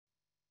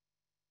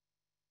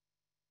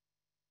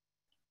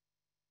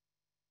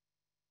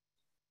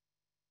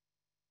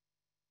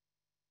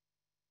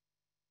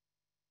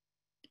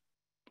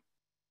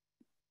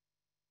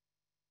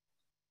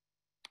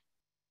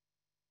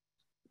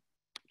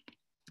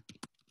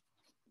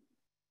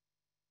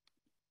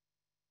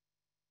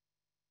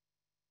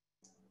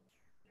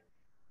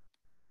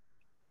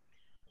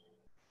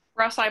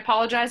Russ, I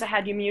apologize. I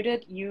had you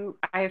muted.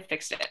 I have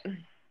fixed it.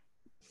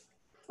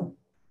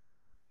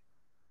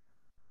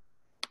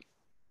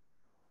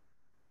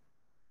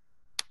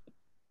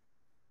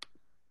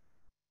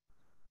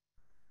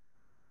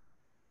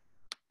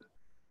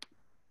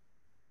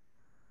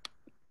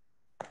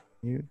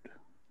 Mute.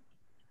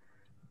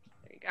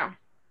 There you go.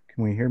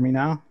 Can we hear me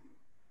now?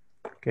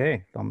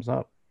 Okay, thumbs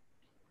up.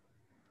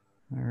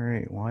 All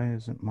right, why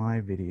isn't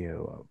my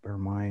video up or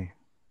my...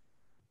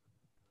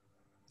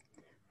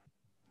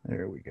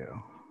 There we go.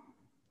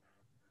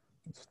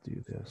 Let's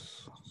do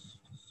this.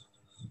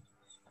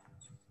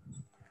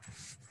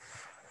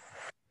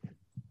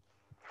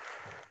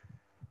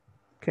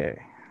 Okay,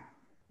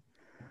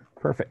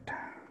 perfect.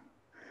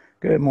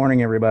 Good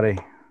morning, everybody.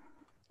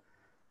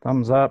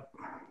 Thumbs up.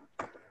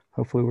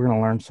 Hopefully we're going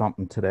to learn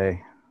something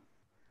today.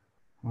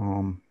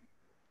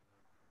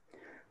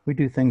 We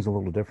do things a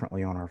little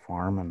differently on our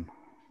farm, and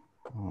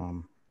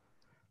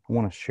I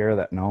want to share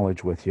that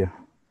knowledge with you.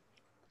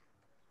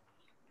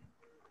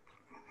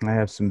 I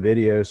have some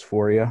videos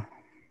for you.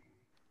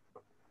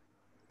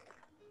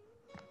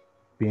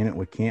 Being that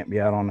we can't be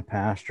out on the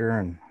pasture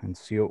and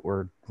see what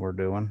we're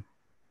doing.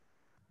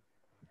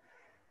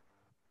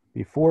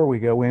 Before we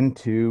go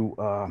into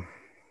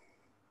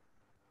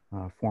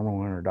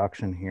formal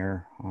introduction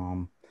here,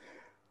 I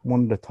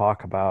wanted to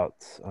talk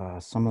about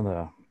some of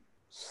the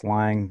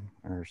slang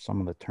or some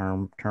of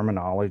the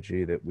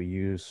terminology that we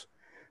use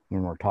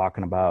when we're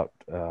talking about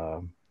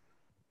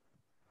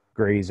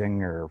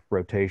grazing or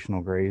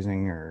rotational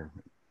grazing or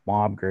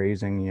mob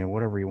grazing, you know,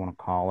 whatever you want to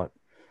call it.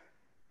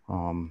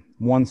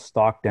 One,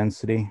 stock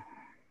density.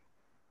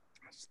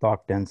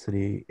 Stock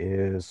density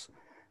is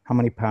how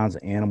many pounds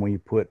of animal you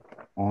put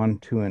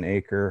onto an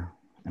acre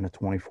in a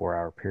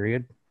 24-hour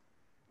period.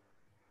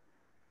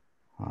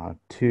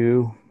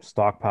 Two,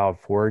 stockpiled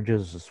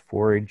forages is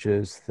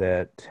forages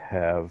that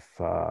have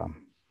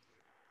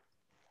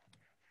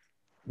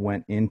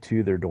went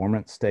into their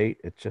dormant state.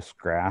 It's just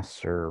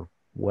grass or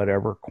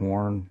whatever,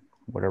 corn,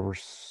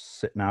 whatever's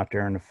sitting out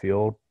there in the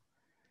field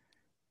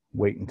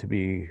waiting to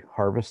be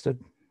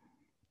harvested.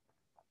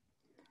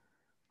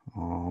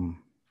 I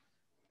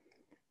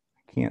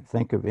can't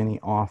think of any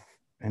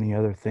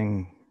other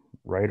thing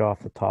right off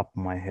the top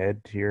of my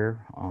head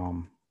here.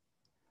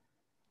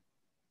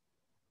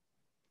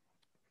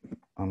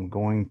 I'm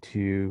going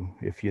to,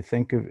 if you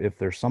think of, if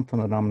there's something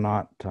that I'm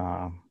not,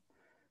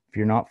 if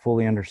you're not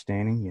fully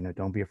understanding, you know,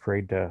 don't be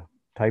afraid to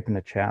type in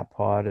the chat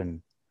pod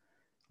and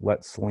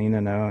let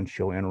Selena know, and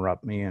she'll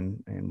interrupt me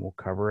and we'll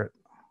cover it.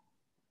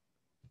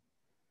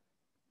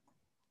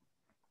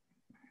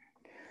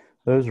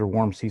 Those are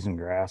warm season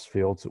grass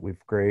fields that we've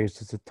grazed.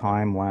 It's a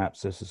time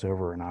lapse. This is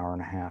over an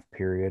hour-and-a-half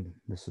period.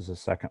 This is the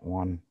second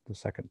one, the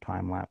second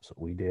time lapse that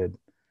we did.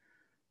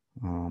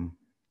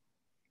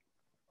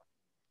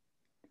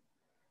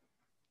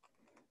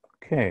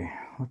 Okay,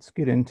 let's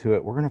get into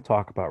it. We're going to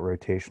talk about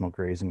rotational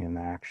grazing in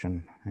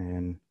action,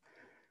 and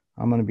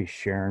I'm going to be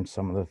sharing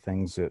some of the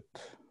things that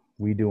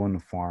we do on the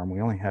farm. We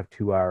only have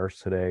 2 hours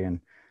today, and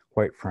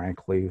quite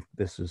frankly,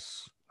 this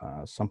is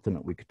something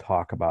that we could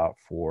talk about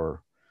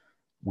for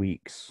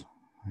weeks.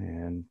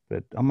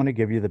 But I'm going to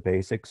give you the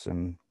basics,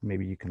 and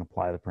maybe you can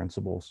apply the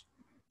principles.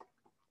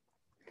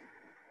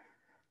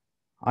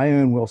 I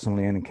own Wilson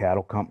Land and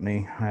Cattle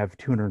Company. I have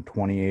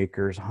 220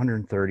 acres,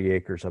 130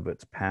 acres of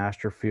it's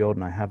pasture field,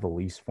 and I have a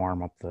lease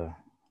farm up the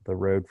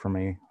road from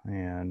me,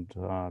 and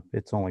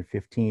it's only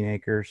 15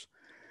 acres.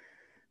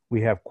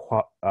 We have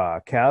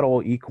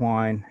cattle,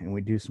 equine, and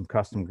we do some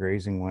custom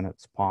grazing when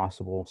it's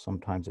possible.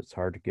 Sometimes it's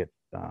hard to get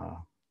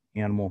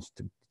animals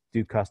to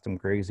do custom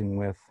grazing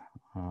with,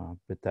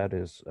 but that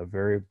is a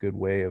very good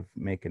way of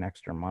making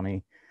extra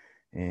money,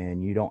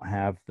 and you don't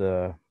have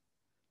the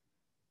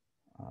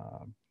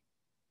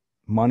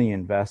money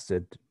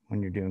invested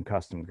when you're doing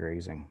custom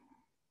grazing.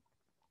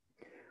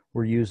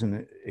 We're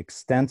using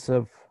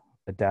extensive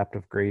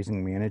adaptive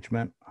grazing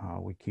management.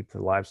 We keep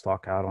the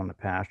livestock out on the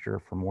pasture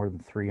for more than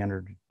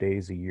 300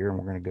 days a year, and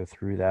we're going to go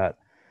through that.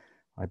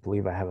 I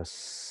believe I have a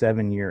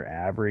 7-year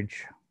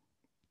average.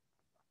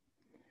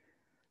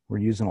 We're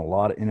using a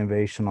lot of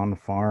innovation on the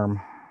farm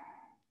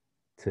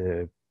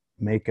to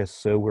make us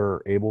so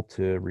we're able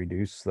to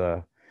reduce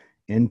the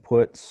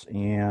inputs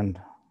and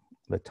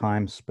the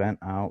time spent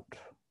out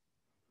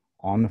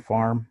on the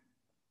farm.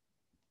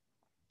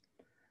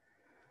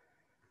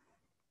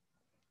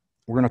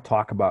 We're going to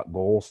talk about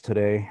goals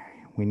today.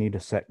 We need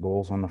to set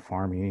goals on the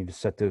farm. You need to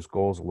set those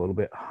goals a little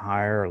bit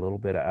higher, a little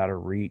bit out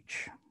of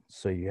reach,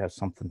 so you have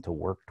something to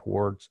work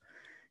towards.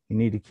 You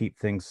need to keep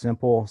things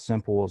simple.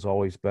 Simple is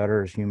always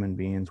better. As human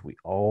beings, we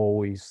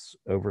always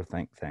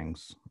overthink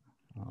things.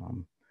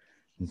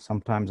 And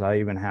sometimes I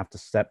even have to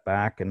step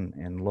back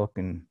and look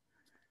and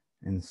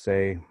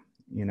say,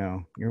 you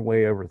know, you're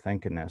way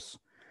overthinking this.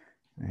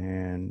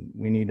 And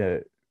we need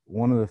to,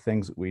 one of the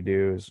things that we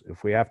do is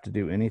if we have to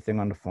do anything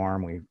on the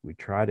farm, we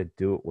try to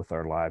do it with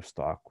our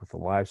livestock. With the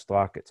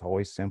livestock, it's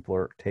always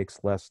simpler, it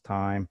takes less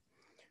time,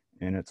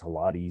 and it's a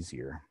lot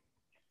easier.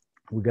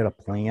 We got a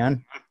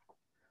plan.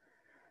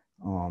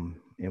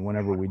 And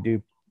whenever we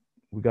do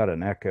we got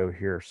an echo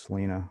here,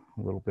 Selena,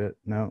 a little bit.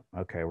 No,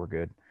 okay, we're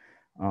good.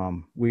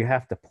 We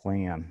have to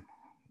plan.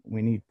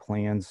 We need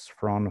plans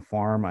for on the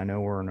farm. I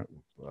know we're in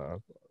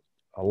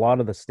a lot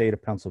of the state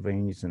of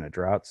Pennsylvania is in a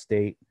drought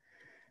state,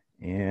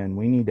 and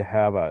we need to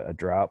have a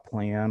drought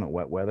plan, a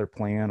wet weather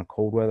plan, a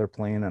cold weather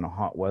plan, and a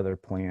hot weather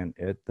plan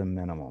at the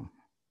minimum.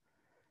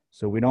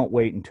 So we don't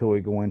wait until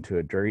we go into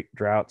a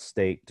drought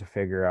state to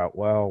figure out,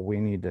 well, we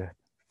need to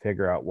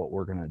figure out what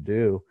we're going to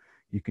do.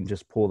 You can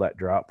just pull that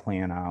drought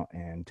plan out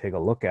and take a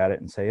look at it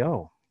and say,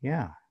 oh,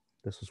 yeah,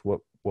 this is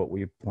what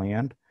we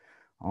planned.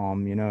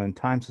 You know, in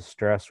times of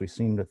stress, we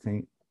seem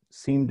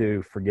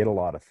to forget a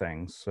lot of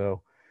things.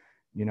 So,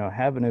 you know,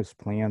 having those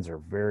plans are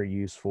very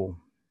useful.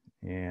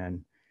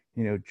 And,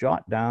 you know,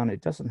 jot down,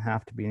 it doesn't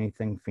have to be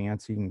anything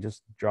fancy. You can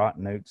just jot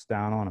notes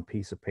down on a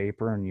piece of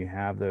paper and you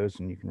have those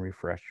and you can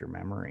refresh your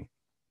memory.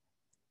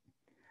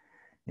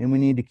 And we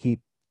need to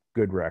keep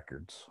good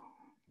records.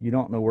 You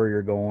don't know where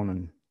you're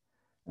going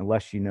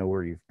unless you know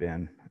where you've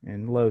been.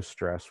 And low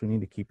stress, we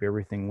need to keep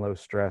everything low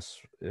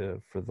stress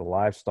for the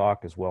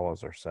livestock as well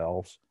as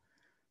ourselves.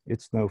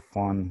 It's no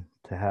fun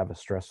to have a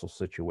stressful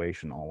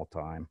situation all the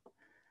time.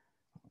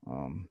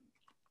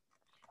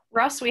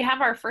 Russ, we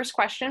have our first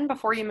question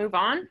before you move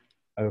on.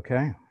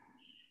 Okay.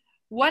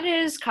 What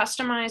is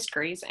customized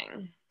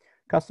grazing?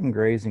 Custom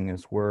grazing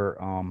is where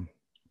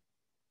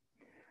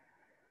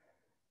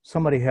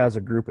somebody has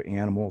a group of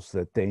animals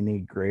that they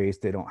need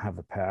grazed. They don't have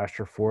the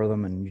pasture for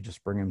them, and you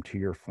just bring them to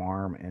your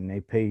farm and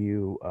they pay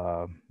you.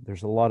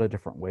 There's a lot of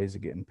different ways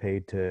of getting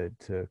paid to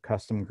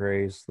custom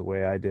graze. The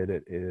way I did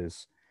it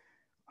is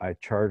I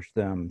charged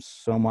them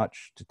so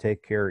much to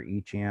take care of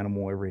each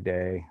animal every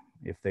day.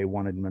 If they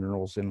wanted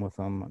minerals in with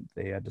them,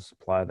 they had to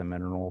supply the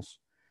minerals.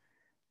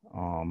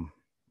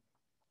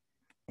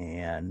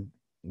 And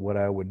what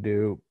I would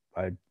do,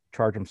 I'd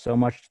charge them so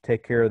much to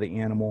take care of the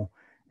animal.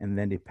 And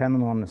then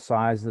depending on the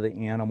size of the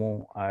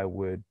animal, I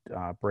would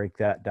break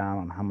that down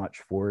on how much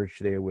forage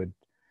they would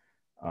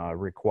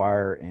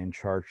require and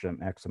charge them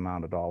X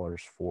amount of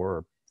dollars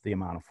for the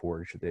amount of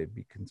forage that they'd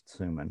be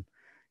consuming.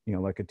 You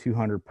know, like a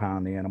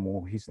 200-pound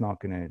animal, he's not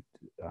going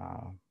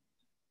to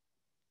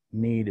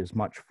need as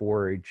much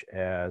forage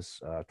as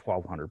a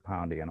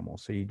 1,200-pound animal.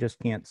 So you just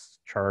can't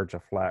charge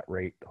a flat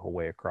rate the whole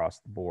way across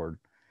the board.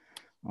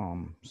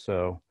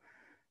 So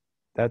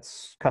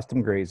that's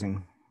custom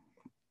grazing.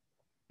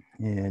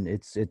 And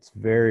it's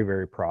very,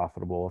 very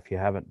profitable. If you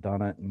haven't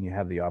done it and you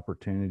have the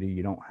opportunity,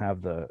 you don't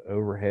have the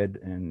overhead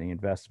and the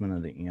investment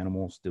of the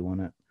animals doing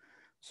it.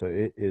 So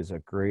it is a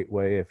great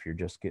way if you're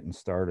just getting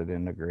started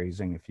into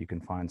grazing, if you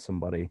can find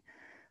somebody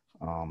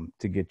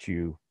to get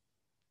you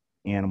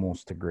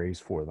animals to graze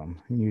for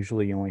them. And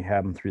usually you only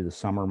have them through the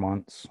summer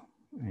months,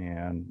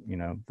 and you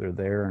know they're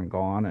there and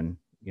gone, and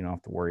you don't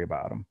have to worry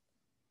about them.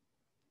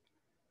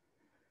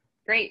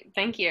 Great,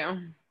 thank you.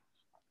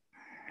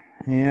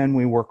 And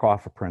we work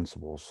off of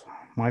principles.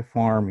 My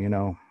farm, you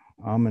know,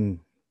 I'm in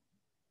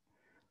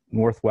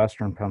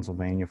northwestern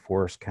Pennsylvania,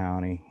 Forest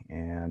County,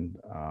 and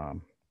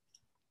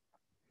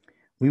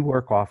we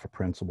work off of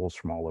principles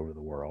from all over the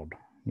world.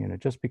 You know,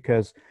 just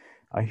because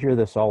I hear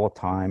this all the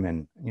time,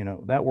 and you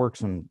know that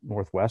works in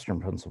northwestern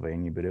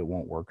Pennsylvania, but it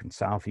won't work in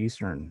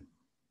southeastern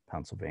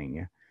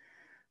Pennsylvania.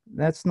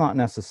 That's not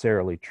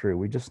necessarily true.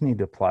 We just need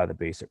to apply the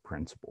basic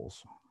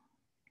principles.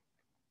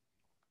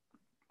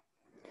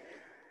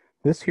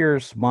 This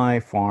here's my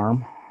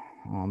farm.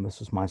 This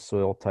is my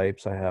soil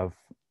types. I have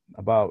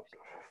about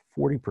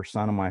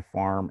 40% of my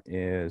farm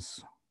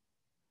is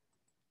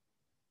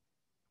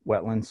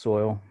wetland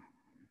soil.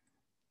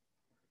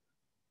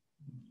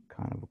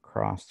 Kind of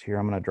across here.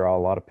 I'm going to draw a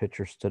lot of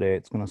pictures today.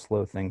 It's going to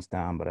slow things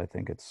down, but I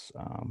think it's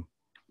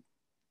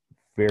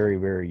very,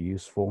 very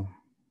useful.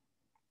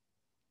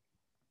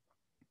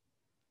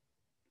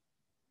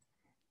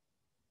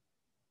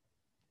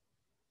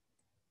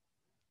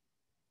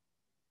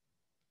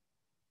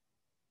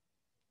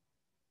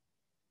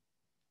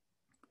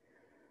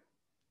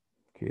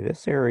 Okay,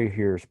 this area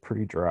here is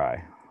pretty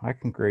dry. I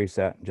can graze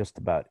that in just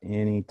about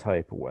any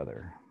type of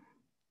weather.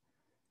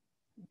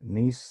 And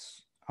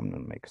these, I'm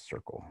going to make a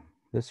circle.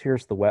 This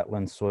here's the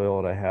wetland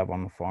soil that I have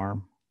on the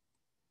farm.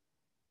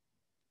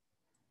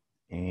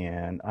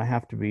 And I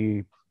have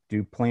to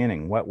do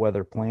planning, wet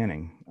weather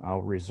planning.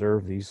 I'll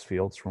reserve these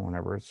fields for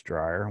whenever it's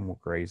drier and we'll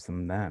graze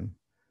them then.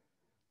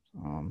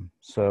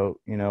 So,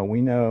 you know,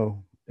 we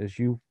know as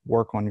you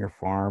work on your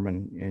farm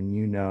and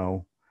you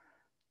know,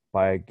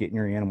 by getting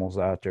your animals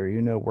out there,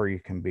 you know where you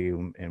can be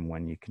and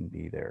when you can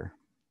be there.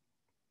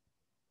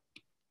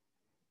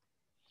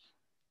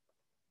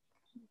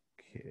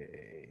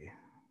 Okay.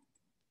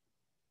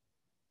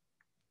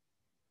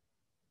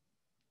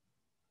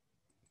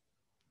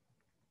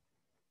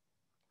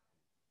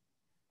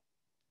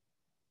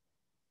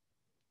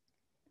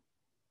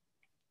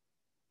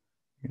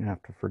 You're gonna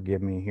have to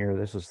forgive me here.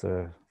 This is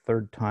the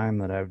third time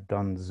that I've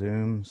done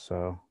Zoom,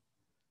 so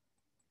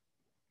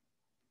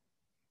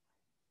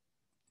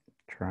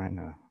trying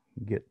to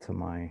get to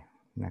my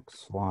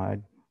next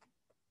slide.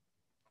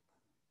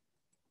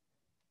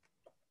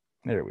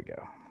 There we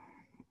go.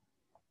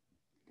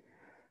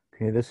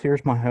 Okay, this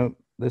here's my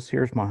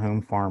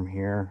home farm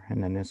here,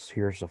 and then this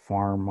here's the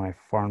farm. My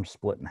farm's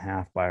split in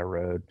half by a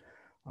road.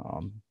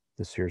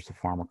 This here's the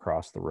farm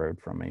across the road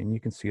from me, and you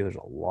can see there's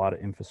a lot of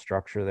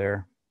infrastructure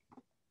there.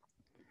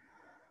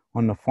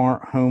 On the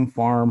home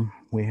farm,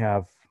 we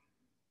have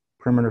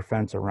perimeter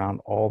fence around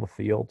all the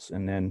fields,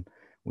 and then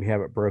we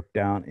have it broke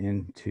down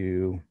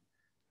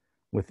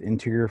with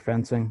interior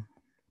fencing.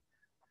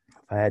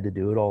 If I had to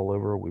do it all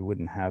over, we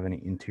wouldn't have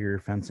any interior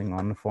fencing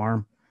on the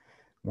farm.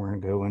 We're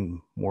going to go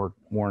in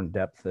more in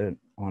depth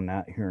on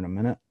that here in a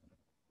minute.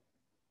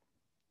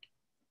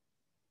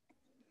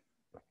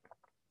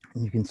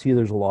 You can see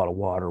there's a lot of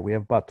water. We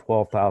have about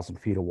 12,000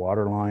 feet of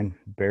water line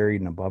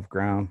buried and above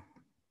ground.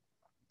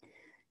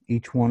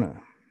 Each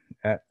one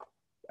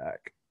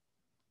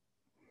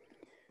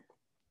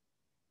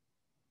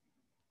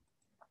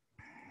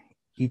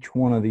Each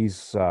one of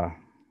these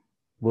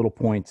little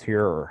points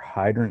here are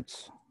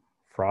hydrants,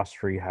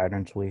 frost-free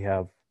hydrants we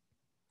have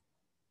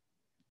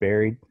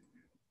buried.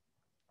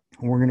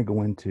 And we're going to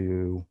go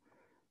into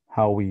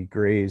how we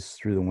graze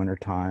through the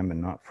wintertime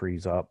and not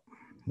freeze up.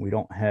 We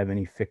don't have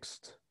any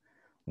fixed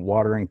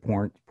watering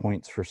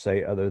points for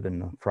say other than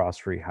the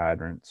frost-free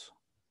hydrants.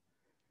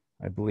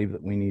 I believe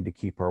that we need to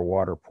keep our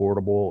water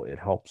portable. It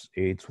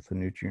aids with the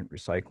nutrient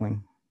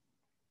recycling.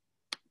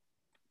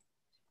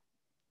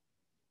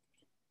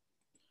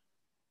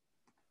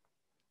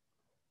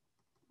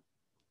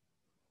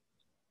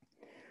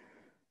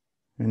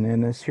 And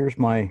then here's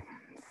my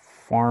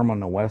farm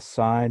on the west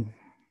side.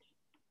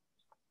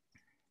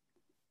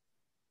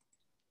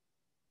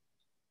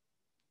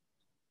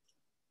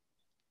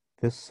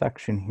 This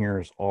section here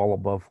is all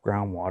above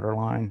ground water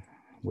line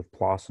with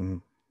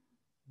Blossom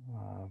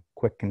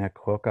quick connect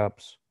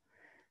hookups.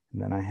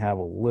 And then I have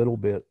a little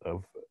bit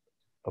of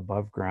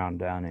above ground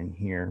down in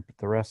here, but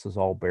the rest is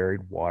all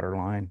buried water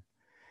line.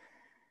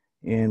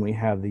 And we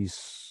have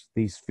these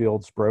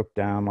fields broke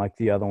down like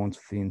the other ones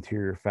with the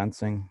interior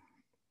fencing.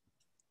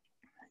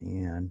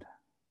 And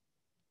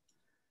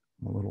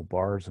my little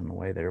bars in the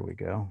way, there we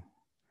go.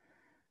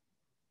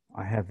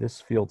 I have this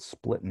field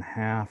split in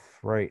half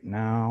right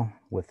now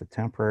with the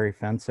temporary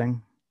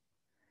fencing.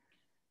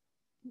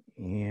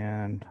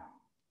 And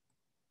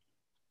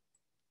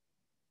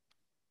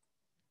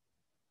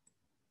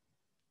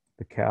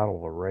the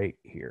cattle are right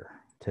here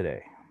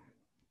today.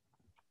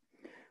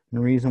 And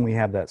the reason we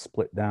have that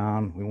split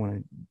down, we want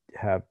to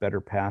have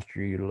better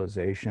pasture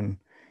utilization.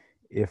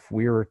 If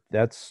we were,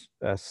 it's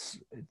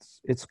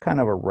kind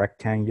of a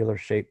rectangular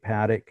shaped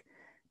paddock,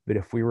 but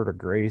if we were to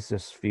graze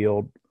this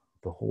field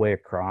the whole way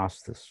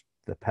across,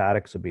 the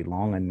paddocks would be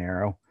long and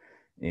narrow,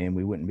 and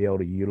we wouldn't be able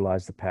to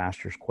utilize the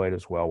pastures quite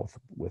as well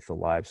with the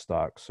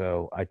livestock.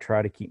 So I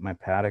try to keep my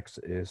paddocks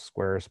as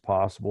square as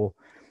possible.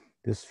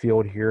 This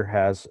field here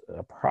has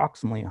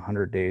approximately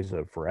 100 days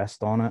of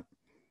rest on it,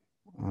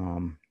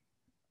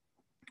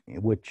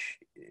 which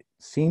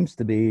seems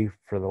to be,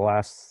 for the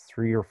last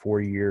 3 or 4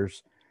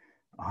 years,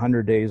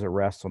 100 days of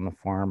rest on the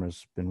farm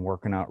has been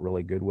working out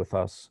really good with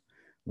us.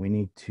 We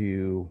need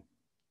to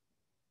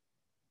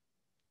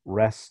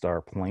rest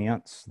our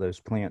plants. Those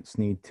plants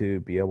need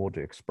to be able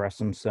to express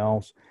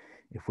themselves.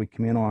 If we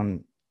come in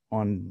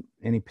on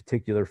any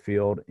particular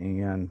field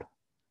and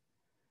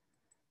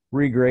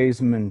regraze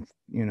them in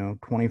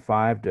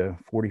 25 to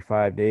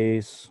 45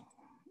 days,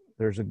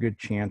 there's a good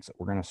chance that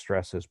we're going to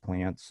stress those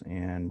plants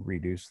and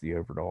reduce the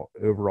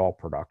overall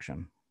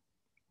production.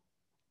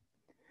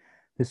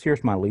 This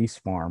here's my lease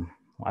farm.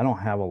 I don't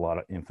have a lot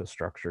of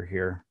infrastructure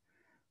here.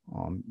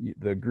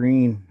 The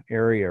green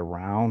area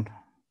around,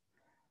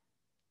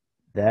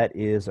 that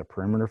is a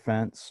perimeter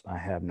fence. I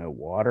have no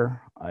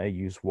water. I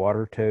use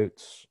water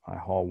totes. I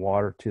haul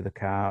water to the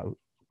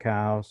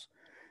cows.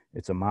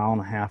 It's 1.5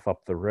 miles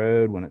up the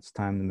road when it's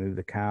time to move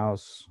the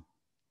cows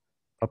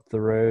up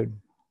the road.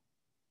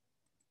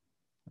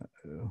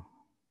 Uh-oh.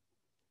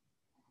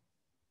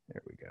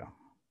 There we go.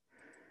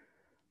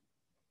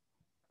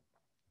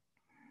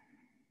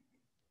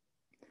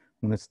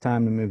 When it's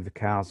time to move the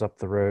cows up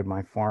the road,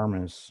 my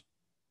farm is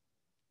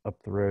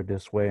up the road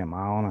this way 1.5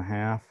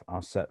 miles.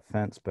 I'll set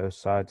fence both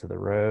sides of the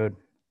road.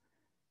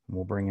 And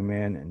we'll bring them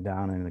in and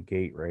down in the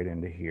gate right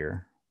into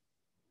here.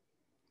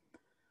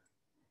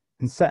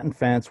 And setting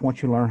fence,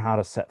 once you learn how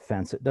to set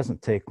fence, it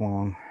doesn't take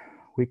long.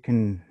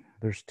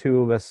 There's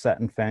 2 of us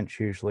setting fence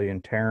usually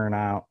and tearing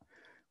out.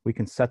 We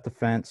can set the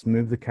fence,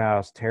 move the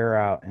cows, tear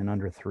out in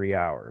under 3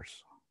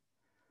 hours.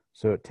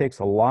 So it takes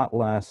a lot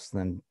less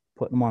than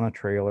putting them on a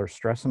trailer,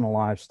 stressing the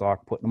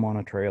livestock, putting them on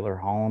a trailer,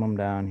 hauling them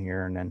down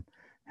here, and then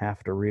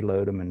have to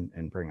reload them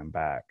and bring them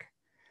back.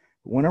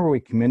 Whenever we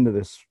come into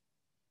this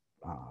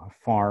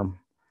farm,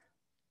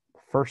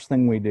 the first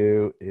thing we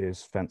do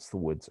is fence the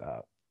woods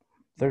out.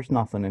 There's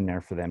nothing in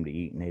there for them to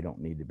eat, and they don't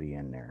need to be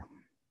in there.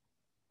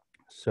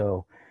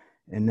 So,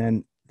 and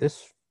then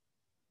this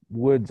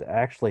woods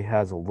actually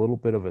has a little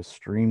bit of a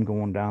stream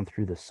going down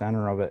through the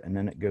center of it, and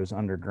then it goes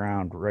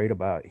underground right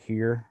about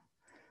here.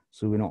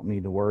 So we don't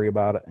need to worry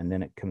about it. And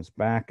then it comes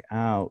back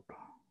out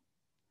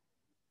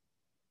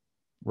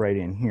right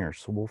in here.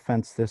 So we'll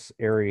fence this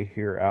area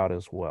here out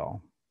as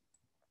well.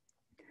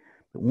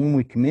 But when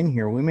we come in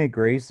here, we may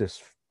graze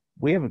this.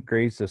 We haven't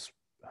grazed this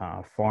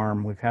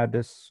farm. We've had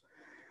this.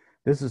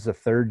 This is the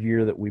third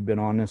year that we've been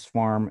on this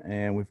farm,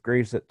 and we've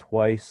grazed it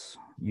twice.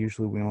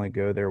 Usually we only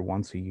go there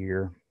once a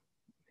year.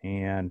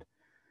 And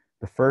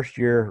the first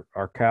year,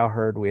 our cow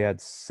herd, we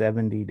had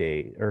 70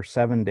 days or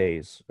 7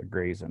 days of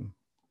grazing.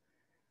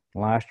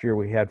 Last year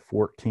we had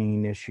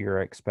 14. This year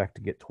I expect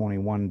to get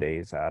 21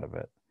 days out of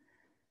it.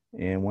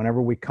 And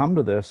whenever we come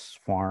to this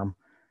farm,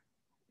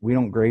 we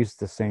don't graze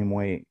the same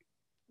way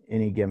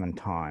any given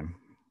time.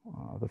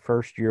 The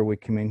first year we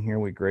come in here,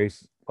 we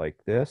graze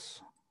like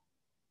this.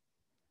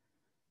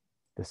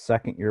 The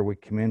second year we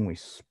come in, we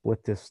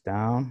split this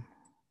down.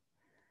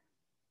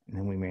 And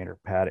then we made our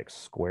paddock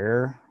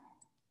square.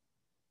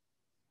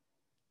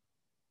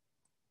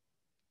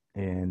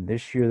 And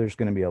this year there's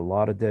going to be a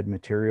lot of dead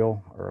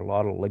material or a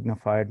lot of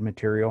lignified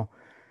material.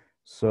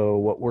 So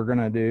what we're going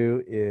to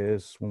do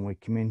is when we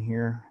come in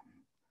here,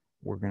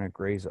 we're going to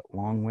graze it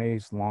long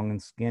ways, long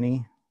and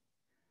skinny.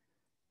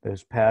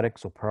 Those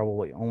paddocks will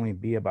probably only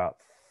be about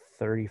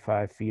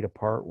 35 feet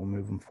apart. We'll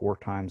move them 4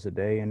 times a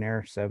day in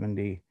there,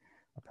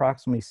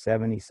 approximately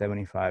 70,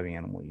 75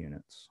 animal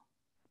units.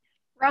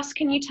 Russ,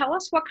 can you tell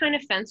us what kind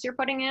of fence you're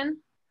putting in?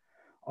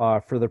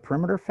 For the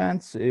perimeter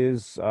fence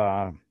is,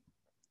 on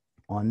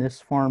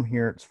this farm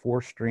here, it's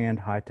 4-strand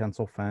high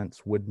tensile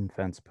fence, wooden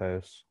fence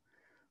posts.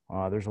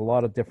 There's a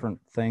lot of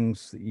different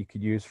things that you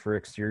could use for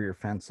exterior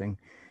fencing.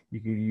 You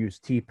could use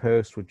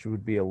T-post, which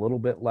would be a little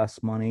bit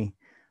less money.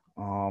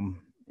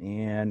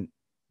 And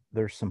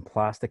there's some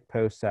plastic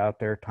posts out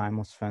there.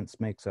 Timeless Fence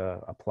makes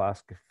a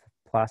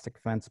plastic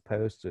fence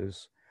post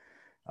is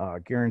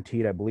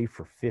guaranteed, I believe,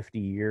 for 50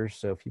 years.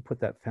 So if you put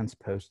that fence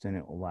post in,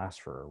 it will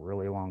last for a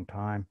really long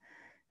time.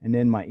 And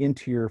then my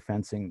interior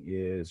fencing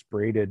is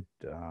braided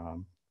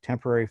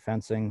temporary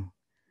fencing.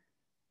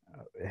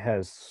 It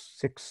has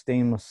 6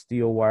 stainless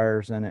steel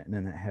wires in it, and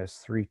then it has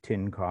 3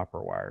 tin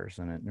copper wires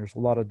in it. And there's a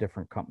lot of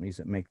different companies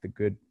that make the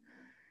good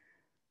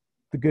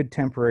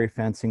temporary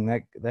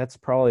fencing. That's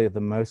probably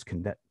the most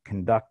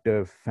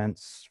conductive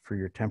fence for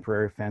your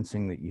temporary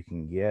fencing that you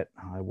can get.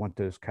 I want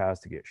those cows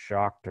to get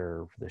shocked,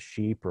 or the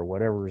sheep or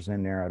whatever is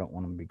in there. I don't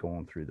want them to be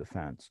going through the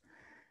fence.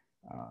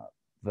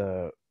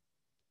 The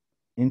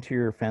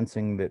interior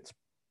fencing that's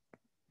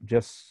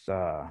just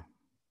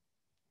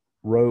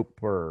rope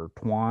or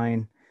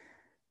twine,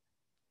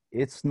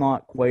 it's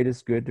not quite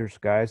as good. There's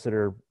guys that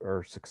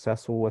are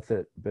successful with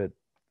it, but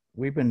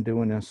we've been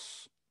doing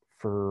this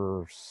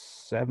for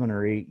 7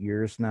 or 8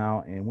 years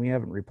now, and we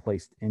haven't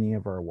replaced any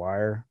of our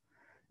wire,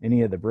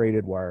 any of the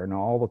braided wire.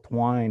 Now all the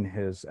twine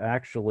has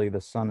actually, the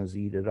sun has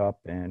eaten it up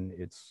and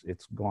it's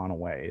gone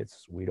away.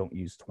 We don't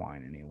use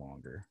twine any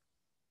longer.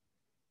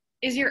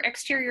 Is your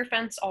exterior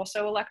fence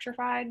also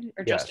electrified,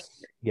 or Yes,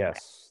 just?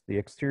 yes. The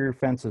exterior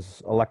fence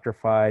is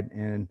electrified,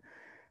 and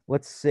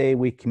let's say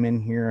we come in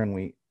here and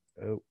we,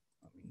 let me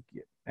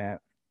get that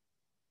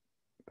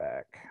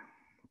back.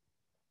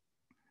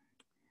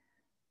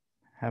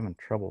 Having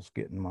troubles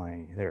getting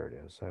there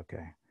it is.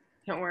 Okay.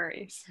 No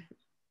worries.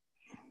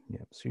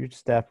 Yep. So you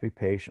just have to be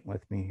patient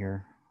with me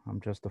here. I'm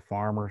just a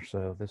farmer,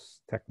 so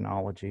this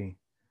technology.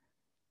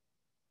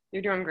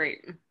 You're doing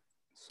great.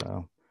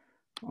 So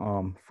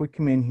if we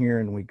come in here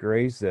and we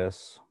graze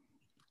this,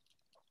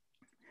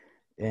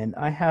 and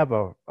I have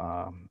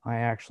I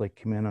actually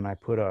come in and I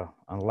put an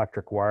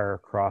electric wire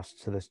across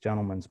to this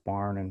gentleman's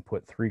barn and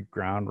put 3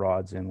 ground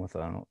rods in with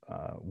a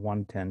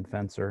 110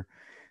 fencer.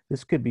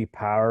 This could be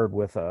powered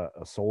with a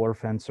solar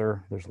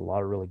fencer. There's a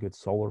lot of really good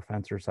solar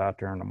fencers out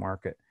there in the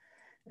market.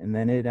 And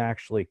then it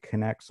actually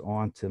connects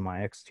onto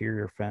my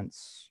exterior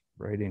fence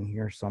right in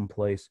here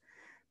someplace.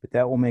 But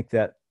that will make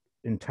that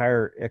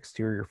entire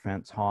exterior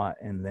fence hot.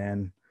 And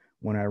then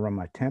when I run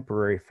my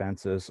temporary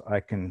fences, I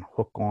can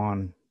hook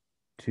on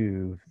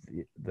to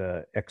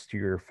the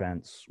exterior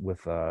fence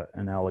with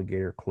an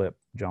alligator clip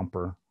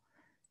jumper,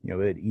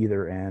 at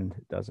either end.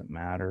 It doesn't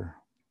matter.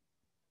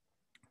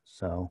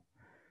 So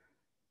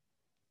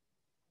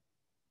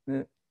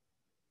let's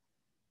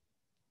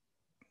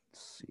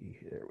see,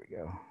 there we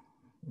go.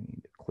 We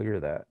need to clear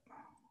that.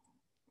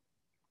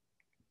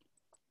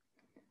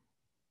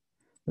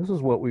 This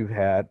is what we've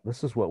had.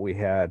 This is what we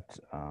had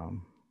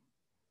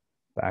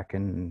back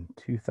in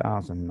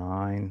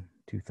 2009,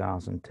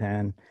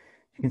 2010.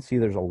 You can see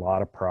there's a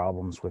lot of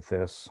problems with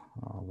this,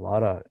 a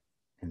lot of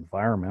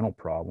environmental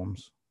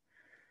problems.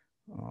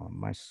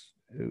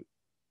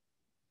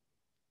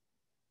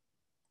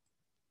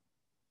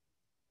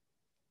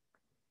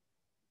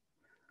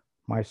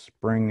 My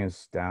spring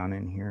is down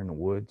in here in the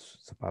woods.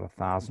 It's about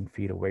 1,000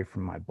 feet away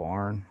from my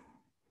barn.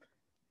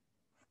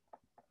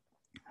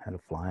 I had to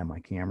fly on my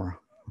camera.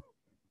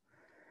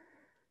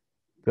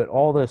 But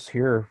all this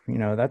here,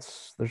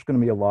 there's going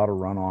to be a lot of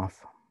runoff.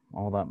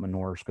 All that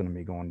manure is going to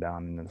be going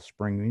down into the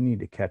spring. We need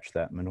to catch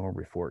that manure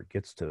before it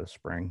gets to the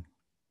spring.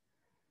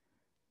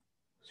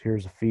 So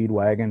here's a feed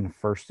wagon.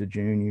 1st of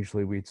June,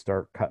 usually we'd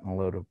start cutting a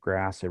load of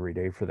grass every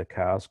day for the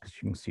cows, because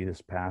you can see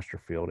this pasture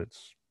field.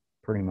 It's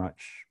pretty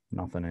much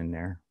nothing in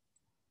there.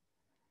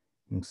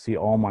 You can see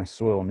all my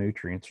soil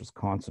nutrients is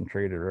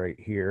concentrated right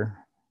here.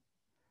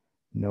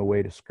 No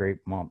way to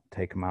scrape them up,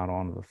 take them out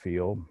onto the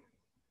field.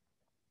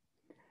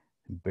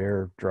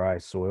 Bare, dry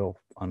soil,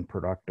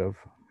 unproductive.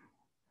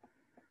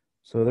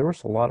 So there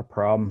was a lot of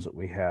problems that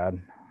we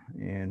had,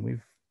 and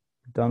we've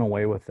done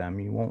away with them.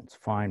 You won't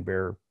find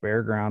bare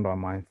ground on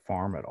my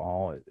farm at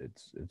all.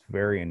 It's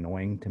very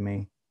annoying to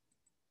me.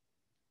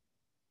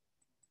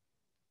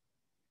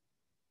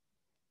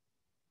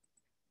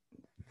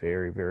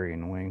 Very, very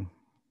annoying.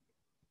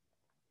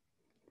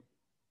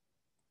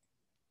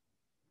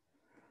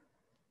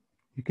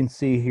 You can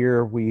see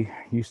here we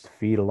used to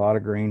feed a lot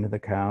of grain to the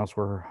cows.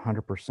 We're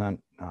 100%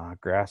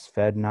 grass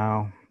fed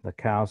now. The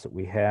cows that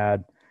we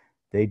had,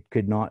 they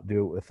could not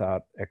do it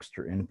without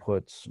extra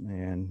inputs,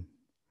 and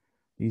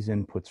these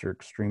inputs are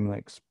extremely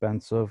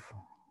expensive.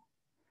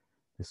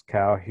 This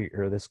cow here,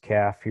 or this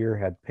calf here,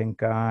 had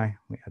pink eye.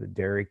 We had a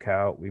dairy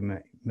cow we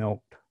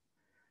milked.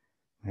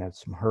 We had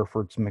some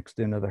Herefords mixed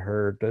into the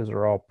herd. Those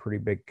are all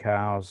pretty big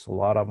cows, a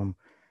lot of them.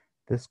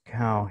 This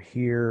cow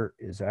here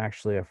is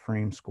actually a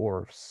frame score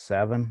of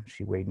 7.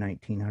 She weighed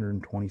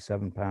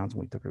 1,927 pounds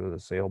when we took her to the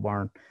sale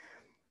barn.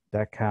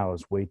 That cow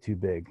is way too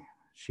big.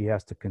 She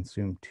has to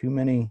consume too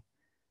many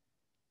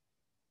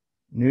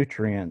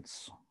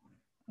nutrients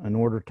in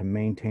order to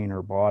maintain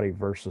her body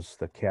versus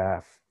the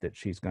calf that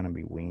she's going to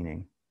be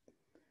weaning.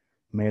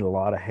 Made a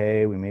lot of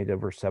hay. We made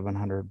over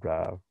 700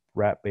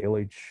 rat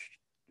baleage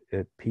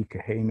at peak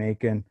of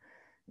haymaking,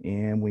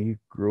 and we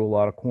grew a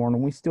lot of corn,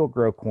 and we still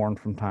grow corn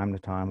from time to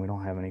time. We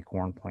don't have any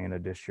corn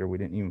planted this year. We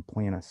didn't even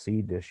plant a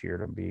seed this year,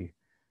 to be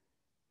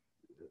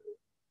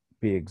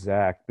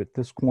exact. But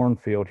this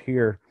cornfield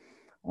here,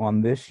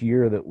 on this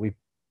year that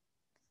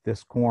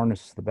this corn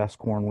is the best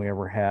corn we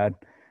ever had.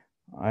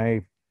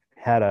 I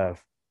had a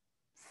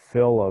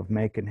fill of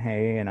making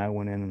hay, and I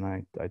went in and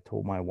I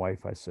told my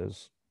wife, I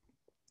says,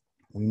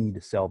 we need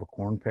to sell the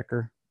corn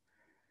picker.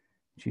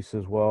 She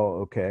says, well,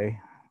 okay,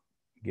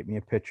 get me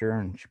a picture.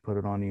 And she put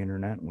it on the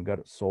internet, and we got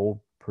it sold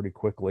pretty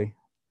quickly.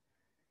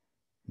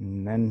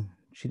 And then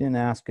she didn't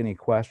ask any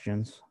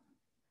questions.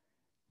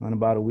 And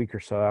about a week or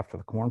so after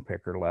the corn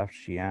picker left,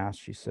 she asked,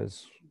 she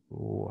says,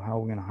 well, how are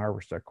we going to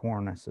harvest our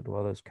corn? I said,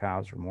 well, those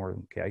cows are more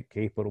than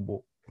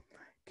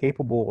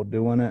capable of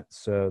doing it.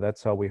 So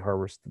that's how we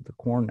harvested the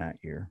corn that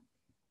year.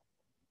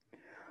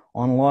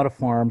 On a lot of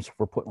farms,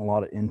 we're putting a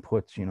lot of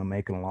inputs,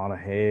 making a lot of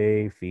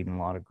hay, feeding a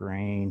lot of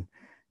grain,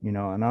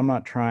 and I'm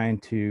not trying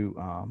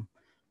to,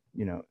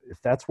 if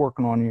that's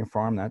working on your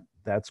farm,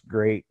 that's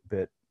great,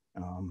 but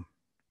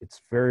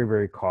it's very,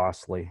 very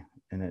costly,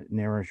 and it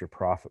narrows your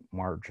profit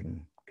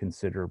margin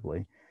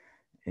considerably.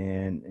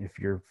 And if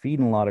you're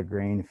feeding a lot of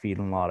grain,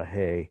 feeding a lot of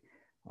hay,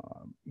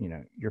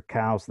 your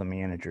cow's the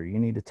manager. You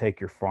need to take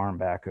your farm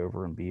back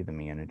over and be the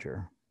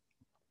manager.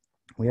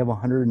 We have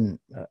in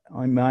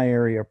my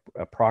area,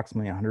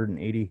 approximately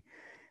 180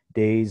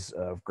 days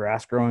of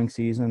grass growing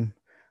season.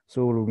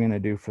 So what are we going to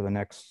do for the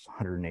next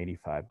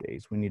 185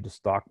 days? We need to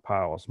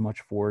stockpile as much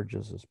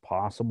forages as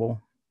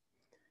possible.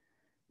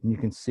 And you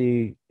can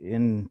see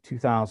in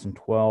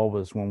 2012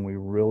 is when we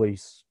really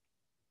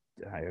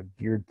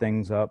geared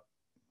things up.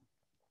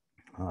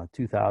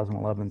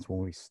 2011 is when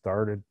we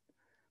started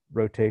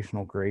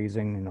rotational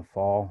grazing in the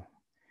fall.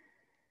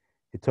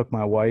 It took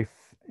my wife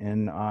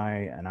and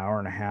I an hour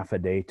and a half a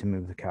day to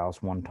move the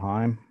cows one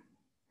time.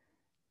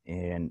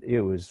 And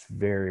it was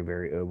very,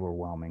 very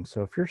overwhelming.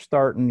 So if you're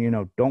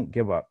starting, don't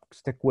give up.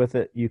 Stick with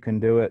it. You can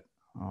do it.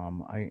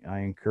 I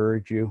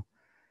encourage you.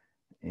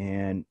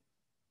 And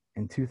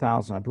in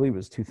 2000, I believe it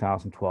was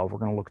 2012, we're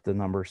going to look at the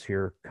numbers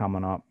here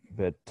coming up.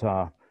 But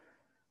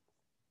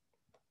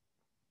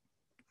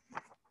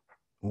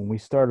when we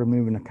started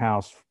moving the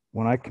cows,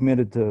 when I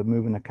committed to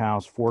moving the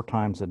cows 4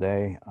 times a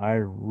day, I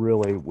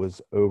really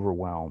was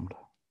overwhelmed.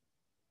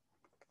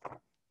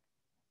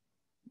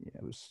 Yeah,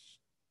 it was,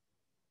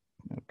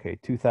 okay,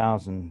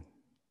 2000,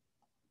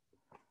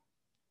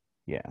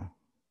 yeah,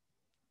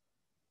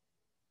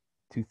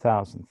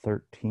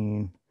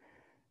 2013,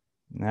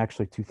 and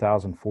actually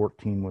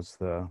 2014 was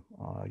the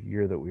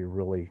year that we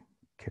really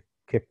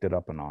kicked it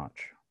up a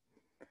notch.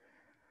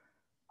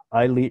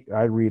 I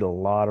read a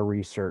lot of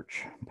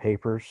research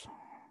papers.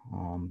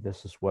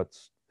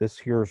 This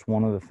here is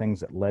one of the things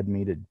that led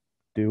me to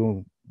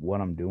do what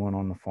I'm doing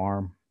on the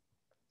farm.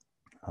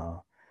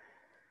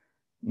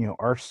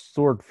 Our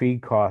stored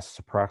feed costs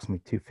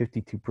approximately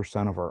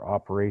 52% of our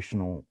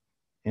operational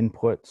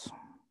inputs.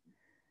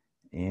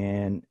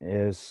 And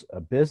as a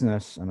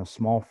business and a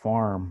small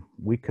farm,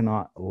 we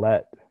cannot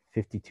let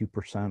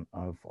 52%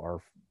 of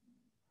our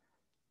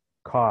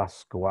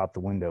costs go out the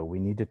window. We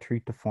need to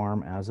treat the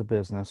farm as a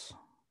business.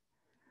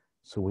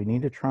 So we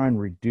need to try and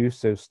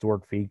reduce those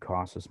stored feed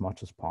costs as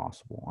much as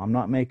possible. I'm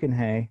not making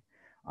hay.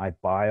 I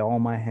buy all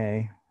my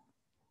hay.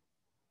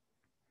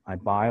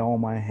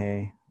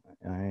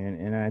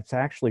 And it's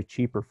actually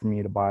cheaper for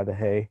me to buy the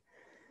hay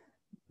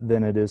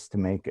than it is to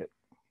make it.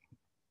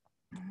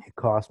 It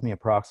cost me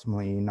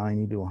approximately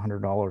 $90 to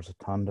 $100 a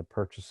ton to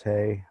purchase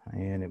hay,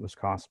 and it was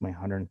costing me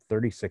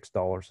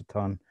 $136 a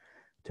ton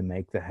to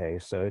make the hay.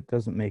 So it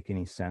doesn't make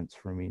any sense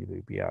for me to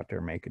be out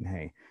there making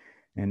hay.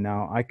 And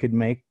now I could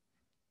make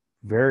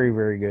very,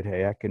 very good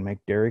hay. I can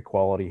make dairy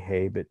quality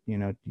hay, but you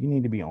know, you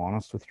need to be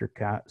honest with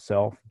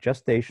yourself.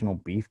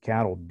 Gestational beef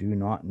cattle do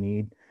not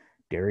need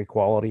dairy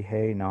quality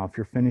hay. Now, if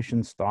you're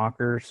finishing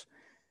stockers,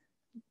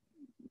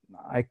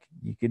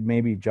 you could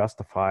maybe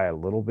justify a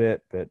little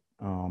bit, but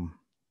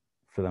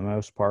for the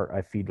most part,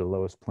 I feed the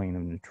lowest plane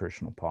of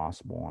nutritional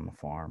possible on the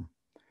farm.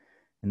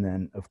 And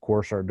then, of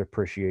course, our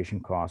depreciation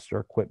costs, our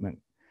equipment.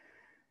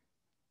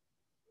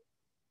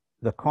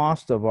 The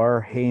cost of our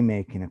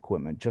haymaking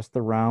equipment, just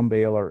the round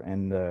baler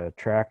and the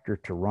tractor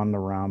to run the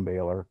round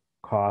baler,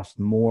 cost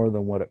more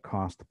than what it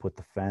costs to put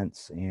the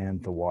fence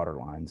and the water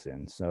lines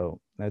in. So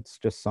that's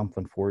just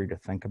something for you to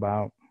think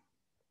about.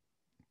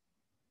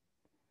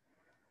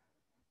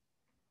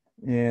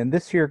 And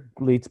this here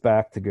leads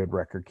back to good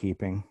record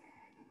keeping.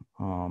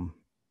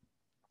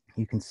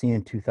 You can see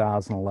in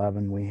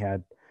 2011, we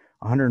had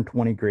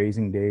 120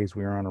 grazing days.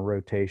 We were on a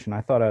rotation. I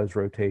thought I was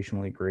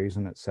rotationally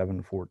grazing at 7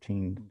 to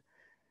 14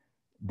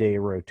 day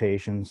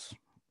rotations.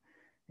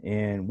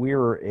 And we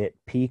were at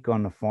peak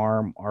on the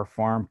farm. Our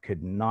farm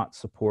could not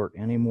support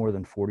any more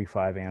than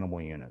 45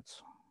 animal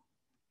units.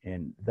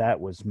 And that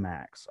was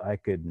max. I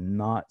could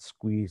not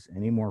squeeze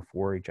any more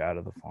forage out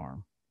of the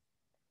farm.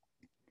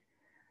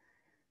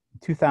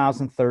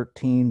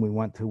 2013, we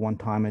went to 1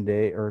 time a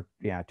day,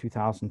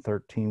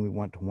 2013, we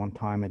went to 1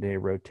 time a day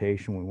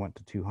rotation. We went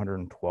to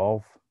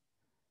 212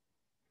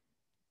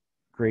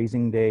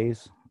 grazing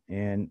days,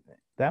 and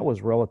that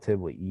was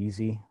relatively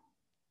easy.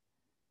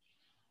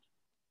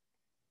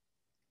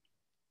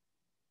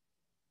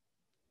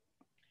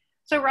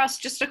 So Russ,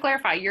 just to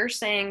clarify, you're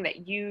saying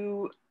that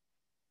you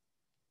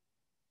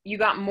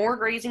got more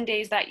grazing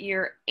days that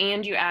year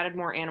and you added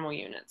more animal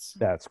units.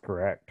 That's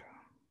correct.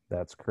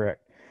 That's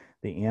correct.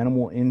 The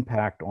animal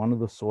impact onto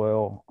the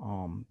soil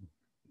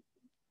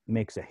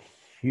makes a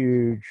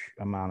huge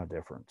amount of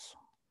difference.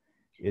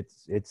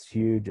 It's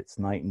huge. It's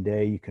night and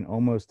day. You can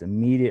almost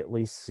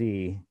immediately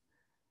see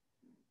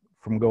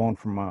from going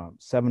from a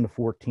 7 to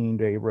 14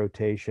 day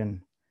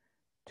rotation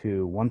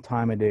to 1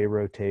 time a day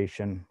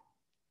rotation.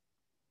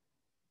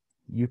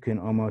 You can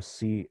almost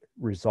see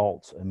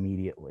results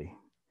immediately.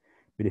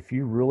 But if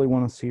you really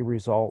want to see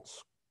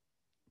results,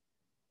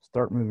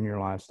 start moving your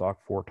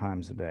livestock 4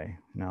 times a day.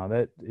 Now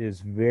that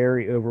is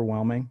very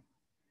overwhelming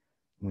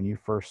when you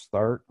first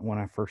start. When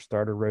I first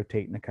started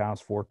rotating the cows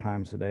 4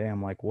 times a day,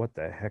 I'm like, what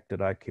the heck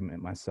did I commit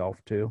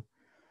myself to?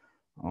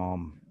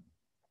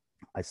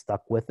 I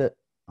stuck with it.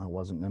 I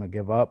wasn't going to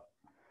give up.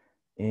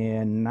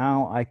 And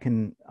now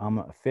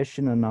I'm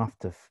efficient enough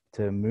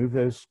to move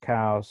those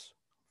cows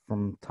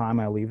from the time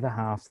I leave the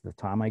house to the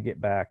time I get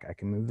back. I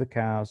can move the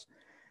cows,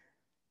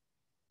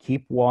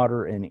 keep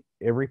water in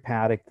every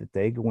paddock that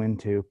they go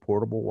into,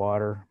 portable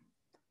water,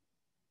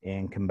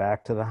 and come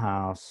back to the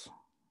house.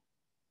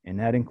 And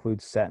that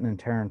includes setting and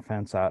tearing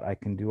fence out. I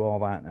can do all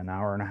that in an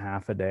hour and a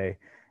half a day.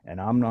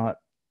 And I'm not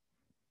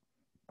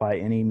by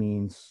any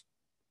means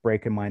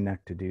breaking my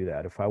neck to do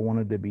that. If I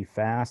wanted to be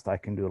fast, I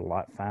can do it a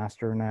lot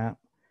faster than that.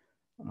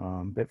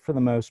 But for the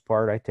most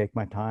part, I take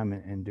my time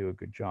and do a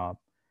good job.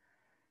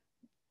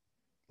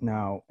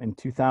 Now, in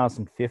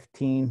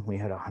 2015, we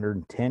had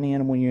 110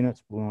 animal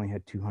units, but we only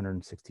had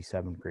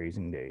 267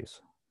 grazing days.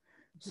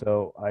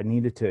 So I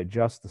needed to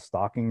adjust the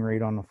stocking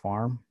rate on the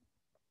farm.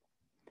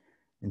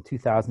 In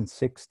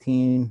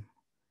 2016,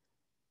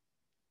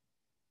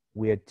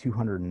 we had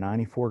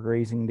 294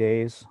 grazing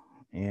days.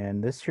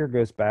 And this here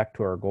goes back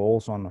to our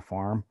goals on the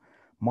farm.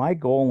 My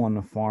goal on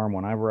the farm,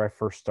 whenever I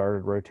first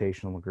started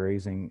rotational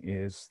grazing,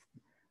 is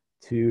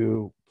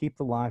to keep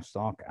the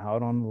livestock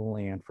out on the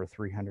land for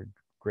 300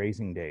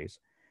 grazing days.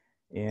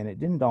 And it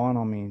didn't dawn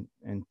on me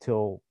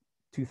until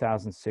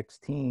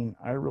 2016.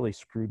 I really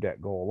screwed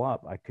that goal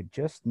up. I could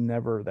just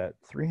never, that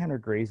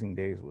 300 grazing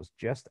days was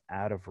just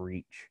out of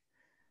reach.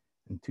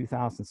 In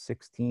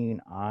 2016,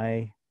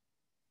 I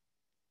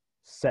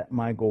set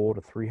my goal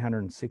to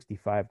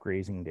 365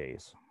 grazing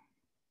days.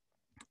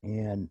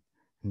 And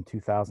in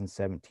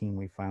 2017,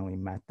 we finally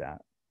met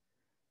that.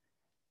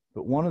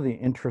 But one of the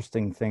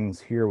interesting things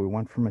here, we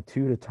went from a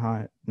 2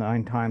 to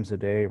 9 times a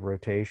day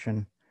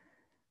rotation.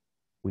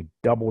 We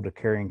doubled the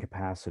carrying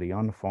capacity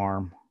on the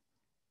farm,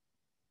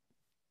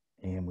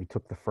 and we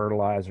took the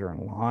fertilizer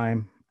and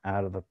lime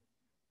out of the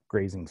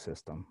grazing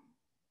system.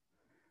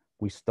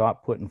 We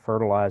stopped putting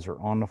fertilizer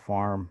on the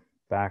farm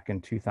back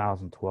in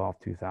 2012,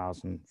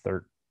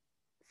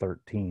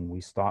 2013.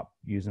 We stopped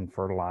using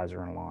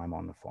fertilizer and lime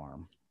on the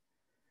farm.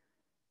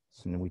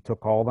 So then we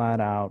took all that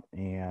out,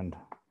 and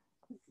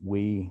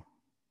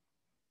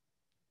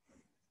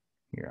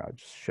here, I'll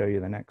just show you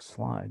the next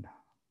slide.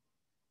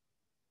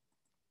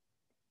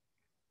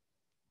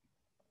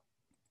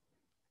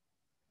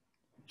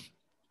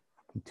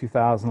 In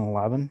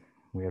 2011,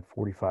 we had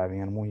 45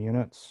 animal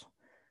units.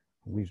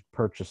 We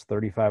purchased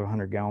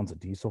 3,500 gallons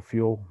of diesel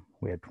fuel.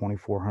 We had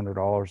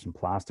 $2,400 in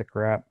plastic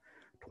wrap,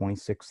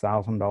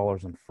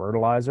 $26,000 in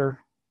fertilizer.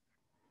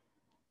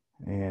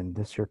 And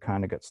this year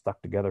kind of got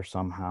stuck together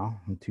somehow.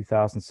 In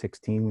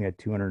 2016, we had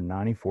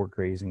 294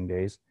 grazing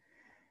days.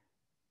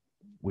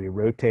 We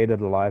rotated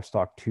the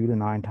livestock 2 to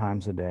 9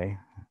 times a day,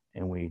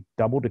 and we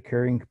doubled the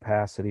carrying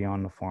capacity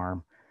on the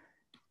farm,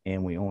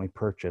 and we only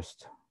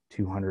purchased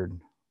 200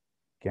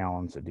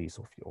 gallons of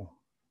diesel fuel.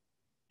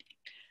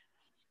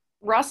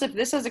 Russ, if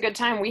this is a good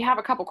time, we have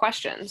a couple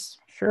questions.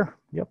 Sure.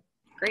 Yep.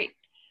 Great.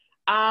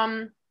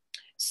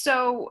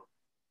 So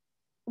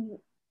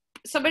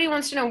somebody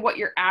wants to know what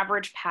your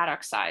average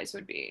paddock size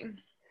would be.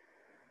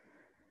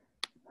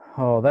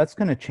 Oh, that's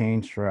going to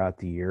change throughout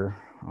the year.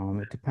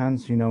 It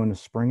depends, in the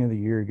spring of the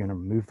year, you're going to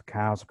move the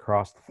cows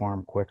across the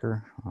farm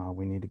quicker.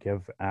 We need to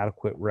give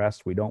adequate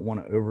rest. We don't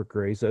want to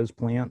overgraze those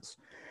plants.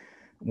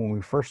 When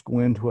we first go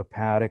into a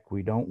paddock,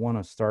 we don't want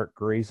to start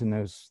grazing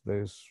those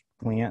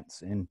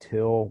plants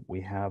until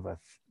we have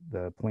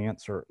the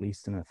plants are at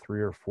least in a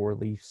 3 or 4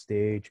 leaf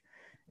stage,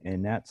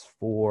 and that's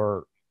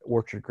for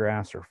orchard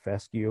grass or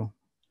fescue.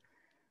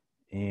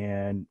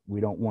 And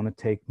we don't want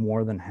to take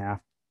more than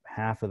half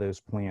of those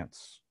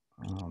plants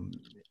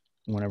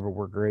whenever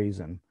we're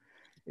grazing.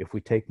 If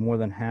we take more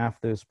than half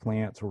those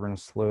plants, we're going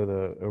to slow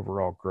the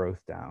overall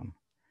growth down.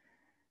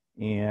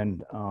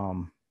 And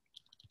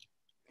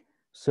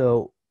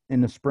so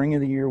in the spring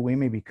of the year, we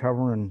may be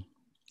covering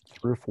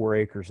 3 or 4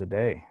 acres a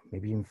day,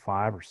 maybe even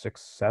 5 or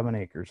 6, 7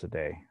 acres a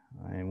day.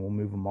 And we'll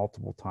move them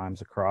multiple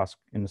times across.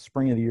 In the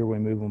spring of the year, we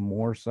move them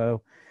more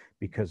so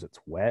because it's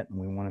wet, and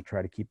we want to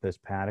try to keep those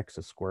paddocks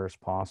as square as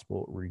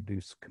possible,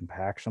 reduce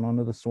compaction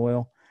onto the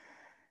soil.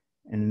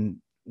 And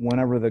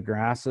whenever the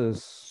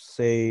grasses,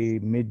 say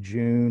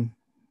mid-June,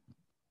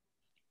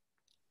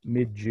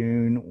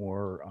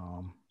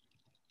 or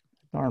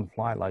darn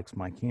fly likes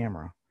my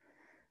camera.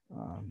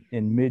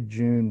 In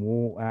mid-June,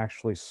 we'll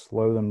actually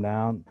slow them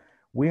down.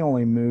 We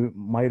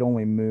might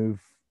only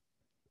move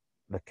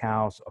the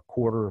cows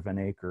 1/4 of an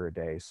acre a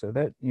day. So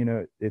that,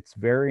 it's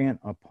variant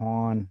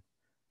upon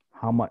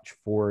how much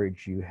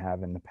forage you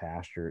have in the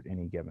pasture at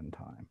any given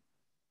time.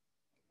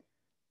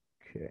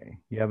 Okay.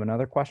 You have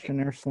another question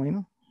there,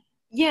 Selena?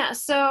 Yeah.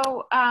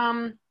 So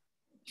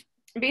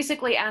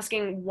basically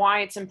asking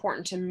why it's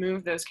important to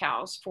move those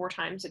cows 4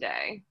 times a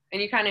day.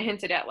 And you kind of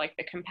hinted at like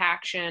the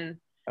compaction.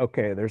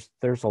 Okay.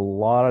 There's a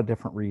lot of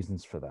different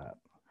reasons for that.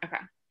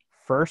 Okay.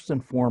 First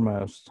and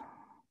foremost,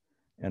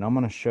 and I'm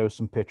going to show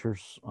some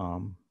pictures.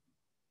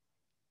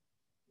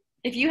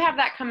 If you have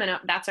that coming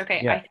up, that's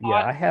okay.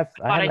 I have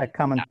that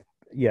coming.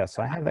 Yes,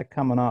 I have that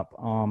coming up.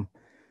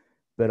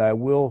 But I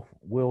will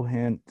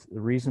hint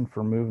the reason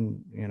for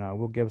moving. I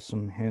will give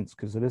some hints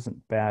because it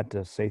isn't bad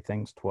to say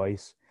things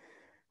twice.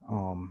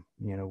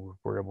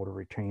 We're able to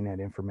retain that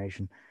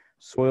information.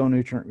 Soil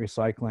nutrient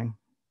recycling.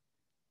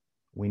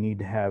 We need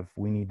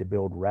to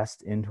build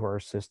rest into our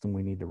system.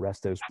 We need to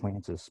rest those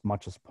plants as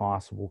much as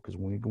possible, because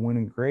when we go in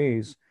and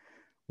graze,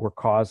 we're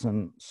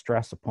causing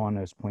stress upon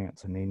those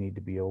plants, and they need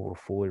to be able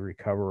to fully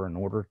recover in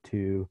order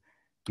to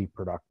be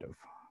productive.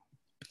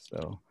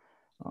 So,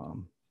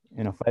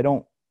 and if I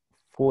don't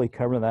fully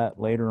cover that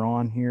later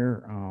on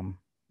here,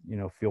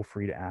 feel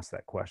free to ask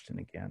that question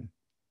again.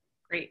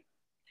 Great.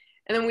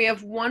 And then we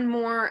have one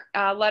more.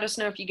 Let us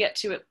know if you get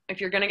to it,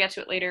 if you're going to get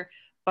to it later.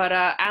 But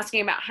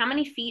asking about how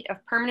many feet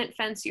of permanent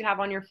fence you have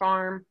on your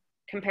farm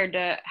compared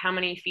to how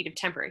many feet of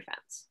temporary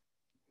fence.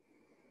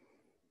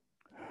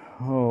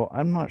 Oh,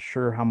 I'm not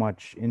sure how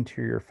much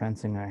interior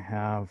fencing I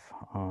have.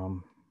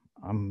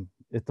 I'm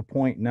at the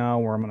point now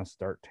where I'm going to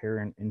start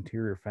tearing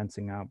interior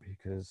fencing out,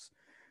 because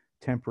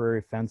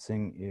temporary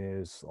fencing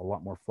is a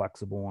lot more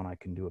flexible and I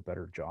can do a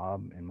better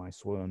job in my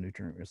soil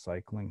nutrient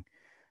recycling.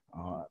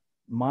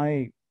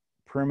 My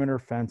perimeter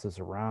fence is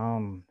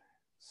around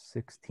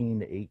 16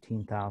 to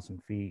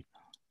 18,000 feet.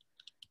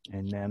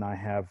 And then I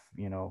have,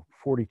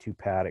 42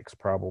 paddocks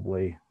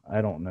probably.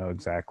 I don't know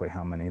exactly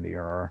how many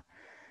there are.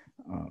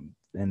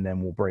 And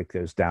then we'll break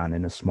those down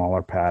into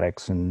smaller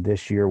paddocks. And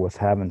this year, with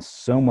having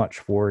so much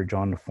forage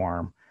on the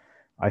farm,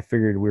 I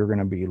figured we were going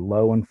to be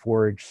low in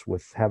forage.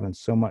 With having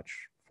so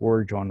much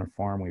forage on the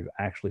farm, we've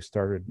actually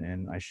started,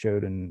 and I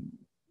showed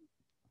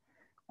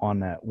on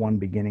that one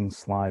beginning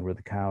slide where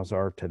the cows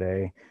are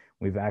today,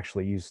 we've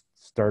actually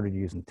started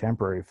using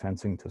temporary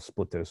fencing to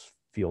split those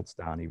fields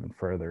down even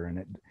further.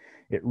 And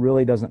it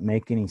really doesn't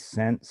make any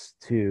sense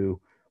to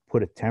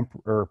put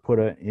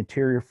an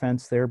interior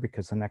fence there,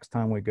 because the next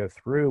time we go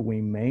through, we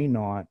may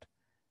not,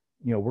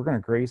 we're going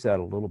to graze that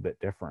a little bit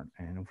different.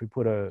 And if we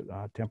put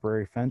a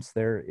temporary fence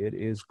there, it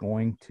is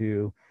going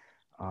to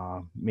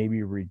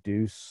maybe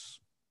reduce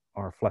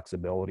our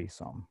flexibility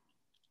some.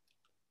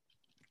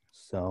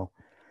 So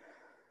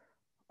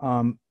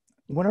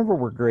whenever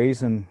we're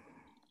grazing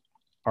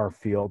our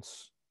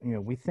fields,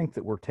 we think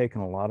that we're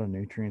taking a lot of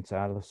nutrients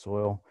out of the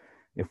soil.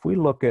 If we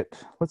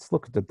let's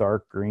look at the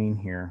dark green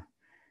here.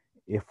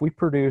 If we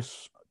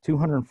produce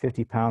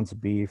 250 pounds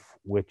of beef,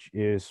 which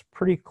is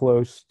pretty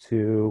close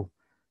to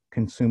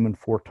consuming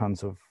 4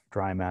 tons of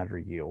dry matter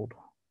yield.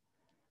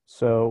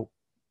 So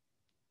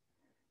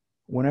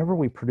whenever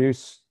we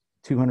produce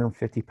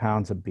 250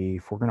 pounds of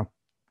beef, we're going to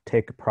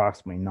take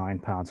approximately 9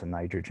 pounds of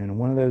nitrogen. And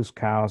when those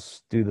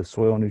cows do the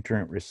soil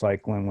nutrient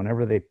recycling,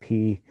 whenever they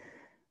pee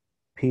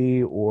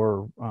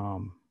or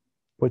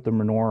put the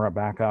manure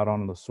back out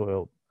onto the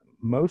soil,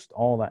 most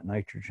all that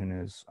nitrogen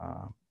is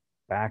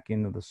back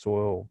into the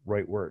soil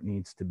right where it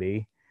needs to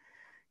be.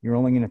 You're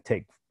only going to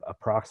take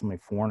approximately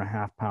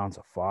 4.5 pounds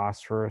of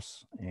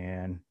phosphorus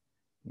and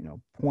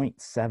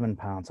 0.7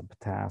 pounds of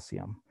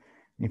potassium.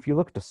 And if you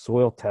look at the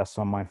soil tests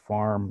on my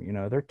farm,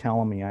 they're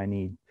telling me I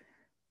need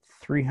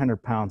 300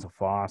 pounds of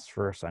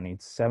phosphorus, I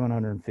need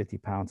 750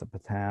 pounds of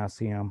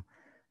potassium.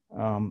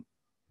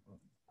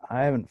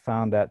 I haven't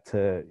found that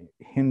to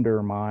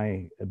hinder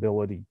my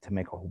ability to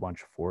make a whole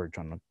bunch of forage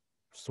on the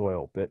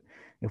soil. But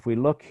if we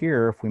look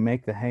here, if we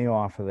make the hay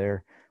off of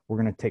there,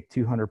 we're going to take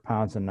 200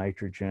 pounds of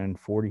nitrogen,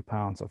 40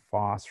 pounds of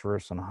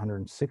phosphorus, and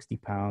 160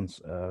 pounds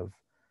of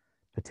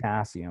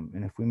potassium.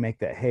 And if we make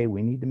that hay,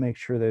 we need to make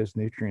sure those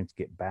nutrients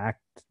get back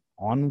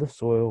on the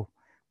soil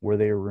where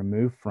they are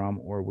removed from,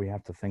 or we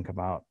have to think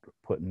about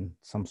putting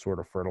some sort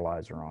of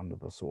fertilizer onto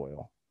the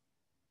soil.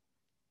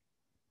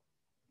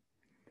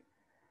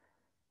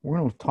 We're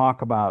going to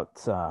talk about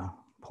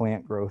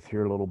plant growth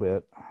here a little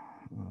bit.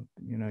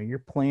 Your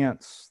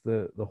plants,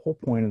 the whole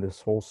point of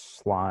this whole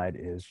slide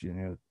is,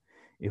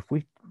 if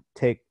we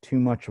take too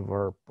much of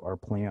our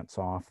plants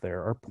off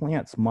there, our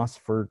plants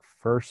must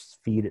first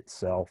feed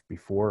itself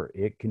before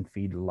it can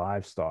feed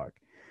livestock.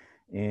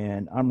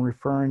 And I'm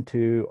referring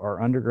to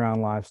our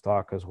underground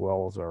livestock as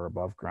well as our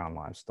above ground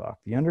livestock.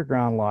 The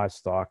underground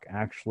livestock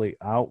actually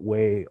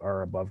outweigh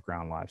our above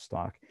ground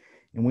livestock.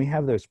 And we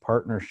have those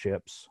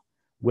partnerships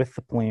with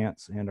the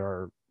plants and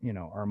our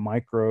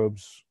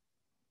microbes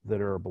that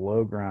are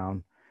below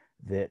ground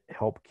that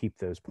help keep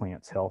those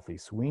plants healthy.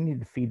 So we need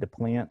to feed the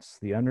plants,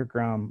 the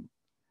underground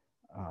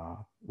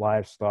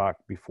livestock,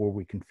 before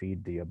we can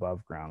feed the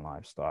above ground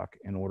livestock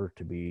in order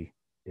to be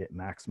at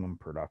maximum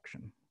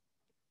production.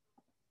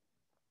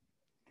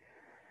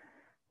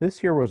 This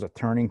here was a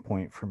turning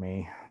point for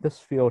me. This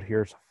field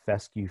here is a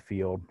fescue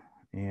field,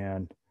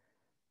 and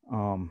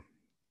let's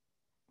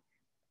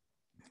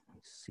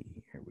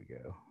see, here we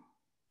go.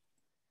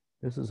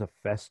 This is a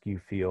fescue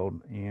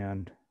field,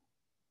 and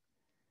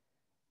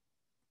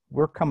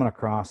we're coming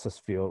across this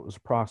field. It was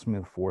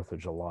approximately the 4th of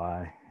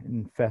July,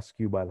 and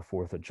fescue by the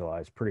 4th of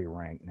July is pretty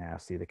rank,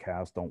 nasty. The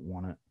cows don't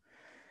want it,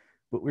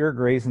 but we were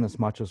grazing as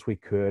much as we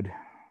could.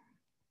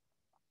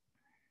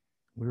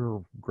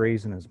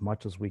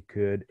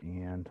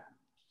 And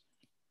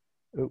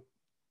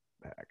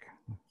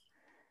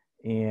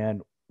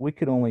and we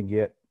could only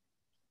get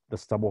the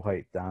stubble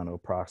height down to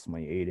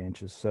approximately 8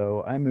 inches.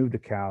 So I moved the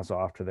cows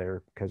off to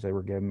there because they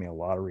were giving me a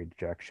lot of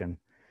rejection.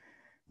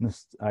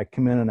 I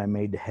come in and I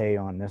made the hay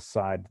on this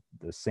side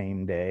the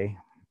same day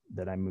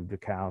that I moved the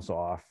cows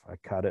off. I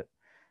cut it.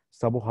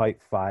 Stubble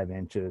height 5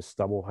 inches.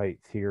 Stubble height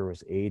here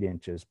was 8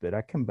 inches. But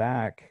I come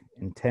back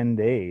in 10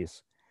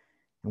 days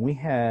and we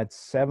had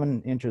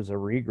 7 inches of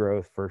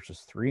regrowth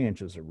versus 3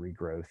 inches of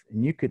regrowth.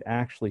 And you could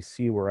actually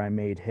see where I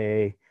made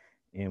hay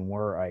and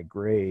where I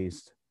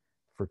grazed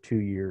for 2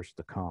 years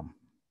to come.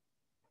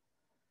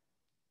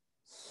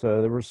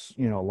 So there was,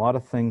 a lot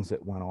of things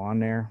that went on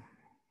there.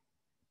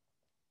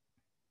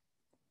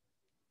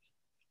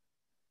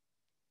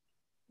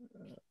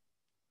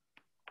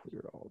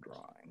 Clear all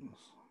drawings.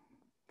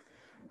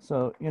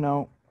 So,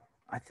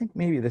 I think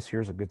maybe this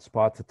here's a good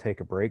spot to take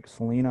a break,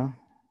 Selena.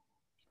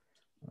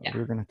 Yeah.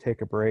 We're going to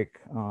take a break,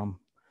 and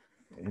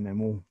then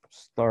we'll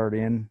start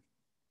in.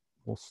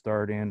 We'll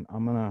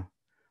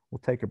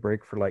take a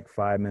break for like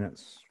 5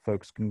 minutes.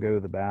 Folks can go to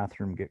the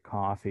bathroom, get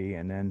coffee,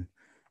 and then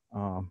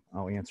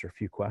I'll answer a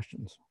few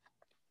questions.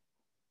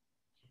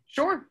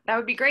 Sure, that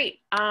would be great.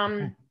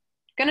 Okay.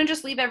 Gonna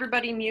just leave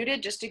everybody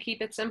muted just to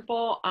keep it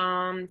simple.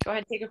 Go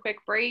ahead, take a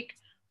quick break.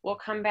 We'll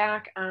come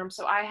back.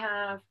 So I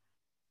have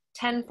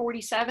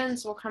 10:47,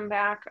 so we'll come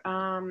back,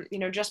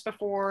 just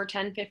before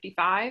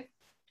 10:55.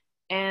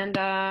 And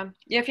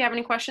if you have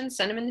any questions,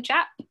 send them in the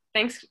chat.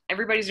 Thanks.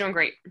 Everybody's doing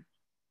great.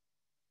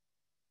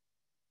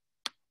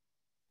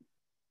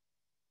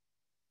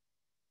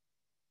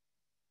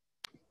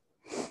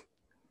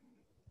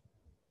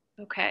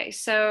 Okay,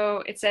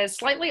 so it says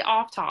slightly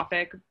off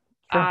topic,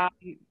 sure.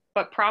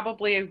 But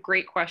probably a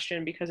great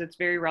question because it's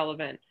very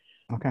relevant.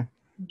 Okay.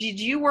 Did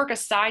you work a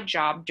side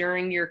job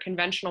during your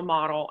conventional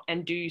model,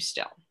 and do you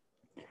still?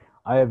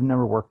 I have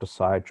never worked a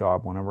side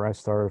job. Whenever I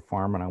started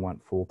farming, I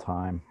went full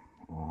time.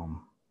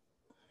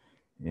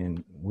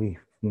 And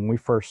when we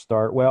first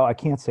start, well, I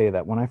can't say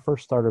that. When I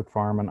first started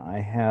farming, I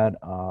had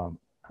a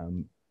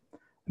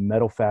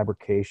metal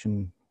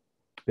fabrication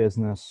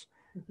business,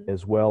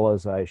 as well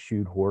as I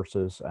shoed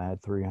horses. I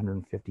had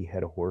 350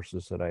 head of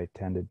horses that I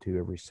attended to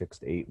every 6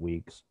 to 8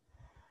 weeks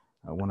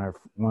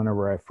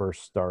whenever I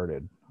first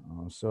started.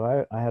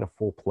 So I had a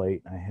full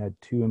plate. I had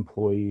 2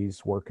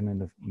 employees working in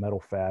the metal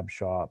fab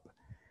shop,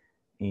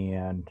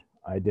 and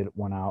I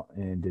went out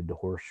and did the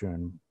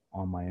horseshoeing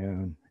on my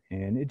own.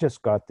 And it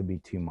just got to be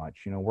too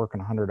much. Working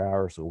 100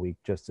 hours a week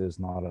just is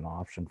not an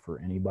option for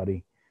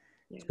anybody.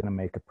 Yeah. It's going to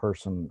make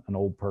an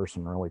old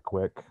person really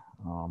quick.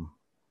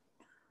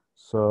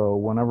 So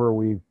whenever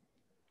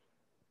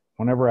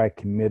I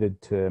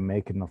committed to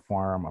making the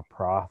farm a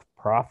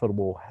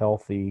profitable,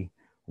 healthy,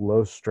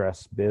 low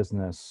stress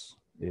business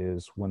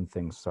is when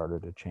things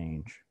started to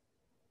change.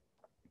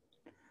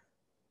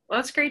 Well,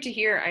 that's great to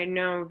hear. I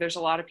know there's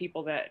a lot of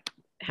people that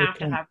It have to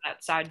can, have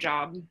that side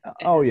job.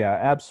 oh yeah,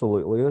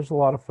 absolutely. There's a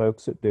lot of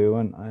folks that do,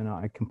 and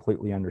I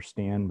completely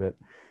understand. But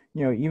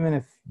even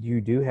if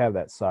you do have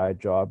that side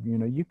job,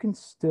 you can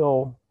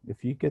still,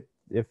 if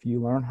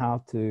you learn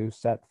how to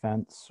set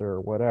fence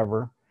or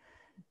whatever,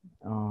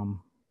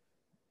 um,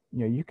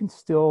 you can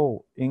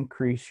still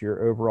increase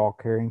your overall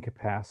carrying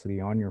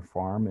capacity on your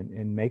farm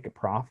and make it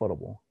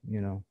profitable.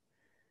 You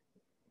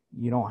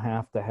don't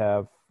have to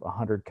have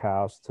 100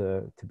 cows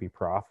to be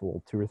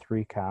profitable. 2 or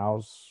 3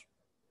 cows,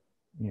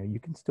 you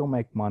can still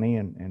make money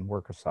and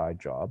work a side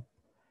job.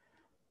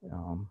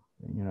 Um,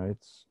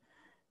 it's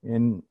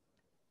in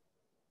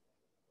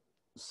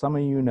some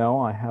of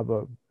I have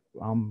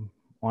on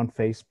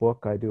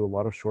Facebook. I do a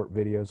lot of short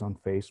videos on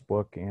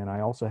Facebook, and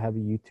I also have a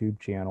YouTube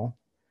channel.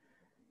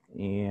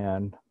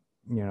 And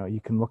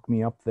you can look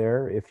me up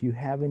there if you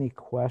have any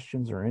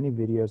questions or any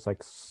videos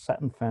like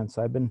setting fence.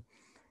 I've been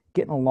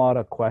getting a lot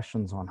of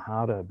questions on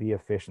how to be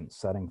efficient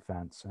setting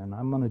fence, and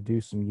I'm going to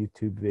do some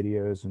YouTube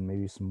videos and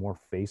maybe some more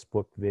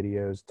Facebook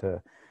videos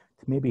to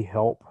maybe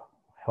help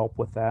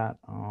with that.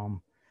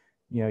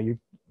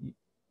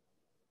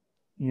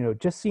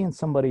 Just seeing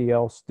somebody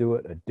else do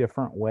it a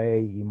different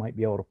way, you might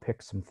be able to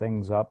pick some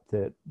things up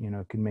that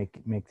can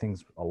make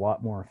things a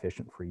lot more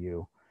efficient for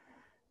you.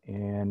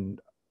 And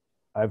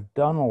I've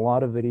done a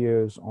lot of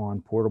videos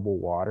on portable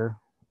water.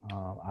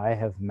 I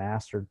have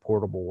mastered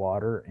portable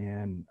water,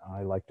 and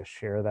I like to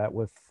share that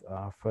with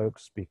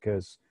folks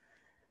because,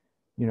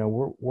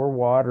 we're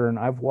watering.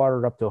 I've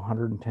watered up to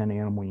 110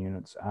 animal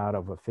units out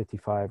of a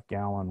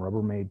 55-gallon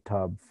Rubbermaid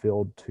tub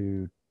filled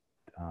to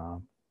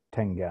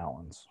 10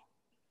 gallons,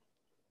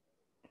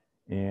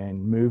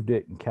 and moved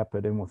it and kept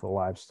it in with the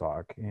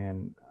livestock.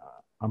 And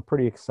I'm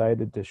pretty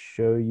excited to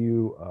show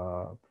you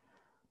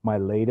my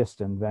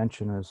latest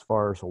invention as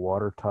far as a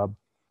water tub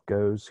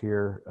goes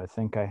here. I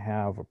think I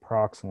have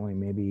approximately,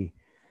 maybe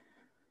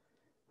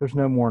there's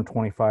no more than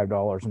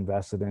 $25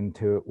 invested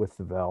into it with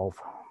the valve.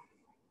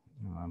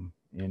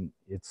 And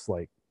it's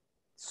like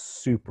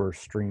super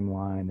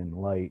streamlined and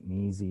light and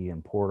easy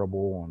and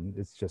portable, and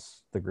it's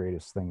just the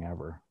greatest thing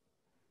ever.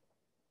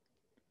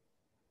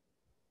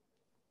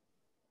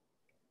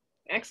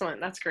 Excellent.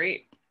 That's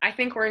great. I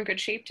think we're in good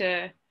shape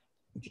to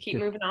keep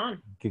moving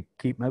on.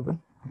 Keep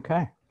moving.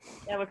 Okay.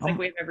 Yeah, looks like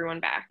we have everyone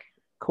back.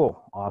 Cool.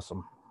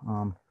 Awesome.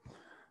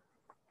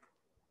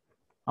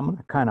 I'm going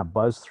to kind of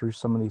buzz through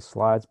some of these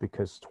slides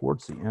because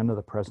towards the end of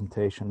the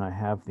presentation, I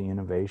have the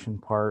innovation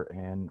part,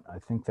 and I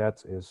think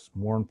that is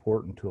more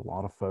important to a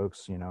lot of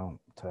folks,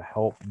 to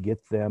help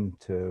get them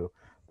to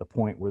the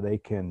point where they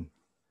can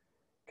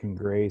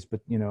graze.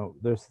 But,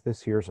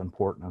 this here is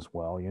important as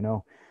well.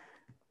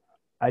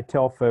 I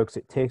tell folks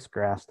it takes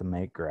grass to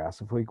make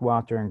grass. If we go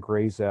out there and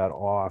graze that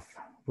off,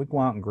 we go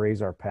out and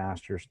graze our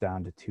pastures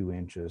down to 2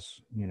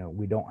 inches,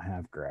 we don't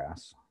have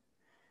grass.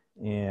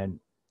 And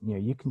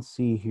you can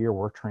see here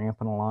we're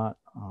tramping a lot.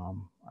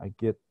 I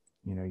get,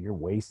 you're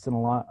wasting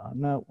a lot.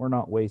 No, we're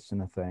not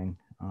wasting a thing.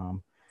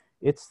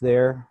 It's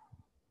there,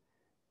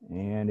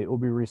 and it will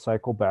be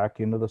recycled back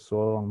into the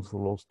soil in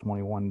those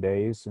 21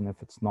 days. And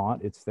if it's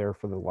not, it's there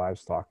for the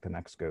livestock to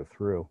next go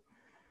through.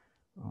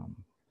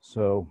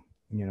 So,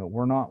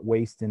 we're not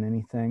wasting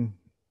anything.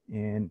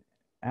 And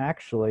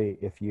actually,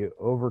 if you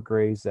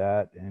overgraze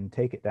that and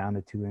take it down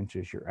to 2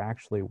 inches, you're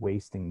actually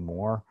wasting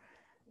more.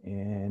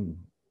 And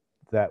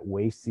that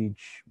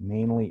wastage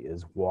mainly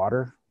is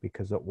water,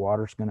 because that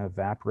water is going to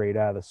evaporate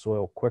out of the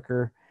soil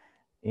quicker,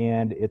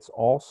 and it's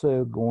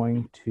also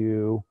going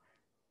to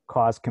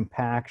cause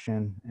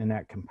compaction, and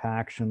that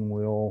compaction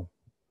will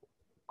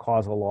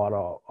cause a lot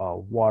of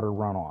water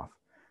runoff.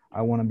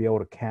 I want to be able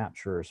to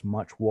capture as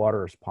much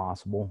water as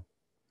possible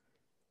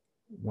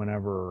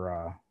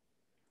whenever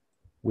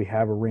we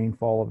have a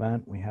rainfall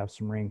event. We have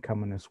some rain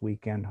coming this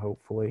weekend,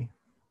 hopefully,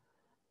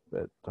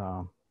 but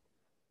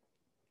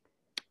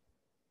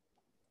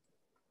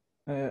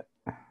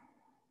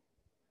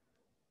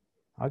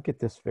I'll get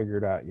this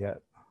figured out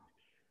yet.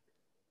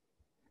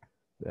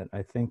 But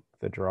I think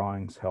the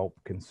drawings help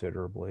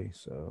considerably.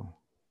 So,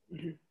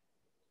 you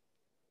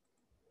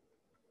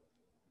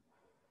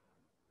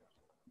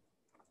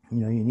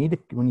need to,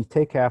 when you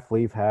take half,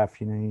 leave half,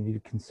 you need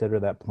to consider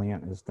that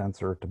plant is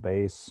denser at the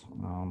base.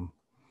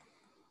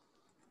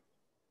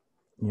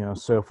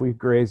 So if we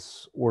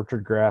graze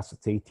orchard grass,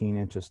 it's 18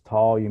 inches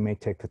tall, you may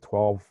take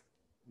the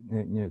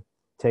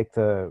take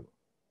the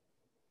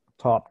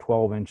top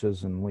 12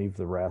 inches and leave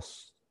the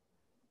rest,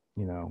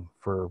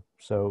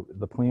 so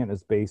the plant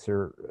is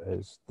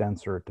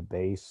denser at the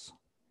base.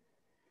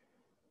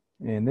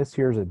 And this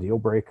here is a deal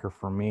breaker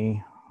for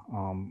me.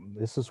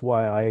 This is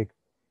why I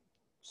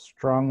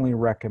strongly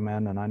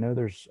recommend, and I know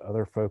there's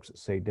other folks that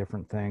say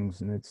different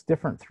things, and it's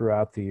different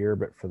throughout the year,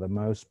 but for the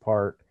most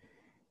part,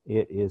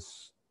 it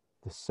is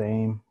the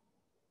same.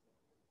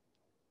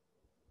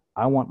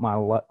 I want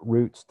my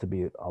roots to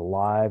be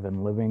alive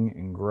and living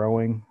and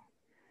growing.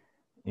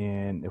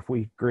 And if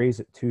we graze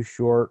it too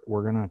short,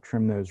 we're going to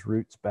trim those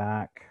roots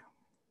back.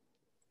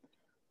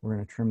 We're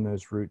going to trim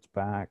those roots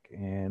back.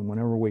 And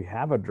whenever we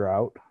have a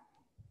drought,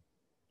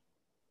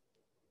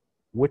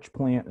 which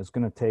plant is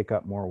going to take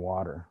up more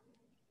water?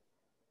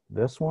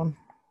 This one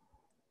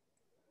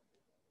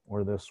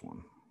or this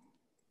one?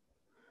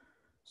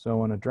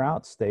 So in a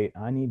drought state,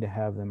 I need to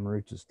have them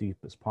roots as deep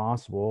as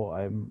possible.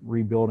 I'm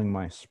rebuilding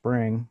my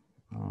spring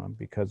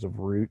because of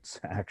roots,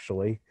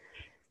 actually,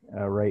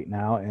 right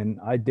now. And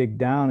I dig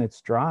down,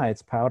 it's dry,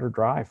 it's powder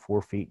dry,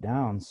 4 feet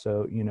down.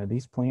 So, you know,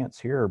 these plants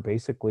here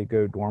basically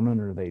go dormant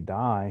or they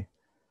die.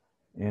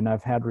 And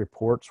I've had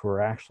reports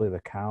where actually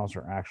the cows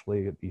are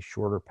actually at these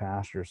shorter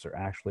pastures, they're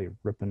actually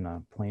ripping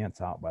the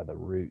plants out by the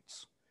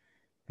roots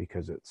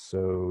because it's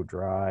so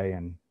dry.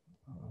 And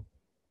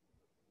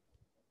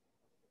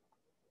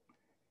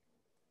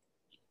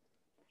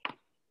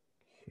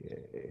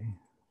okay,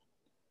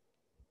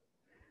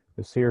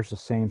 this here's the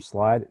same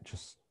slide,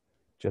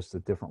 just a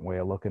different way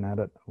of looking at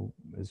it.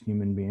 As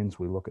human beings,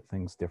 we look at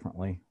things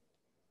differently,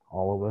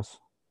 all of us.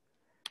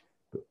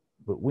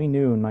 But we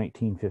knew in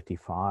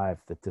 1955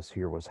 that this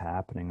here was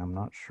happening. I'm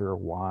not sure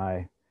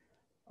why,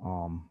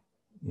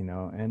 you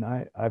know, and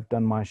I've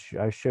done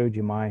I showed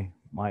you my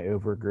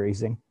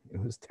overgrazing.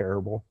 It was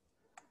terrible.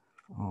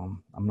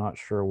 I'm not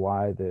sure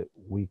why that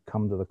we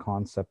come to the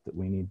concept that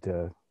we need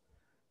to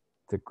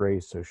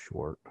graze so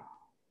short.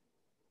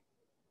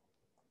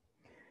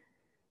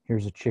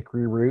 Here's a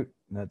chicory root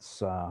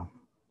that's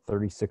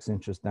 36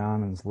 inches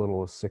down in as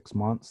little as 6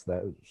 months.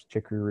 Those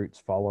chicory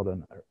roots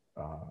followed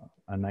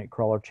a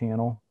nightcrawler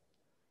channel.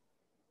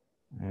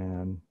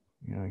 And,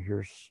 you know,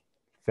 here's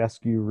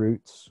fescue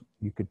roots.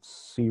 You could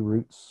see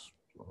roots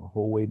the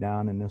whole way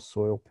down in this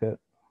soil pit.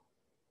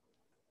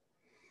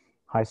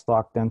 High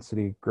stock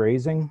density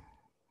grazing.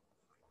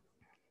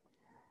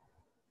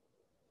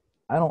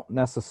 I don't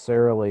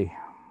necessarily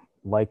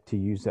like to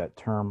use that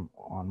term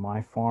on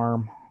my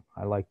farm.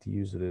 I like to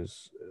use it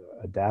as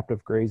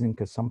adaptive grazing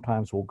because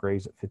sometimes we'll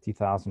graze at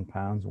 50,000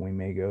 pounds and we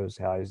may go as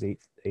high as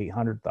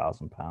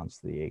 800,000 pounds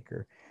to the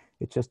acre.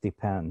 It just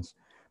depends.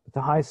 But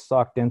the high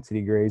stock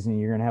density grazing,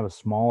 you're going to have a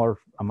smaller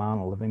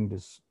amount of living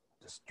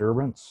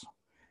disturbance.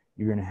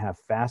 You're going to have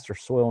faster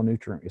soil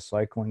nutrient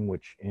recycling,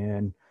 which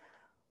in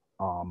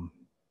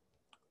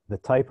the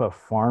type of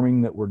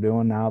farming that we're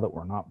doing now, that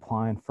we're not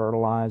applying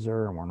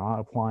fertilizer and we're not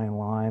applying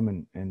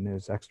lime and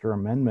those extra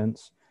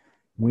amendments,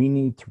 we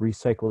need to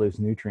recycle those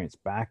nutrients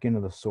back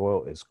into the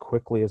soil as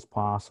quickly as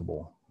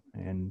possible.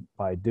 And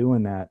by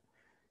doing that,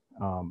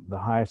 the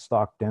high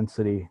stock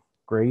density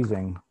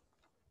grazing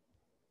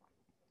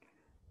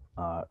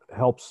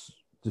helps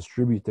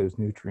distribute those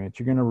nutrients.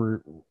 You're going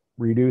to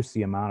reduce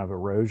the amount of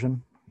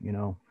erosion. You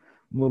know,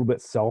 I'm a little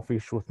bit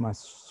selfish with my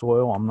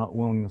soil. I'm not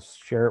willing to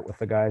share it with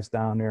the guys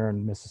down there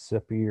in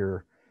Mississippi,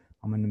 or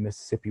I'm in the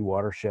Mississippi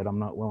watershed. I'm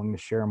not willing to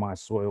share my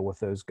soil with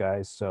those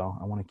guys. So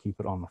I want to keep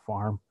it on the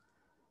farm.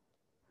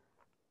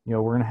 You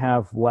know, we're going to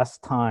have less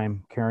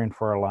time caring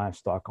for our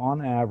livestock.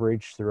 On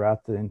average,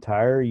 throughout the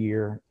entire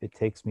year, it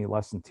takes me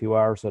less than 2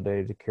 hours a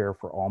day to care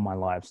for all my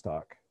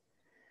livestock.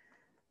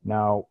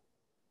 Now,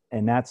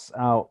 and that's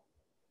out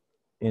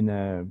in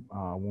the,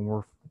 when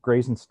we're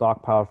grazing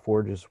stockpile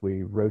forages,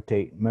 we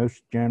rotate.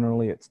 Most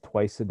generally, it's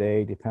twice a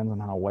day. Depends on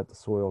how wet the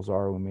soils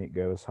are. We may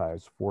go as high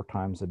as 4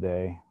 times a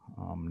day.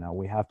 Now,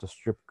 we have to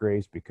strip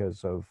graze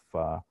because of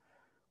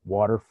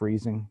water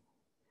freezing.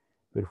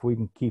 But if we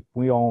can keep,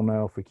 we all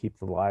know if we keep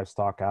the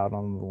livestock out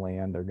on the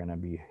land, they're going to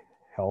be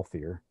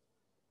healthier.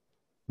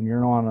 When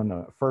you're on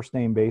a first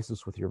name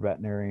basis with your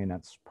veterinarian,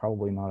 that's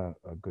probably not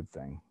a good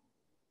thing.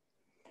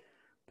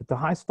 But the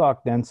high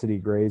stock density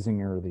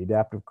grazing or the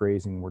adaptive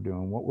grazing we're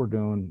doing, what we're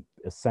doing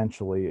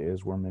essentially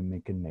is we're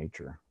mimicking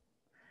nature.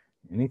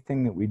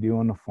 Anything that we do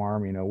on the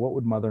farm, you know, what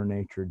would Mother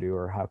Nature do,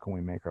 or how can we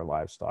make our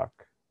livestock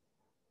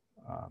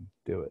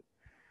do it?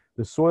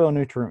 The soil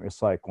nutrient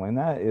recycling,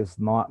 that is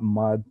not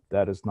mud,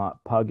 that is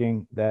not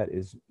pugging, that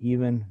is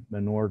even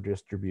manure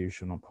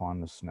distribution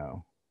upon the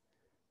snow.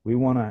 We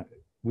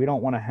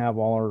don't want to have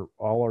all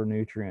our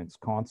nutrients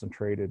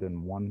concentrated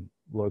in one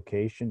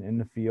location in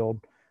the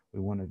field.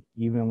 We want to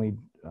evenly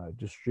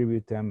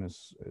distribute them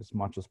as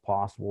much as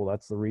possible.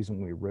 That's the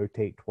reason we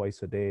rotate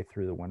twice a day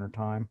through the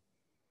wintertime.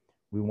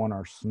 We want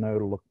our snow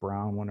to look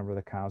brown whenever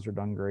the cows are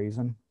done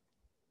grazing.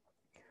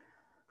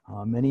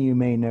 Many of you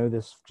may know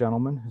this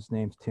gentleman. His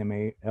name's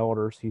Tim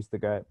Elders. He's the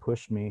guy that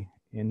pushed me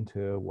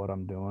into what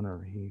I'm doing,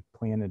 or he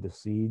planted the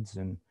seeds,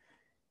 and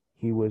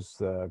he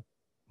was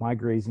my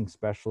grazing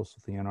specialist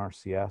with the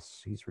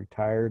NRCS. He's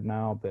retired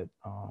now, but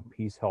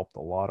he's helped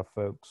a lot of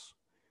folks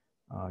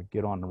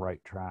get on the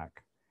right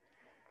track.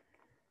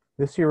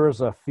 This here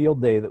was a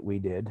field day that we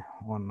did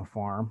on the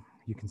farm.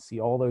 You can see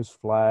all those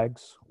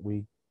flags.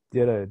 We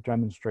did a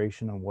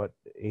demonstration of what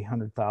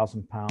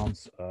 800,000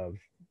 pounds of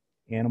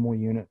animal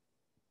unit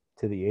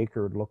to the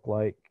acre would look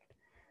like.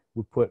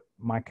 We put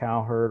my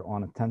cow herd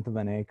on 1/10 of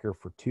an acre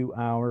for 2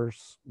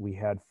 hours. We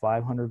had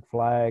 500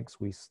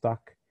 flags. We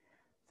stuck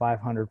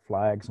 500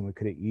 flags, and we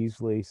could have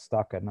easily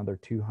stuck another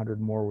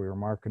 200 more. We were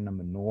marking the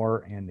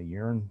manure and the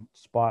urine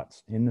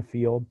spots in the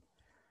field.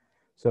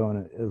 So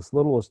in as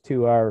little as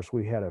 2 hours,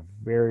 we had a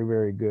very,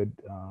 very good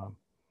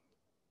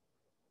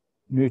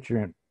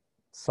nutrient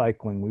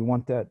cycling. We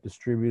want that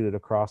distributed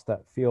across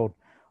that field.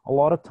 A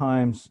lot of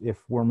times,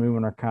 if we're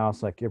moving our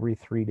cows like every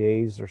 3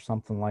 days or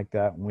something like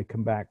that, when we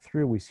come back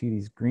through, we see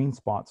these green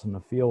spots in the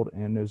field,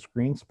 and those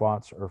green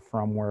spots are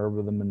from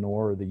wherever the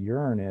manure or the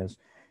urine is,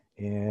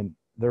 and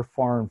they're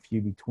far and few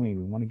between.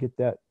 We want to get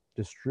that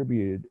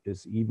distributed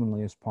as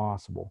evenly as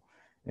possible,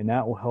 and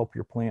that will help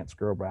your plants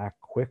grow back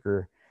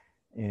quicker.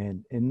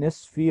 And in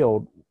this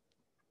field,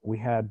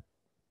 we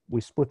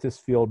split this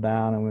field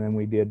down, and then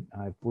we did,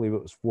 I believe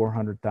it was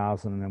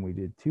 400,000, and then we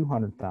did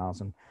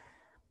 200,000.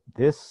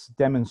 This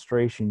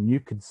demonstration, you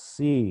could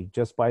see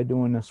just by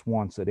doing this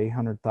once at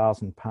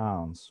 800,000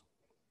 pounds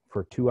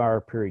for a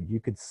 2-hour period,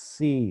 you could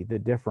see the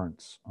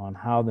difference on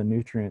how the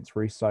nutrients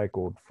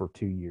recycled for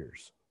 2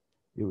 years.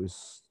 It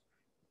was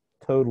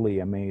totally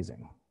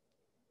amazing.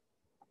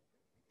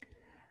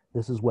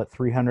 This is what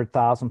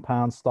 300,000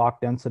 pound stock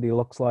density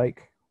looks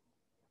like.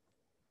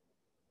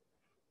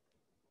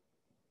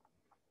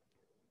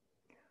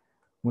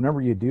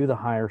 Whenever you do the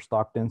higher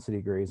stock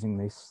density grazing,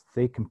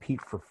 they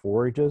compete for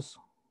forages.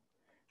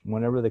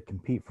 Whenever they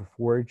compete for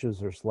forages,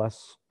 there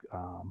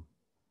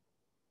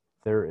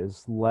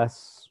is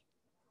less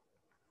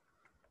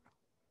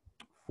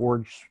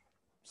forage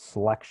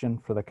selection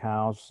for the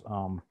cows.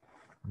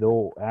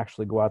 They'll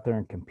actually go out there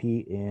and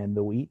compete, and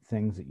they'll eat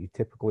things that you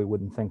typically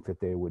wouldn't think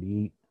that they would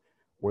eat,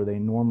 or they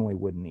normally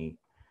wouldn't eat.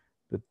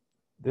 But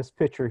this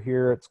picture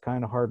here, it's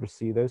kind of hard to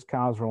see. Those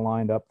cows are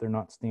lined up. They're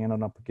not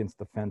standing up against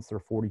the fence. They're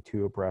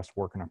 42 abreast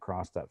working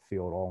across that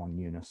field all in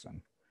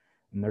unison.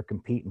 And they're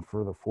competing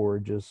for the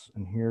forages.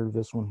 And here,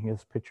 this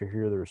picture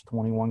here, there's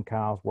 21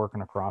 cows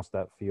working across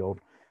that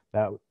field.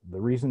 The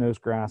reason those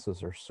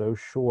grasses are so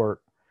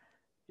short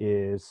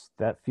is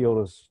that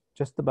field is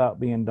just about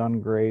being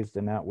done grazed,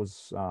 and that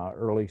was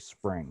early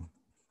spring.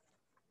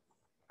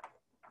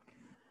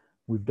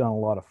 We've done a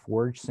lot of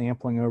forage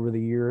sampling over the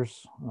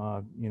years.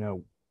 You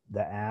know,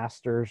 the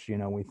asters, you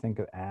know, we think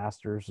of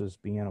asters as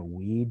being a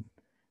weed.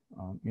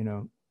 You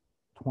know,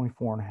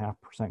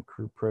 24.5%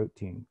 crude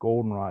protein.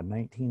 Goldenrod,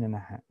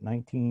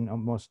 19,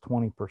 almost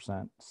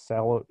 20%.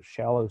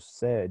 Shallow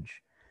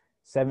sedge,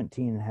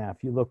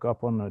 17.5. You look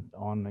up on the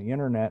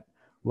internet,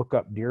 look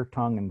up deer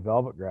tongue and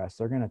velvet grass.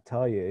 They're going to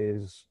tell you it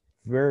is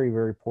very,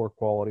 very poor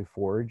quality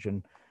forage,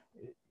 and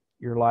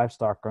your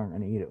livestock aren't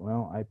going to eat it.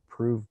 Well, I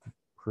proved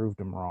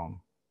them wrong,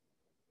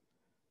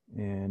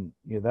 and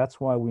yeah, that's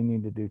why we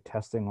need to do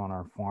testing on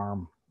our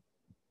farm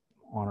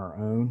on our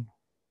own.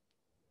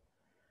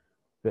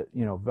 But,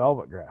 you know,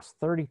 velvet grass,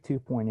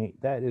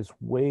 32.8, that is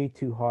way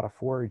too hot a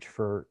forage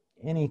for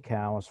any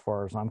cow as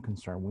far as I'm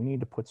concerned. We need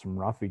to put some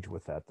roughage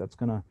with that. That's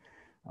going to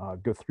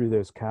go through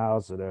those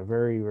cows at a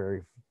very,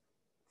 very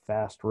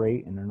fast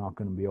rate, and they're not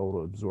going to be able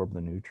to absorb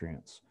the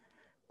nutrients.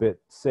 But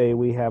say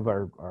we have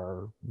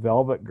our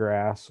velvet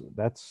grass,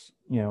 that's,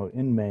 you know,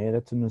 in May,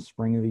 that's in the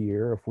spring of the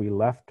year. If we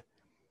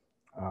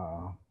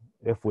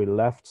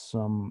left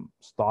some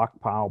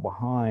stockpile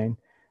behind,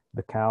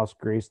 the cows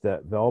graze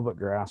that velvet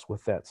grass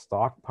with that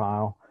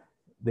stockpile,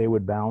 they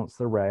would balance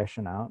the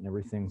ration out and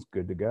everything's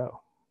good to go.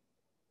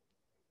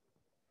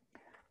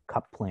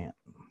 Cup plant.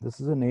 This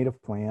is a native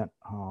plant.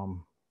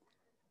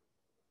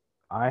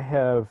 I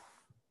have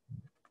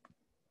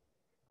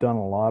done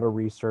a lot of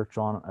research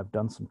on it. I've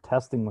done some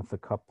testing with the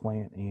cup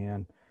plant,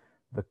 and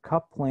the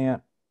cup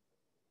plant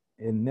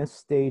in this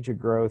stage of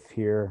growth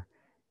here,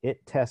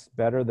 it tests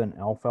better than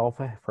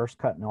alfalfa, first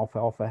cut and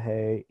alfalfa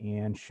hay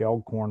and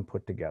shelled corn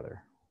put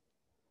together.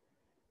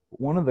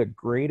 One of the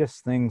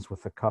greatest things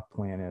with the cup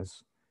plant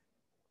is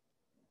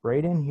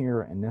right in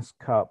here in this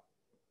cup,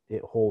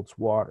 it holds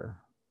water.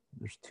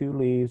 There's 2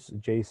 leaves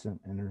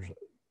adjacent, and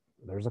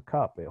there's a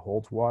cup. It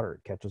holds water.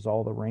 It catches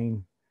all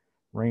the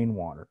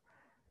rainwater.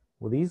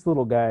 Well, these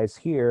little guys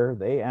here,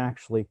 they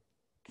actually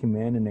come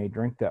in and they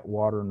drink that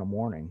water in the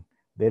morning.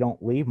 They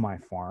don't leave my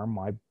farm.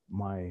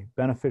 My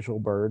beneficial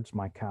birds,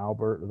 my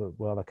cowbird,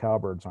 well, the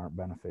cowbirds aren't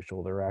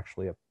beneficial. They're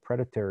actually a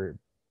predatory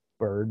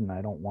bird, and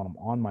I don't want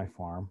them on my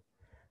farm.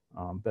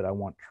 But I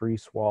want tree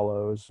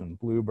swallows and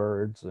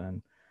bluebirds,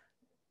 and,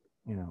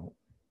 you know,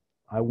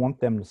 I want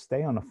them to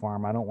stay on the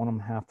farm. I don't want them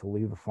to have to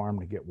leave the farm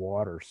to get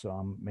water. So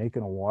I'm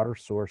making a water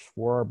source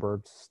for our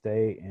birds to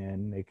stay,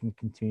 and they can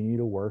continue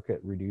to work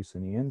at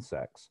reducing the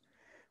insects.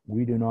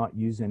 We do not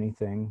use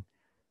anything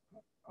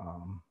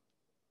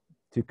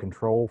to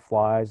control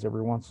flies.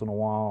 Every once in a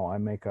while, I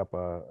make up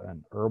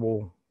an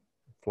herbal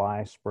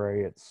fly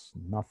spray. It's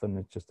nothing.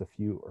 It's just a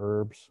few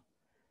herbs.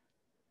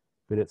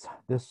 But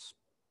this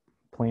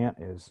plant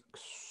is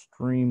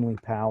extremely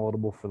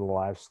palatable for the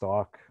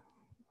livestock.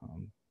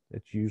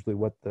 It's usually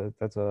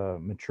that's a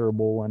mature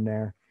bull in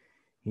there.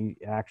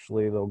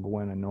 They'll go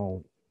in and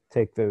they'll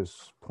take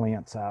those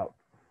plants out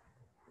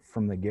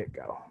from the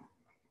get-go.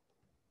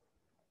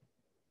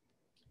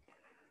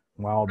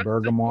 Wild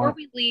bergamot. Before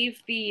we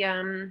leave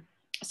the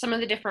some of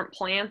the different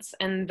plants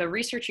and the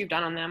research you've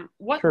done on them,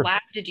 what Sure.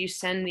 lab did you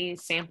send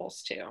these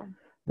samples to?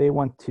 They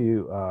went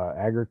to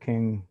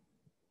AgriKing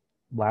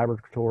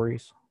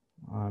laboratories.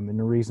 And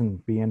the reason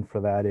being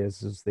for that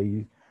is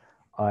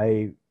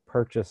I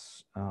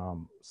purchase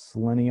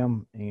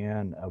selenium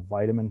and a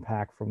vitamin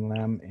pack from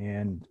them,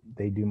 and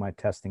they do my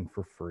testing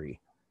for free.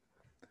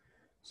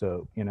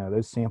 So, you know,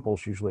 those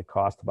samples usually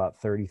cost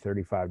about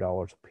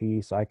 $35 a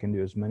piece. I can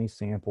do as many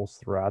samples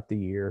throughout the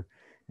year,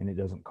 and it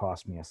doesn't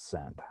cost me a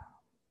cent.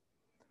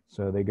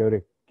 So they go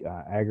to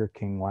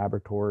AgriKing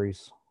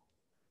laboratories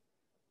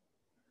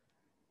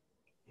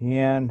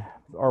and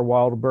our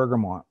wild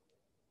bergamot.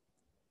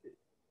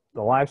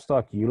 The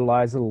livestock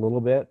utilize it a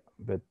little bit,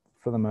 but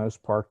for the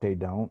most part, they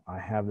don't. I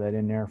have that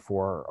in there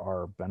for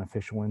our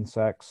beneficial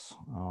insects.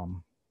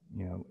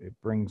 You know, it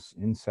brings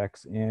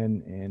insects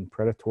in and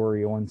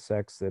predatory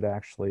insects that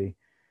actually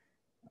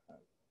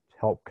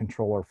help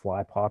control our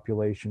fly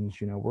populations.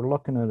 You know, we're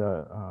looking at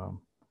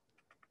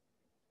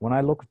when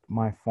I look at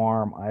my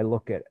farm, I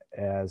look at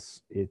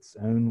as its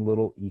own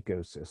little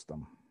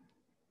ecosystem.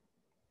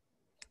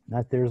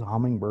 That there's a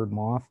hummingbird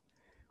moth.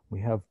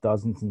 We have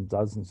dozens and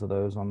dozens of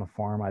those on the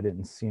farm. I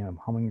didn't see a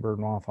hummingbird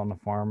moth on the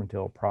farm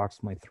until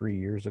approximately 3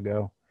 years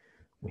ago.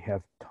 We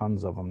have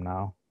tons of them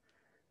now.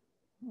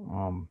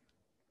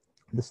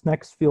 This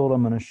next field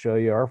I'm going to show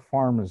you, our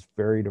farm is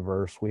very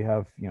diverse. We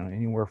have, you know,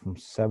 anywhere from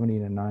 70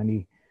 to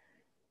 90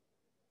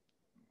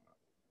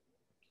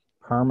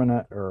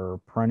 permanent or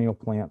perennial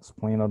plants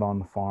planted on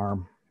the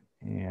farm.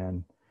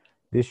 And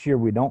this year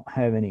we don't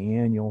have any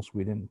annuals.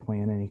 We didn't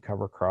plant any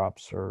cover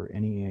crops or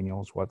any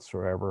annuals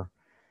whatsoever.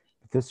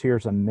 But this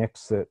here's a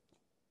mix that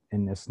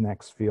in this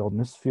next field.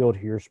 And this field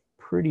here is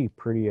pretty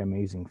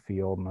amazing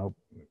field. And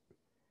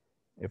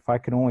if I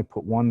could only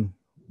put one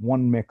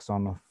mix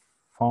on the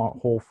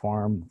whole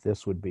farm,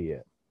 this would be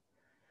it.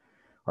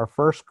 Our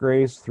first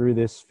graze through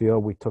this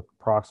field, we took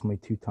approximately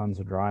 2 tons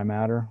of dry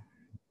matter.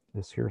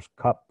 This here's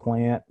cup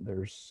plant.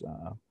 There's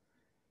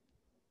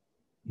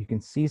you can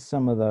see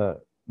some of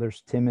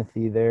there's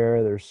Timothy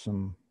there. There's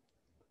some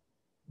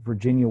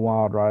Virginia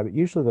wild rye, but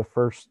usually the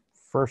first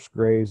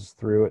graze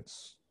through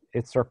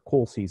it's our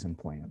cool season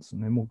plants,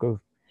 and then we'll go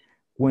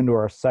into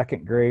our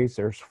second graze.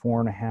 There's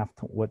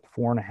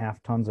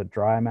 4.5 tons of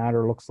dry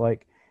matter looks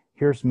like.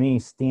 Here's me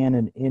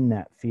standing in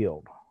that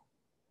field.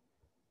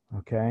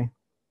 Okay.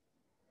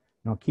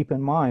 Now keep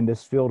in mind,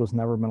 this field has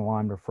never been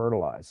limed or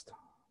fertilized.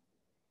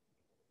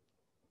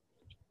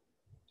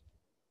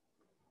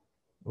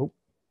 Oh,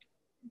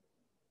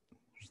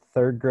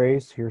 third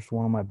graze. Here's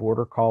one of my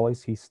border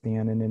collies. He's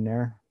standing in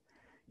there.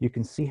 You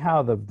can see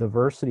how the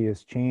diversity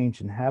has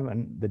changed and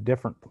having the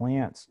different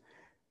plants.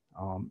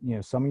 You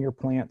know, some of your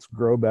plants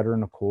grow better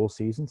in the cool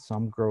season.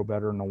 Some grow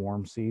better in the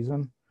warm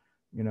season.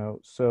 You know,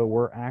 so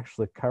we're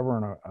actually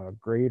covering a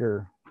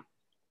greater,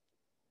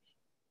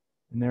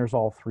 and there's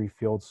all 3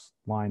 fields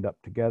lined up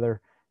together,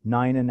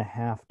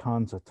 9.5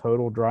 tons of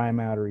total dry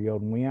matter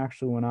yield. And we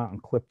actually went out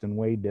and clipped and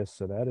weighed this,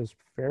 so that is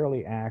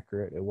fairly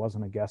accurate. It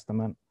wasn't a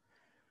guesstimate.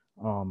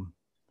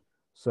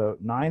 So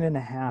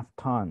 9.5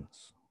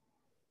 tons.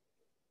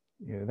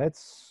 Yeah,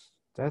 that's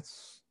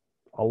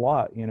a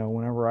lot. You know,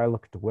 whenever I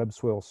look at the Web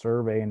Soil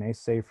Survey and they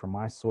say for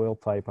my soil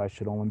type, I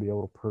should only be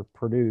able to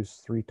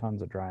produce 3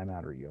 tons of dry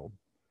matter yield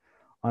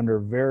under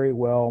very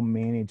well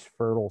managed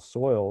fertile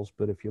soils.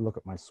 But if you look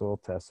at my soil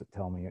tests, it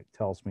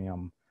tells me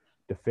I'm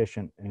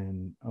deficient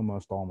in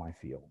almost all my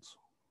fields.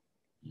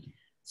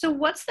 So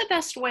what's the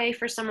best way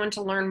for someone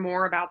to learn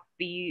more about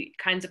the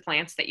kinds of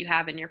plants that you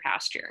have in your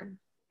pasture?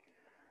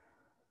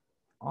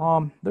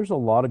 There's a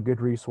lot of good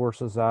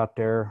resources out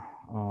there.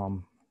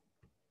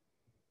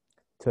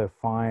 To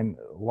find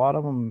a lot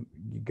of them,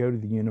 you go to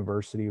the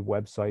university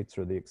websites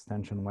or the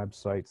extension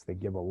websites. They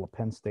give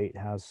Penn State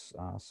has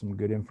some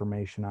good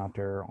information out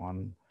there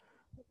on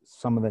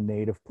some of the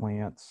native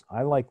plants.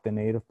 I like the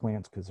native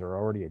plants because they're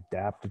already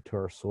adapted to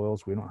our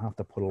soils. We don't have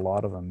to put a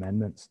lot of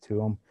amendments to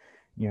them.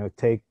 You know,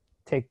 take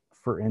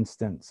for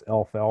instance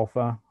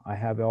alfalfa. I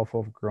have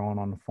alfalfa growing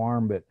on the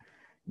farm, but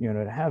you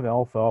know, to have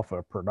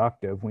alfalfa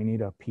productive, we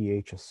need a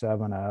pH of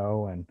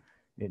 7.0, and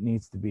it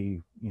needs to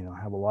be, you know,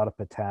 have a lot of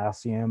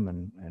potassium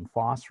and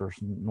phosphorus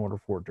in order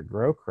for it to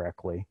grow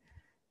correctly.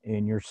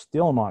 And you're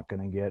still not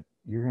going to get,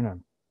 you're going to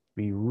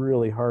be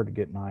really hard to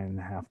get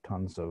 9.5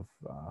 tons of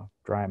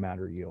dry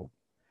matter yield.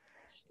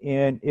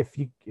 And if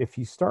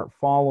you start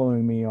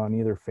following me on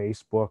either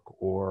Facebook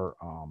or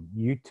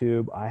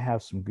YouTube, I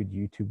have some good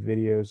YouTube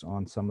videos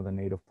on some of the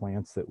native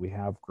plants that we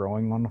have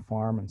growing on the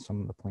farm and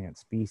some of the plant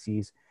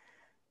species.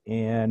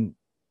 And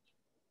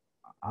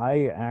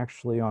I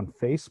actually on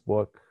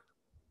Facebook,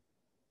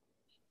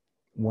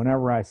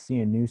 whenever I see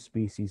a new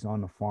species on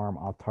the farm,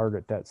 I'll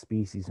target that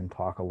species and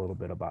talk a little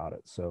bit about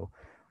it. So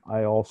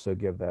I also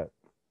give that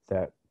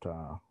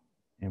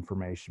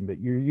information. But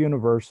your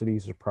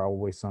universities are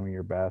probably some of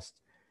your best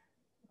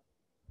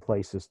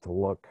places to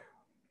look.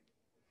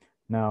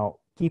 Now,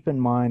 keep in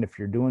mind, if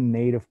you're doing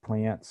native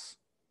plants,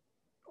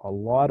 a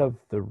lot of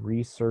the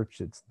research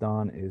that's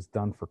done is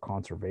done for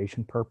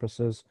conservation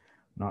purposes.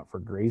 not for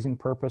grazing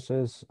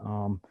purposes.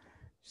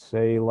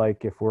 Say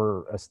like if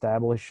we're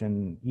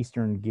establishing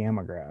eastern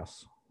gamma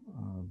grass,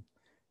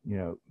 you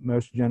know,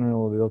 most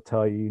generally they'll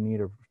tell you you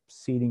need a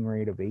seeding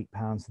rate of 8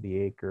 pounds to the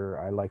acre.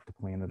 I like to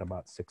plant at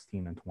about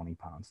 16 and 20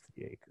 pounds to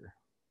the acre.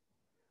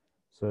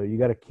 So you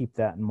got to keep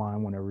that in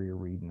mind whenever you're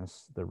reading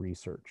the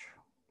research.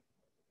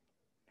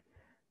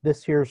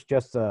 This here's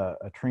just a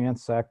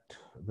transect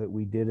that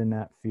we did in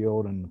that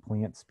field, and the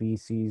plant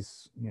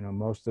species, you know,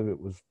 most of it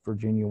was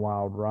Virginia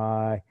wild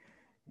rye.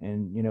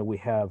 And, you know, we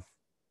have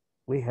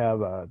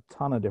a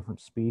ton of different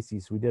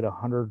species. We did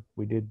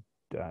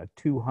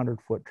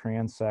 200-foot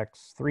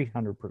transects,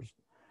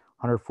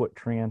 300-foot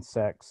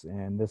transects,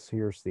 and this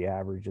here's the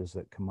averages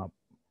that come up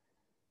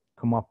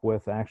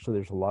with. Actually,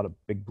 there's a lot of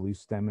big blue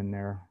stem in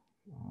there.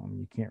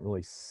 You can't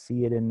really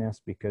see it in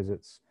this because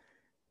it's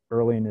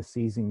early in the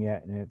season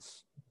yet, and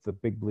the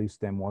big blue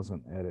stem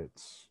wasn't at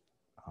its,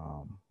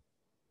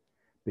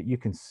 but you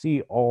can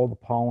see all the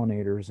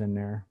pollinators in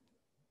there.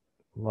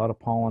 A lot of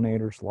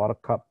pollinators, a lot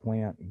of cup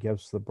plant. It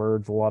gives the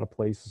birds a lot of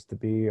places to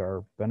be,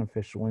 our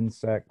beneficial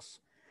insects.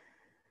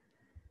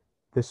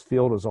 This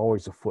field is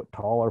always a foot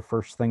taller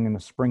first thing in the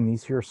spring.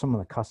 These here are some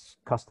of the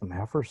custom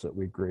heifers that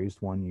we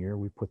grazed one year.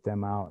 We put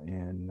them out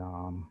in,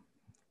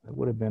 it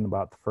would have been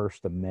about the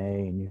 1st of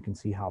May, and you can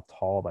see how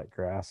tall that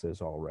grass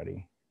is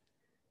already.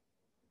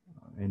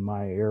 In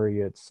my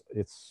area,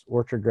 it's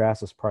orchard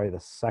grass is probably the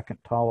 2nd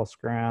tallest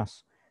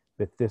grass,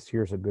 but this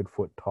here's a good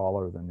foot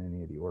taller than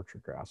any of the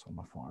orchard grass on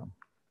the farm.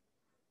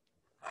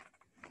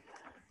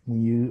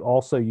 We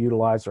also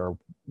utilize our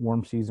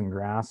warm season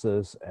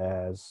grasses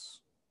as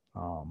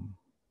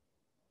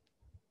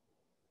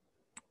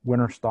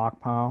winter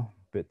stockpile,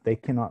 but they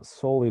cannot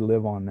solely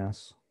live on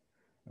this.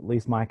 At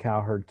least my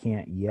cow herd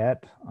can't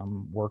yet.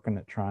 I'm working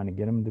at trying to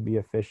get them to be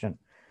efficient.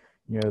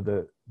 You know,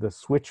 the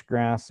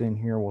switchgrass in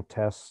here will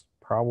test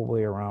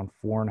probably around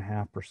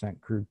 4.5%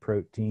 crude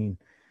protein.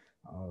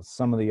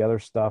 Some of the other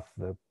stuff,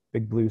 the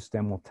big blue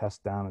stem will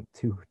test down at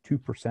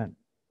 2%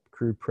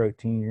 crude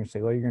protein. You're gonna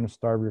say, well, you're gonna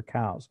starve your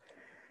cows.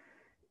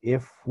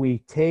 If we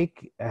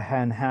take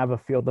and have a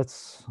field,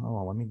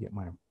 let me get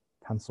my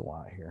pencil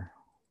out here.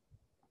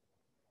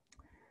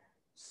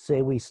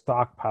 Say we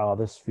stockpile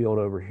this field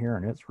over here,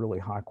 and it's really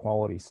high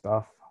quality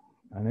stuff.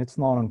 And it's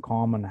not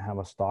uncommon to have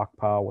a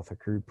stockpile with a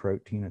crude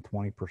protein of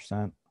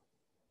 20%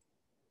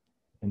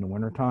 in the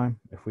wintertime,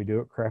 if we do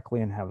it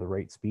correctly and have the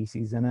right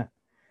species in it.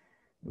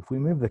 If we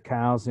move the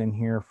cows in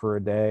here for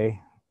a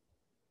day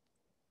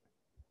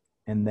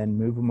and then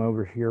move them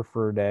over here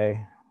for a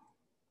day,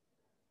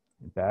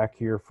 back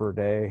here for a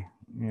day,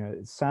 you know,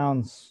 it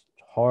sounds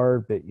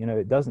hard, but, you know,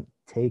 it doesn't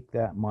take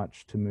that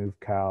much to move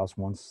cows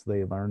once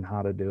they learn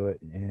how to do it.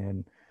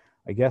 And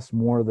I guess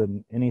more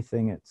than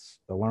anything, it's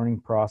a learning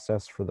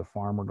process for the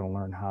farmer to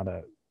learn how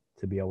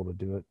to be able to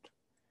do it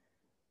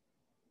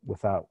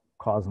without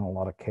causing a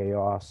lot of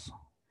chaos.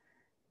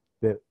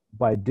 But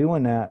by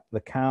doing that, the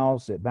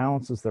cows, it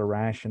balances their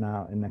ration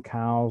out, and the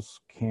cows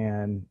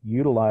can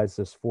utilize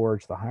this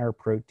forage. The higher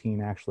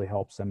protein actually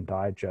helps them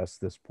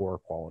digest this poor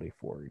quality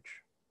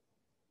forage.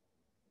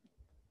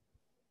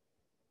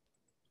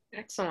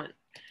 Excellent.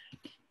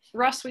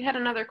 Russ, we had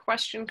another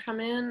question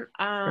come in.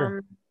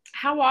 Sure.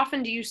 How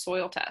often do you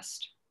soil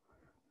test?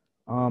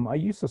 I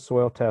use the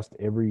soil test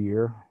every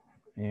year,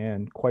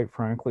 and quite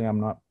frankly, I'm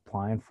not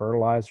applying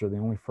fertilizer. The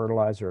only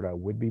fertilizer that I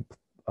would be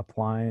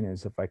applying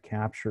is if I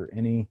capture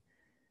any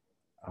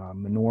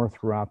manure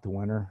throughout the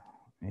winter,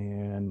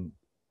 and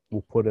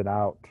we'll put it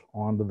out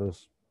onto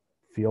those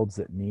fields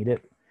that need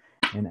it.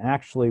 And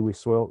actually, we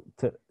soil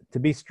to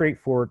be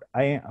straightforward.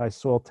 I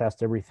soil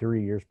test every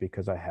 3 years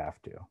because I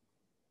have to.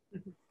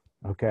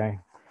 Okay,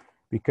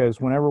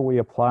 because whenever we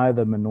apply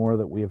the manure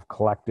that we have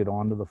collected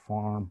onto the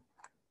farm,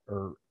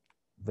 or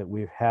that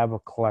we have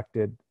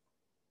collected,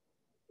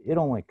 it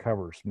only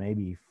covers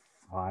maybe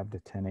 5 to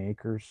 10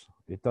 acres.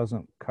 It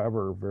doesn't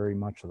cover very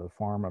much of the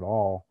farm at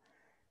all.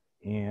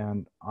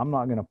 And I'm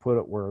not going to put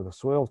it where the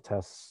soil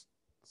test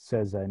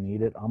says I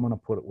need it. I'm going to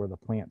put it where the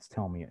plants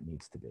tell me it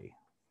needs to be.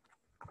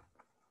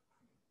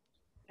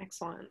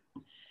 Excellent.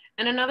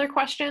 And another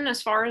question,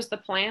 as far as the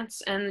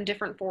plants and the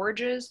different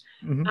forages,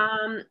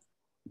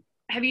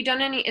 have you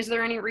done is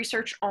there any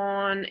research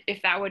on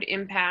if that would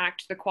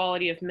impact the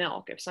quality of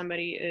milk if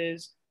somebody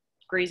is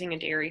grazing a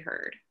dairy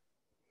herd?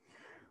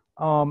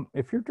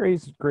 If you're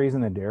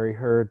grazing a dairy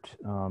herd,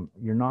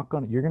 you're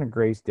going to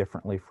graze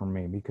differently from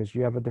me, because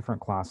you have a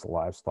different class of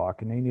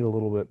livestock and they need a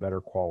little bit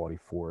better quality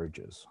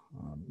forages.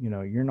 You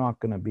know, you're not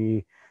going to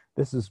be,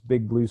 this is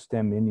big blue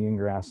stem Indian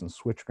grass and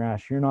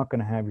switchgrass. You're not going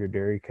to have your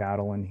dairy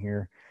cattle in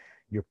here.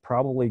 You're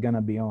probably going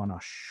to be on a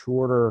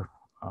shorter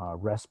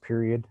rest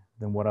period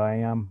than what I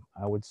am.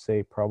 I would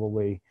say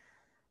probably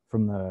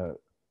from the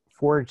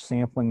forage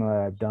sampling that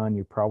I've done,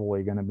 you're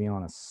probably going to be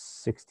on a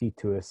 60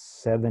 to a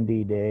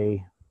 70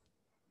 day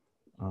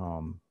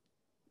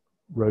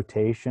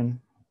rotation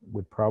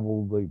would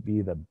probably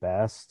be the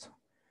best.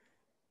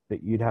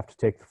 That you'd have to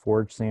take the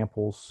forage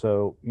samples.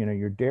 So, you know,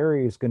 your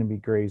dairy is going to be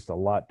grazed a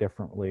lot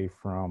differently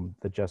from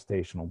the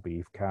gestational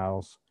beef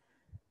cows.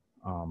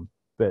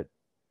 But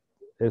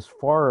as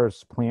far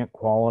as plant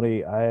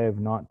quality, I have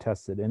not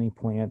tested any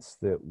plants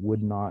that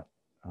would not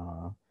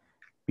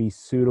be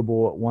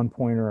suitable at one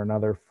point or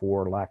another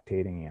for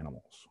lactating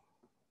animals.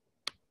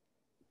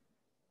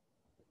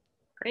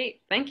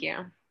 Great, thank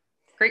you.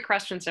 Great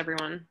questions,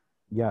 everyone.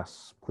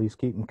 Yes, please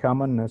keep them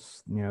coming.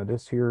 This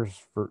here's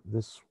for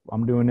this.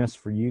 I'm doing this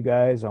for you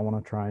guys. I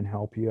want to try and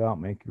help you out,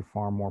 make your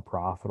farm more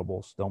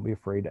profitable. So don't be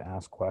afraid to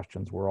ask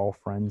questions. We're all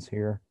friends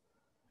here.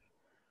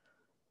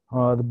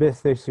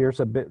 Here's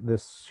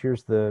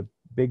the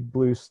big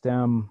blue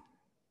stem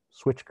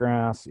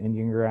switchgrass,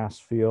 Indian grass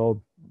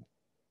field.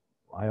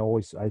 I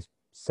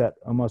set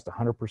almost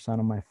 100%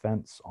 of my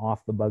fence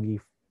off the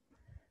buggy.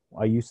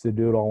 I used to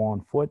do it all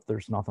on foot.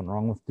 There's nothing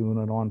wrong with doing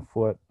it on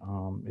foot.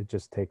 It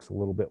just takes a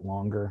little bit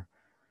longer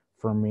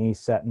for me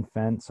setting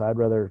fence. I'd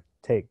rather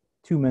take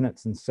 2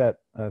 minutes and set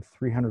a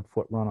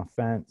 300-foot run of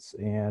fence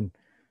and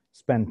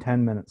spend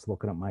 10 minutes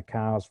looking at my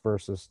cows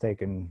versus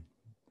taking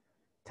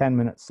 10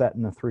 minutes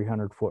setting a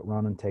 300-foot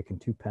run and taking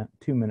 2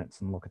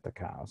 minutes and look at the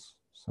cows.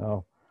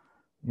 So,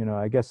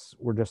 I guess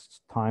we're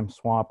just time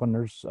swapping.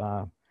 There's,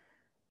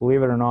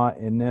 believe it or not,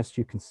 in this,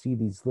 you can see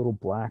these little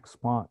black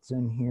spots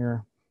in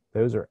here.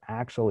 Those are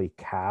actually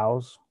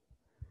cows.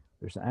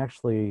 There's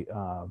actually,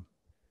 I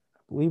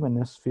believe in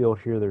this field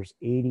here, there's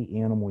 80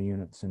 animal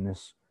units in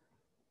this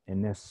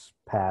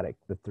paddock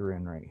that they're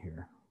in right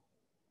here.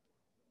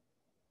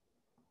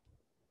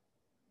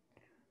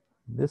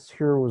 This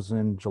here was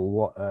in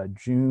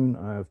June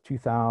of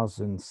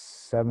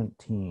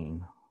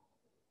 2017.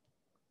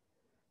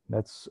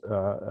 That's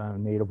a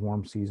native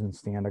warm season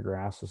stand of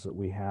grasses that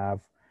we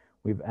have.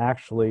 We've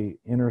actually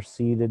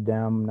interseeded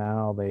them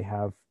now. They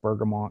have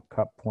bergamot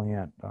cup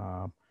plant,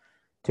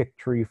 tick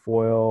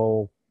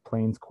trefoil,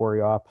 plains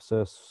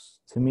coreopsis.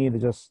 To me,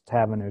 just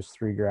having those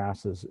three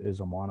grasses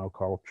is a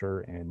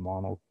monoculture, and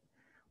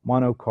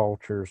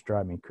monocultures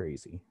drive me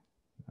crazy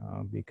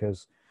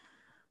because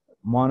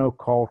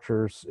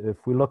monocultures,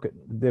 if we look at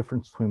the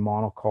difference between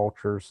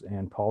monocultures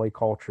and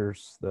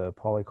polycultures, the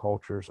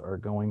polycultures are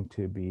going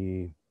to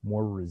be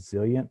more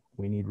resilient.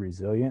 We need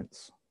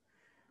resilience.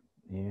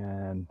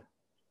 And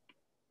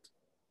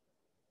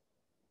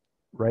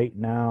right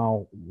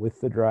now, with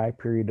the dry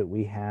period that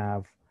we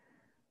have,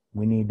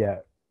 we need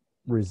that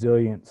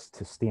resilience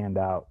to stand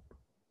out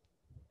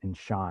and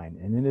shine.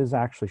 And it is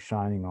actually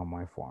shining on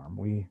my farm.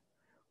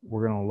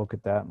 We're going to look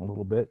at that in a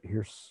little bit.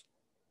 Here's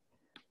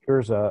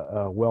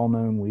a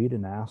well-known weed,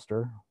 an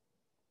aster.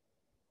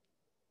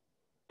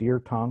 Deer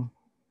tongue.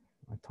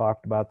 I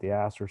talked about the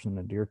asters and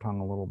the deer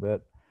tongue a little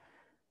bit.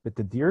 But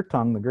the deer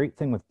tongue, the great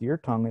thing with deer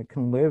tongue, it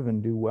can live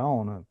and do well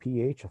on a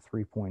pH of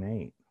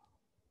 3.8.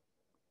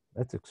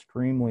 That's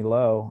extremely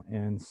low.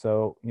 And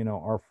so,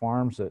 our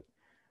farms that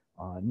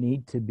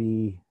need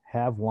to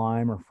have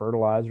lime or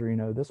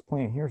fertilizer, this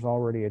plant here is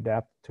already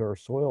adapted to our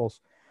soils.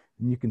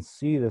 And you can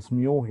see this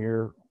mule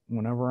here,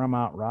 whenever I'm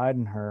out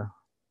riding her,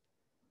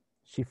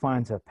 she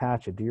finds a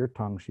patch of deer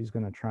tongue, she's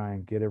going to try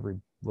and get every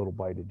little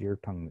bite of deer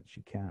tongue that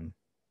she can.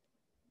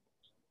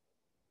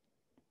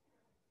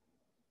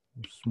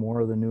 There's more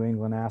of the New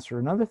England aster.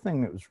 Another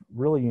thing that was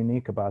really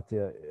unique about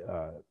the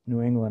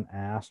New England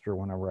aster,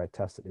 whenever I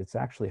tested, it's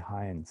actually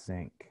high in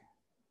zinc.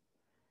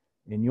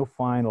 And you'll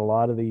find a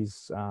lot of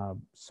these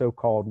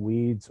so-called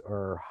weeds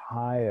are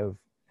high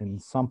in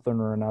something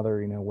or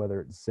another,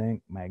 whether it's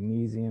zinc,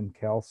 magnesium,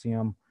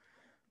 calcium,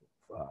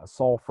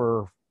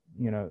 sulfur,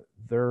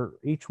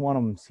 each one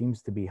of them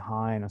seems to be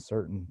high in a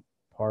certain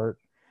part.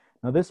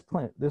 Now this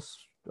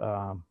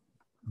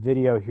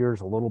video here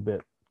is a little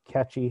bit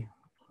catchy.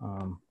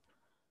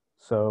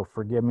 So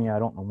forgive me, I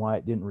don't know why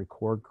it didn't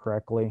record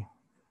correctly.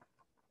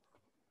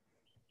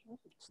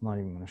 It's not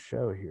even going to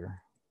show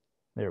here.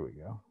 There we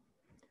go.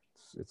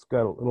 It's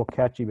got a little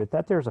catchy, but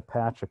there's a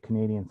patch of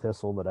Canadian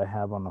thistle that I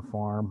had on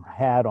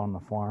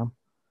the farm.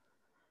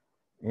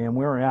 And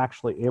we were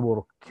actually able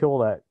to kill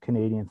that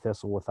Canadian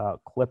thistle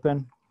without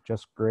clipping,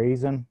 just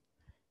grazing.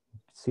 You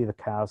can see the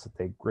cows that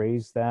they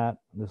grazed that.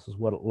 This is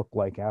what it looked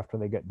like after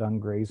they got done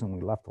grazing.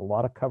 We left a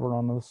lot of cover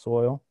on the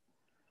soil.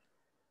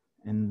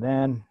 And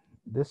then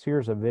this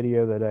here's a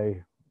video that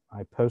I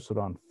posted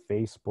on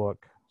Facebook.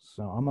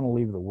 So I'm going to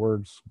leave the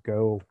words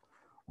go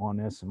on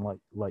this and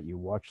let you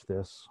watch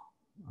this.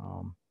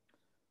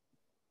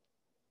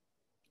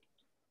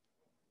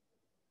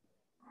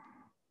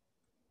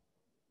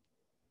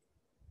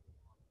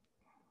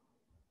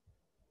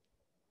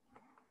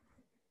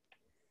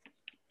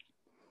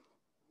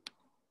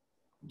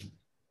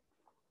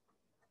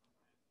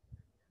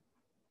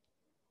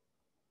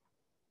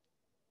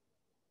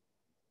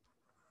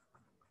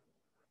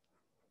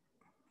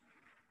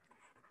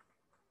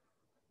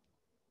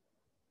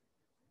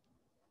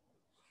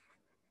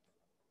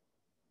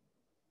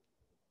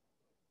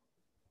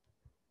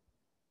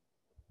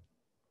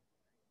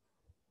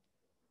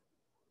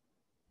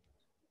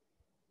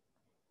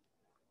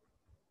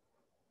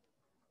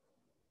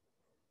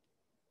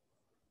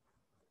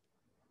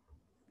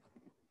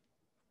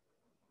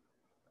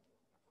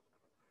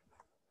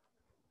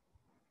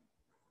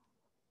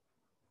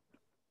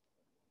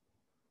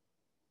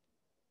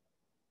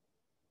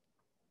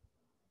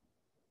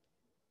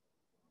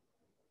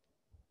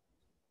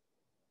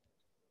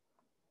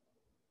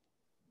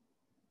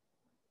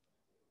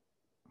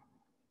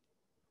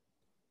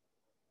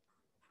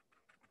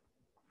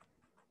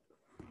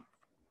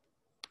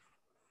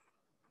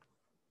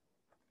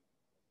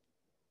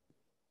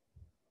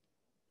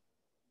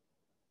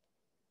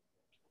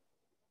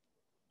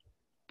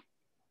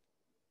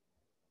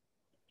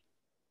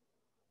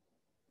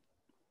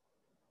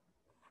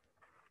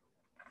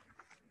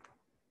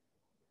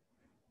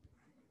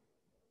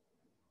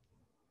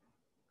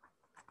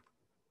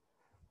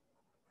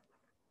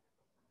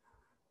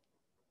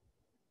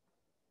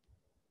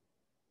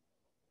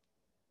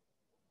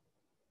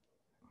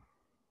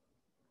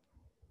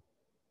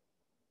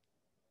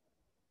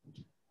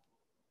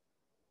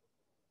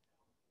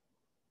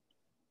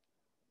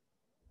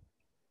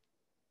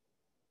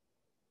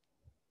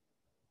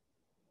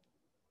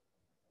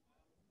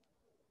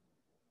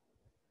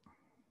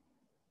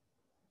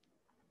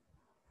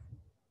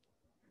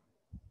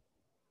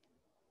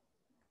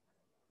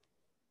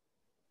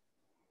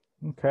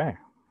 Okay.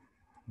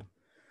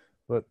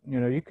 But, you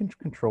know, you can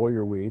control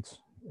your weeds.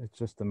 It's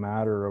just a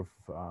matter of,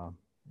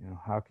 you know,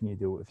 how can you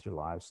do it with your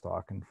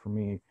livestock? And for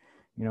me,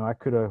 you know, I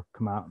could have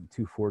come out and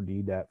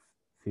 2,4-D that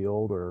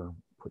field or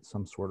put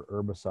some sort of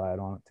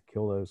herbicide on it to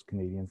kill those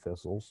Canadian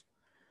thistles.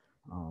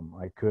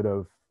 I could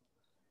have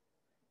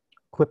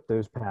clipped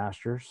those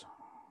pastures,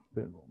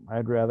 but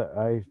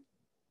I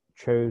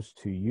chose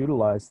to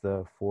utilize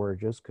the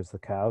forages because the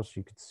cows,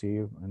 you could see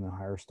in the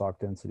higher stock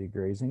density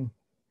grazing,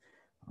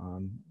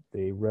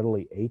 they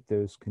readily ate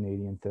those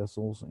Canadian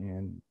thistles,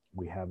 and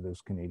we have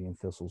those Canadian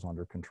thistles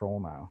under control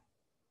now.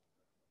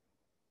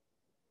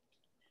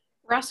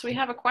 Russ, we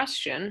have a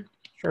question.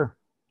 Sure.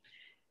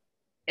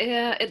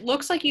 It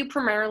looks like you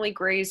primarily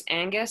graze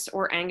Angus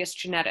or Angus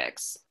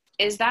genetics.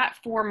 Is that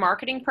for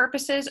marketing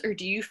purposes, or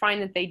do you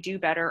find that they do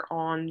better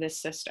on this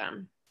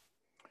system?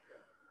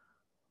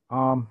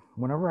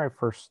 Whenever I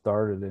first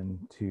started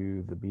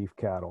into the beef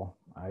cattle,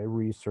 I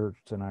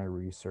researched and I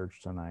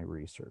researched and I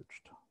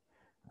researched.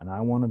 And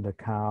I wanted the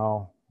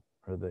cow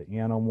or the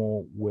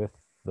animal with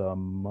the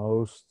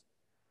most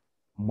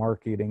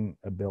marketing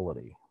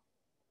ability.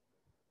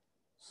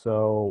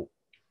 So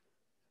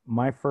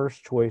my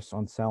first choice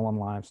on selling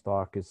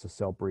livestock is to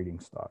sell breeding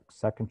stock.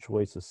 Second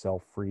choice is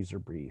sell freezer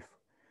beef.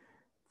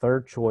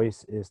 Third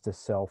choice is to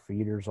sell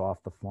feeders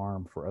off the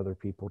farm for other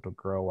people to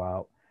grow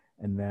out.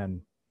 And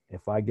then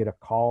if I get a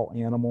call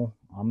animal,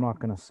 I'm not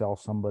going to sell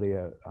somebody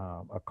a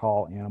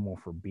call animal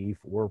for beef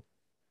or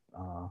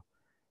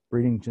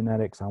breeding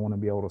genetics. I want to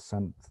be able to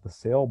send to the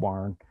sale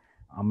barn.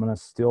 I'm going to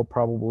still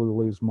probably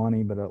lose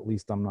money, but at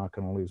least I'm not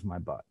going to lose my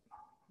butt.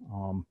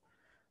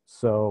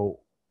 So,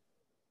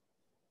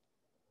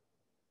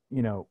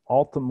 you know,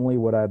 ultimately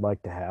what I'd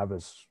like to have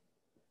is,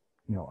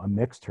 you know, a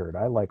mixed herd.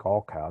 I like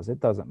all cows. It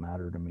doesn't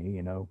matter to me,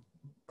 you know,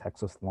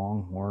 Texas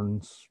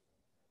Longhorns,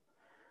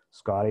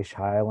 Scottish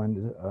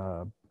Highland,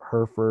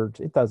 Herefords,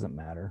 it doesn't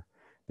matter.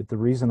 But the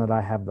reason that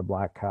I have the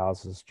black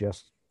cows is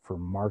just for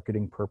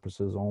marketing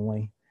purposes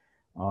only.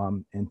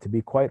 And to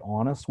be quite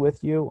honest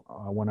with you,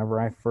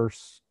 whenever I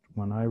first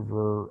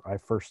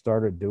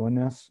started doing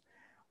this,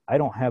 I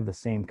don't have the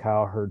same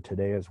cow herd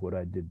today as what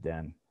I did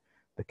then.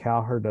 The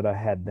cow herd that I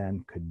had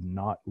then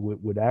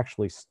would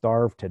actually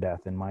starve to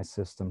death in my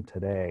system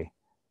today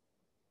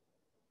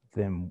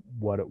than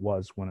what it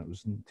was when it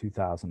was in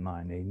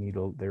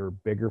 2009. They were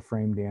bigger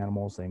framed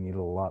animals. They needed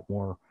a lot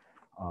more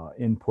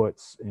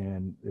inputs,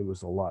 and it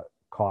was a lot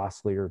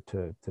costlier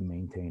to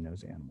maintain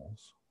those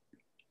animals.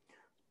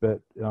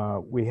 But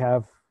we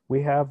have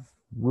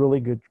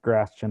really good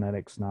grass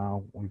genetics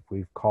now.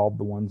 We've called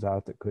the ones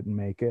out that couldn't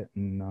make it,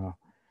 and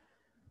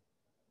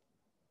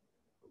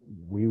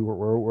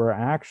we're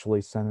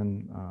actually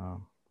sending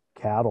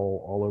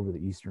cattle all over the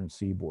eastern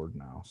seaboard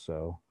now.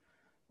 So,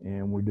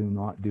 and we do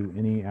not do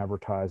any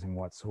advertising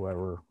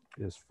whatsoever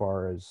as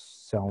far as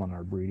selling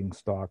our breeding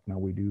stock. Now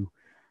we do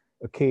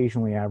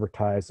occasionally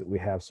advertise that we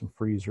have some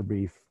freezer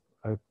beef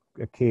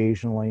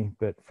occasionally,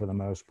 but for the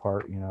most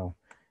part, you know,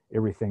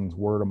 everything's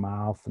word of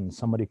mouth, and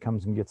somebody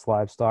comes and gets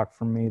livestock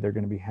from me, they're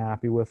going to be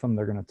happy with them.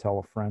 They're going to tell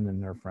a friend,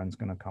 and their friend's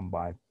going to come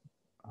buy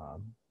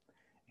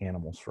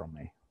animals from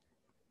me.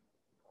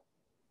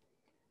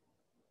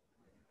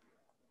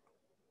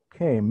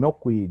 Okay,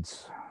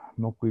 milkweeds.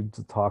 Milkweed's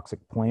a toxic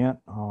plant.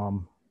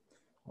 A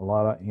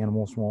lot of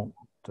animals won't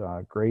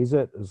graze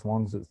it as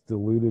long as it's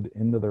diluted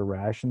into their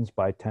rations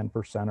by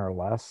 10% or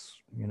less.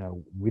 You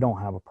know, we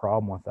don't have a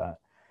problem with that.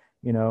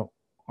 You know,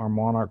 our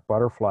monarch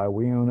butterfly,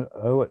 we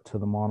owe it to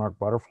the monarch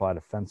butterfly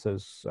to fence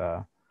those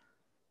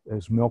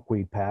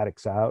milkweed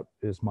paddocks out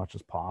as much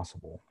as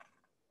possible.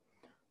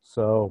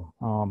 So,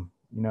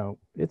 you know,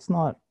 it's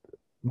not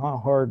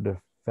hard to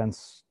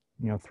fence,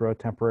 you know, throw a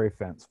temporary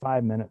fence,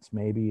 5 minutes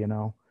maybe, you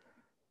know.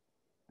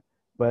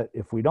 But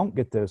if we don't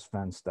get those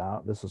fenced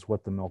out, this is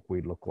what the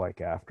milkweed look like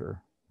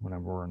after,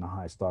 whenever we're in a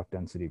high stock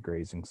density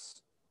grazing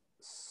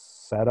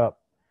setup.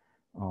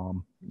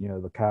 You know,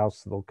 the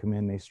cows, they'll come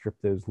in, they strip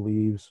those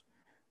leaves,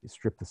 they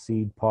strip the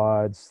seed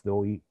pods,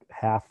 they'll eat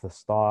half the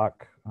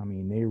stalk. I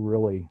mean, they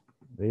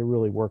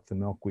really work the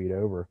milkweed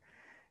over.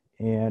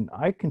 And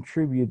I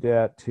contribute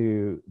that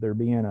to there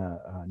being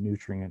a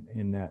nutrient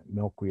in that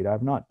milkweed.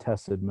 I've not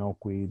tested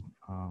milkweed,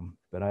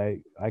 but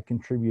I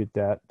contribute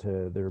that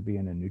to there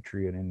being a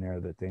nutrient in there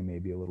that they may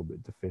be a little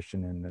bit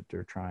deficient in that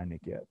they're trying to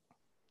get.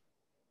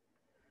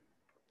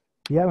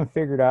 If you haven't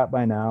figured out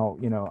by now,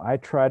 you know, I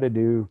try to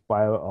do a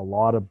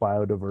lot of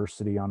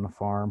biodiversity on the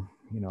farm.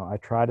 You know, I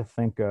try to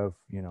think of,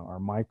 you know, our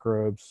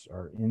microbes,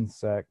 our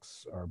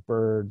insects, our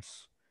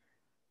birds.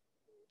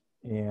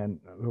 And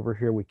over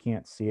here, we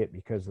can't see it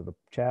because of the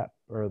chat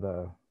or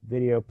the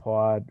video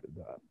pod.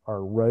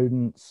 Our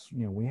rodents,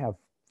 you know, we have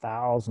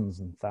thousands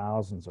and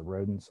thousands of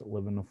rodents that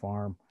live in the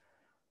farm.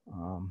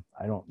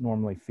 I don't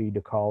normally feed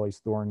the collies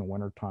during the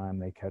wintertime.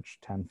 They catch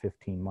 10,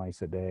 15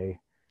 mice a day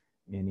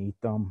and eat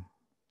them.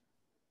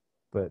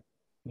 But,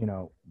 you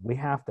know, we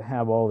have to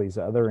have all these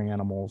other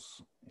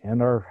animals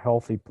and our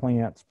healthy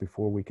plants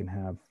before we can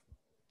have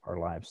our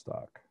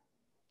livestock.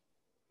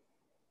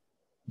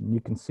 You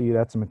can see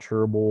that's a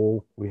mature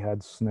bull. We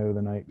had snow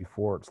the night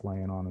before. It's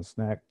laying on his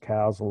neck.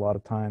 Cows, a lot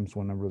of times,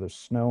 whenever there's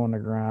snow on the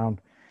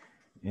ground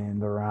and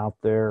they're out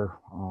there,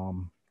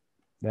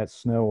 that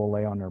snow will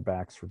lay on their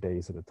backs for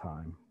days at a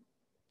time.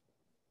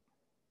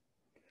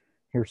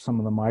 Here's some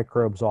of the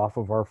microbes off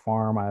of our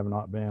farm. I have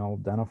not been able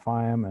to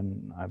identify them,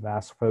 and I've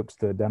asked folks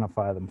to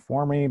identify them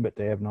for me, but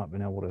they have not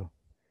been able to.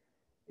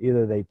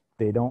 Either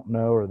they don't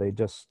know, or they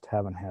just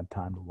haven't had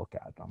time to look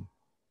at them.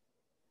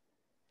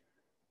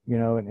 You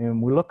know,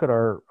 and we look at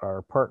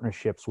our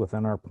partnerships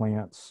within our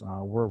plants.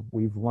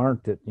 We've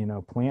learned that, you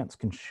know, plants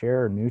can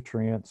share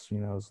nutrients, you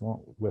know, as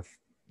long with,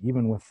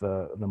 even with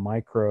the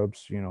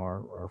microbes, you know,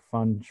 our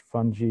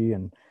fungi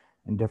and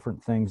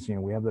different things. You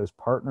know, we have those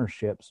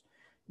partnerships.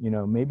 You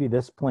know, maybe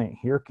this plant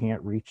here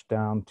can't reach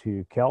down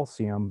to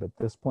calcium, but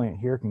this plant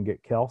here can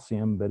get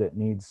calcium, but it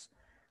needs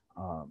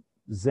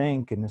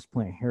zinc, and this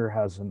plant here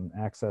has an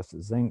access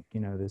to zinc. You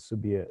know, this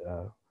would be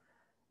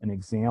an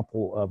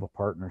example of a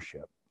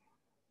partnership.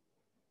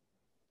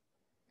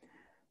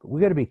 But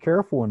we got to be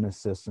careful in this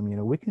system. You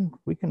know,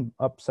 we can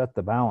upset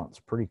the balance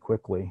pretty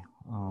quickly.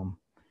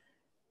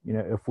 You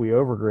know, if we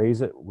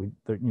overgraze it,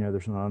 you know,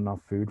 there's not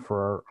enough food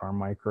for our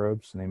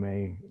microbes, and they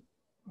may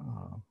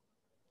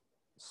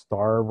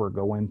starve or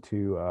go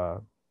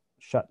into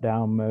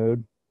shutdown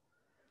mode.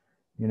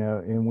 You know,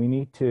 and we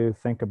need to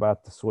think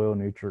about the soil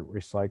nutrient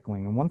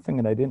recycling. And one thing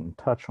that I didn't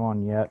touch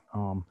on yet,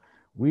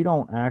 we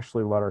don't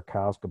actually let our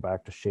cows go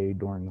back to shade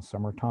during the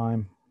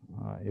summertime.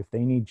 If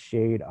they need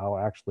shade, I'll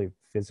actually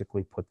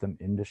physically put them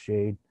into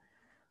shade.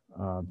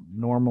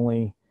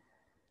 Normally,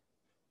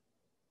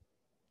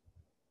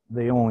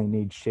 they only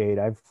need shade.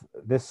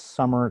 This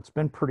summer, it's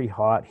been pretty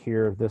hot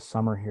here. This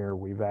summer here,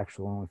 we've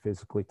actually only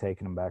physically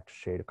taken them back to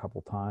shade a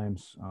couple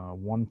times.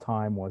 One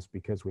time was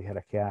because we had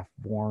a calf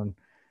born,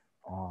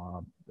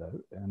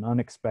 an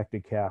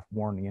unexpected calf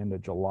born the end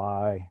of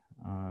July,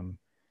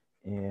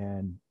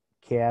 and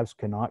calves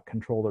cannot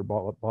control their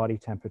body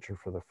temperature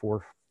for the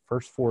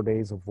first 4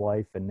 days of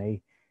life, and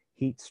they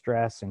heat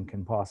stress and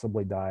can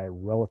possibly die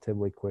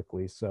relatively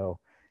quickly. So,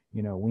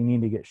 you know, we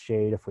need to get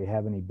shade if we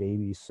have any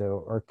babies.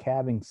 So our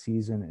calving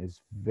season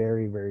is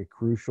very, very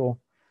crucial.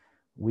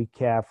 We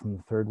calve from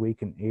the 3rd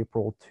week in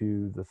April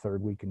to the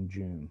 3rd week in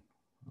June.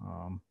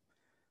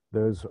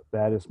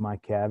 That is my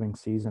calving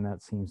season.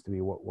 That seems to be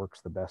what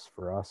works the best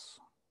for us.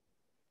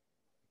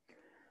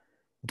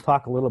 We'll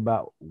talk a little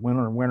about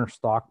winter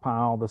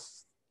stockpile.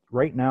 This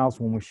right now is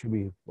when we should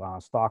be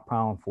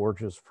stockpiling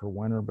forages for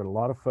winter, but a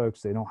lot of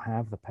folks, they don't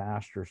have the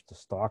pastures to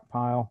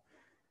stockpile.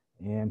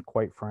 And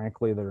quite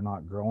frankly, they're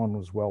not growing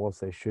as well as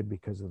they should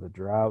because of the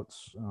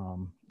droughts.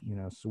 You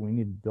know, so we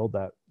need to build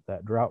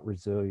that drought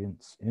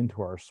resilience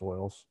into our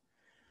soils.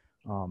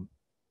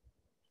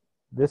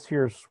 This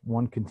here's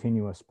one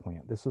continuous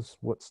plant. This is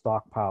what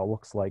stockpile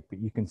looks like, but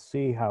you can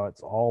see how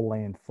it's all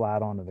laying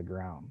flat onto the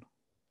ground.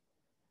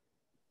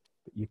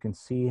 But you can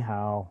see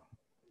how,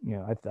 you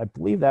know, I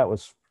believe that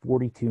was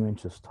 42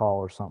 inches tall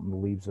or something, the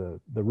leaves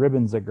of the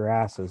ribbons of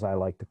grass, as I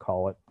like to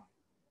call it.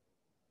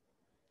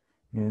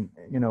 And,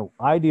 you know,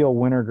 ideal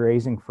winter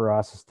grazing for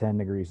us is 10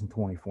 degrees and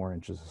 24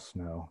 inches of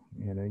snow.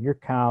 You know, your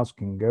cows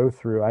can go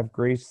through, I've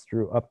grazed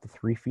through up to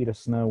 3 feet of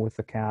snow with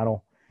the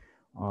cattle.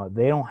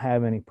 They don't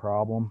have any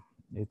problem.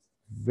 It's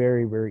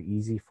very, very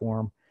easy for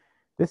them.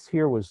 This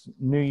here was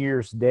New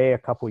Year's Day a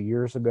couple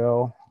years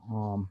ago.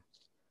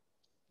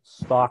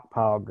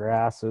 Stockpile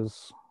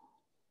grasses.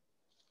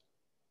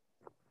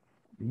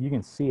 You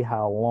can see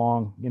how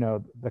long, you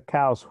know, the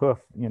cow's hoof,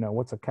 you know,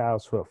 what's a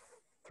cow's hoof?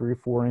 3 or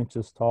 4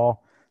 inches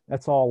tall.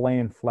 That's all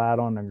laying flat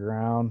on the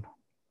ground.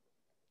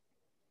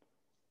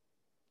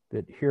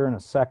 But here in a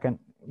second,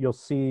 you'll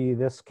see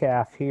this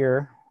calf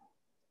here.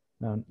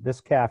 No, this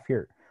calf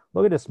here.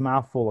 Look at this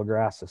mouthful of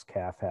grass this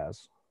calf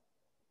has.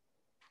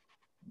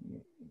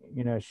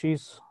 You know,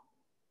 she's...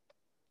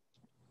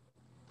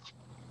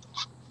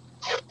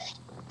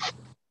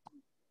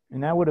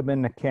 And that would have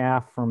been the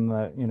calf from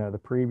the, you know, the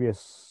previous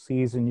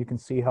season. You can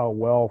see how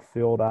well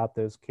filled out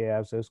those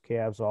calves. Those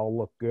calves all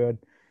look good.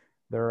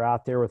 They're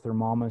out there with their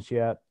mamas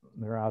yet.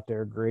 They're out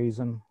there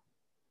grazing.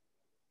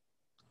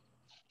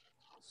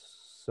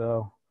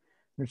 So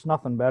there's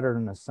nothing better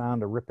than the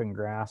sound of ripping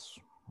grass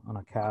on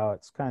a cow.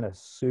 It's kind of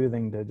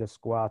soothing to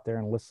just go out there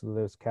and listen to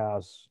those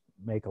cows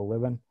make a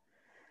living.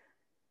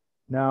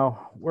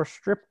 Now, we're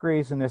strip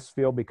grazing this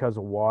field because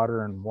of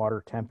water and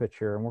water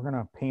temperature, and we're going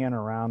to pan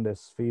around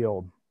this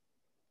field.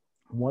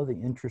 One of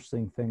the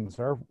interesting things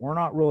are we're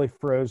not really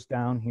froze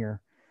down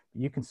here.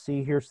 You can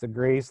see here's the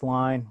graze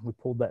line. We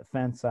pulled that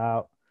fence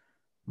out.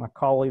 My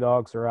collie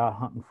dogs are out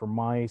hunting for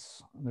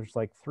mice. There's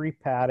like 3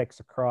 paddocks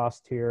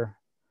across here,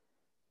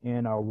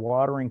 and our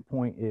watering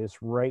point is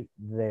right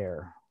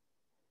there.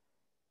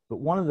 But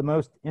one of the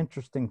most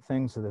interesting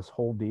things of this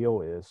whole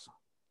deal is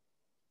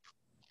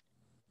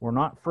we're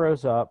not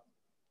froze up,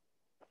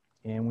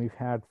 and we've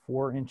had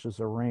 4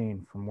 inches of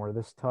rain from where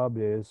this tub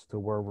is to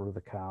wherever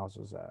the cows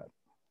is at.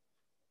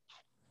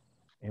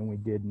 And we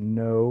did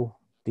no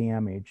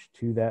damage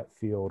to that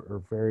field,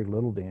 or very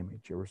little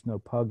damage. There was no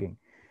pugging.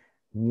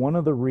 One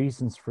of the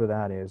reasons for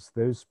that is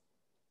those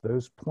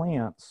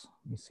plants,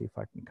 let me see if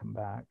I can come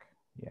back.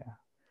 Yeah.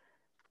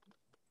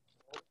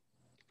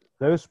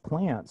 Those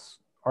plants,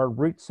 our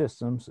root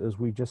systems, as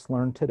we just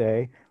learned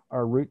today,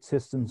 our root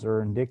systems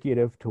are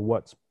indicative to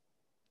what's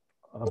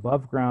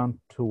above ground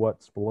to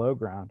what's below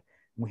ground.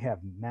 We have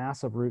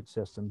massive root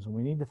systems, and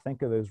we need to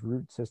think of those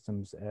root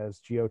systems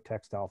as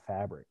geotextile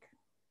fabric.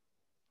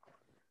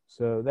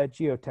 So that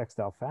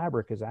geotextile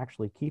fabric is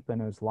actually keeping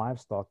those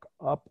livestock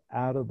up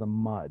out of the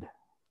mud.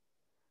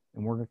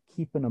 And we're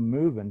keeping them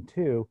moving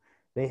too.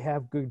 They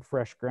have good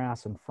fresh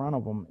grass in front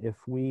of them.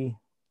 If we,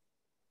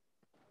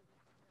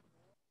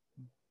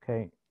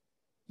 okay,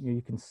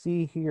 you can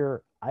see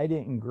here, I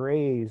didn't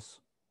graze.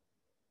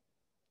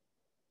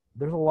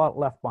 There's a lot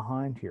left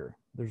behind here.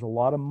 There's a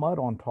lot of mud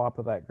on top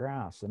of that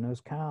grass. And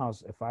those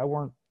cows, if I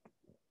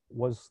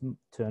was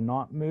to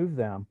not move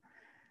them,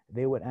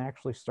 they would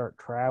actually start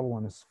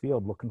traveling this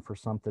field looking for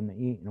something to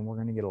eat. And we're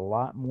going to get a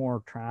lot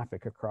more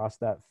traffic across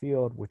that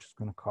field, which is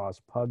going to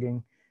cause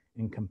pugging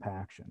and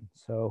compaction.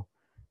 So,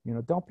 you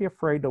know, don't be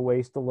afraid to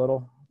waste a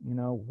little. You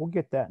know, we'll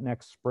get that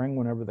next spring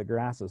whenever the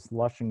grass is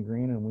lush and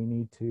green, and we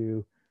need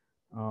to,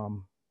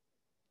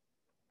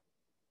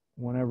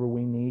 whenever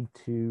we need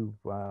to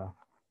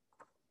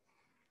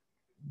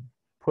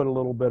put a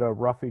little bit of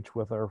roughage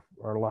with our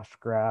lush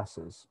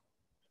grasses.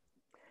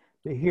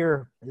 But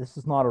here, this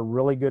is not a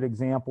really good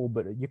example,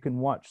 but you can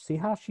watch, see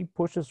how she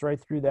pushes right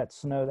through that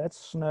snow. That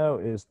snow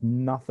is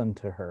nothing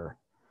to her.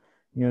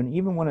 You know, and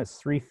even when it's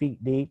 3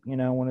 feet deep, you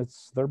know, when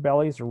it's their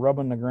bellies are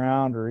rubbing the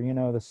ground, or, you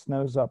know, the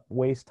snow's up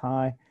waist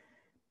high,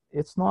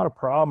 it's not a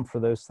problem for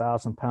those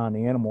 1,000-pound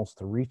animals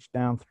to reach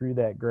down through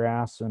that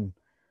grass. And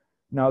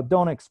now,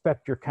 don't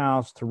expect your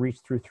cows to reach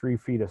through 3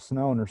 feet of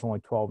snow and there's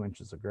only 12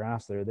 inches of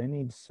grass there. They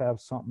need to have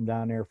something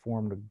down there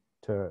for them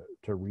to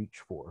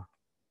reach for.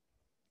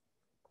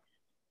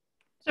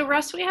 So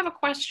Russ, we have a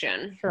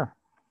question. Sure.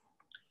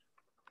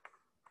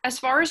 As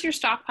far as your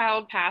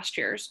stockpiled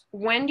pastures,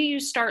 when do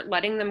you start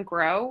letting them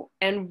grow?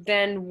 And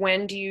then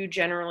when do you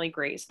generally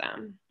graze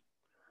them?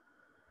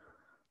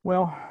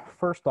 Well,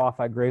 first off,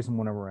 I graze them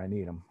whenever I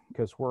need them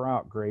because we're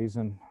out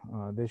grazing.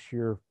 This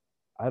year,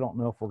 I don't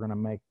know if we're going to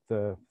make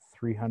the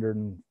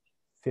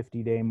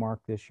 350-day mark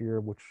this year,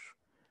 which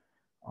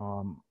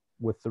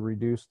with the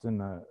reduced and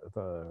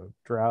the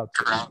droughts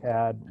that we've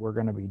had, we're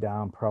going to be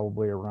down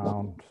probably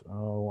around,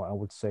 I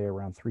would say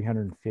around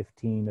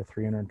 315 to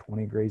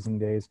 320 grazing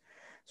days.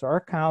 So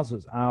our cows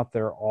is out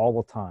there all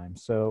the time.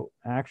 So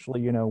actually,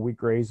 you know, we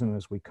graze them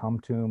as we come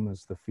to them,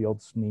 as the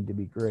fields need to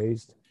be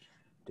grazed,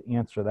 to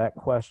answer that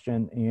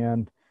question.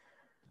 And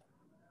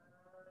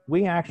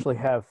we actually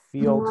have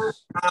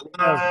fields.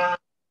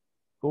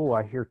 Oh,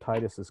 I hear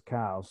Titus's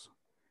cows.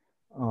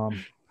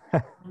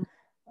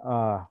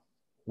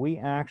 We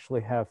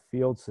actually have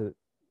fields that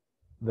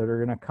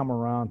are going to come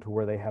around to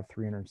where they have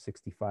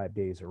 365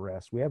 days of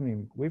rest. We have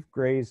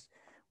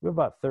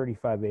about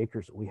 35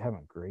 acres that we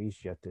haven't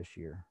grazed yet this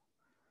year.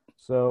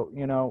 So,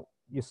 you know,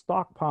 you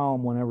stockpile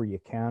them whenever you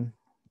can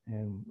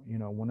and, you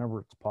know, whenever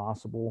it's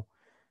possible.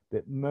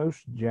 But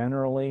most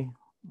generally,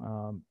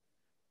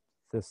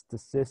 the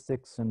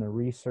statistics and the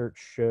research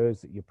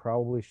shows that you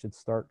probably should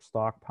start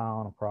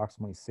stockpiling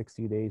approximately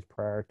 60 days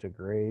prior to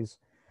graze.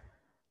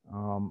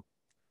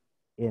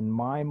 In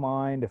my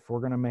mind, if we're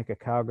going to make a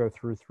cow go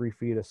through 3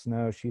 feet of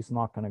snow, she's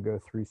not going to go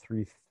through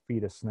 3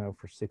 feet of snow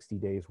for 60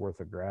 days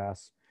worth of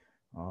grass.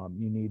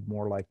 You need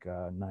more like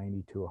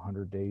 90 to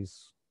 100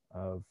 days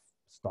of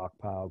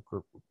stockpile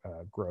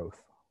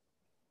growth.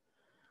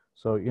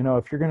 So, you know,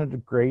 if you're going to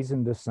graze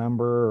in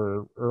December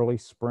or early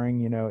spring,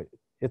 you know,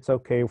 it's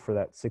okay for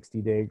that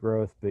 60-day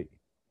growth, but,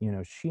 you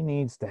know, she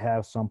needs to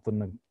have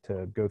something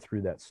to go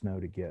through that snow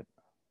to get.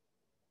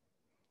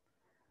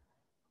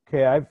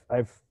 Okay,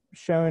 I've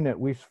shown that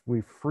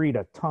we've freed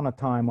a ton of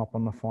time up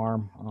on the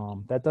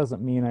farm. That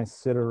doesn't mean I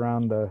sit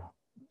around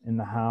in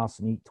the house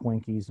and eat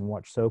Twinkies and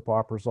watch soap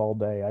operas all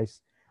day.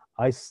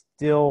 I'm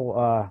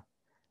still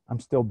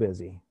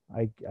busy.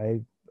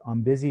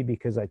 I'm busy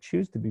because I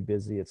choose to be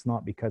busy. It's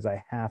not because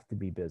I have to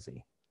be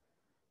busy.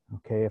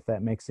 Okay, if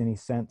that makes any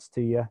sense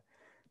to you.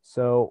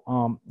 So,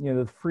 you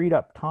know, the freed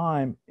up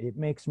time, it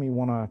makes me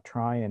want to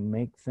try and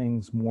make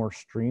things more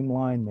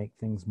streamlined, make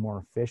things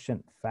more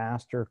efficient,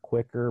 faster,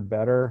 quicker,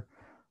 better,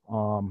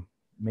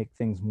 make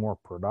things more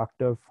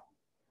productive.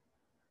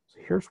 So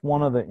here's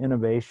one of the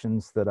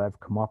innovations that I've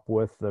come up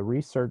with. The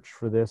research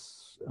for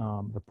this,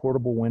 the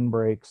portable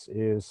windbreaks,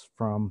 is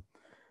from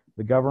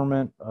the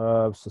government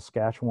of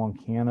Saskatchewan,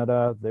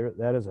 Canada.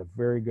 That is a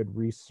very good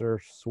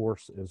research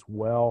source as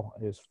well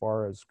as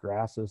far as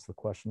grasses. The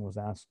question was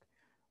asked,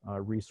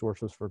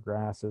 resources for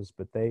grasses,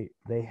 but they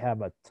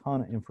have a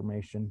ton of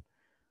information.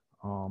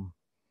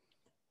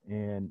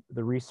 And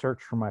the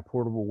research for my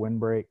portable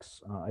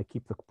windbreaks, I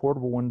keep the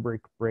portable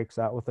windbreaks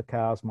out with the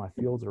cows. My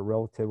fields are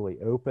relatively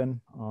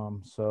open,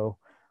 so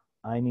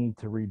I need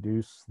to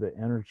reduce the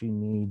energy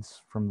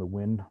needs from the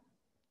wind.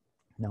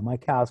 Now, my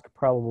cows could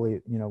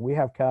probably, you know, we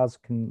have cows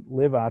can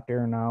live out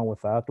there now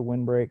without the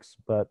windbreaks,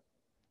 but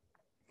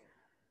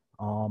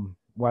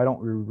why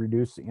don't we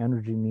reduce the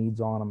energy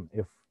needs on them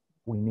if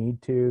we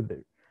need to?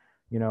 That,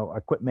 you know, I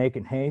quit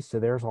making hay, so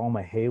there's all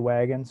my hay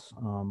wagons.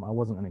 I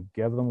wasn't going to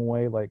give them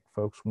away like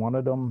folks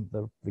wanted them.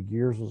 The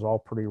gears was all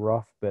pretty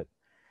rough, but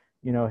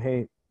you know,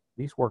 hey,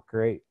 these work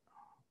great.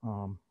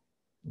 Um,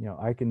 you know,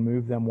 I can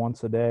move them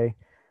once a day.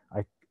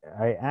 I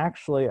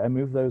I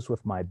move those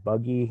with my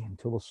buggy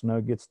until the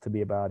snow gets to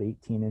be about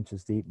 18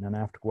 inches deep, and then I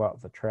have to go out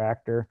with a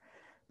tractor.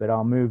 But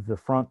I'll move the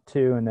front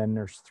two, and then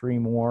there's three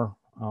more.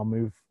 I'll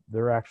move.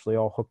 They're actually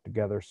all hooked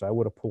together, so I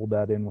would have pulled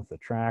that in with the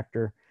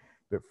tractor.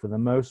 But for the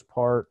most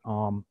part,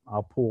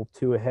 I'll pull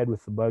two ahead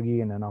with the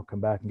buggy, and then I'll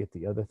come back and get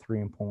the other three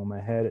and pull them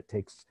ahead. It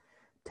takes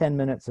 10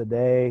 minutes a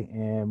day,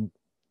 and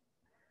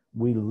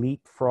we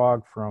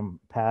leapfrog from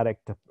paddock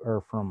to,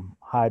 or from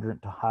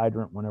hydrant to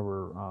hydrant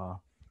whenever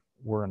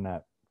we're in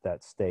that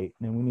state.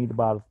 And we need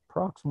about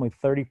approximately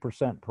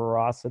 30%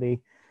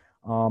 porosity.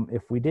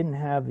 If we didn't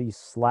have these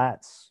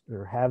slats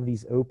or have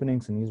these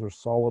openings and these were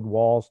solid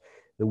walls,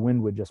 the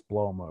wind would just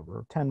blow them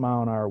over.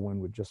 10-mile-an-hour wind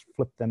would just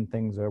flip them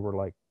things over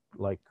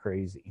like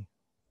crazy.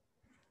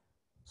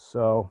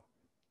 So,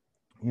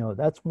 you know,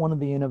 that's one of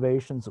the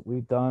innovations that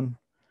we've done.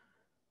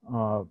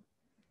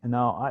 And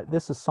now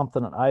this is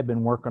something that I've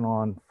been working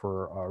on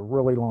for a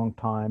really long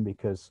time,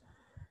 because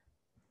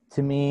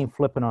to me,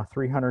 flipping a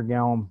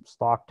 300-gallon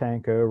stock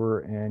tank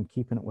over and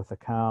keeping it with the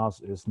cows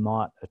is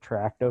not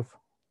attractive.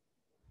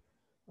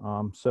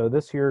 So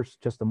this here's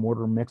just a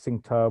mortar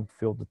mixing tub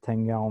filled with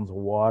 10 gallons of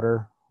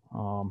water.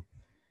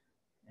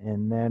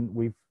 And then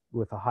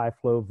with a high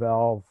flow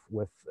valve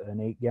with an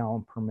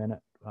 8-gallon per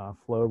minute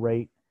flow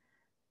rate.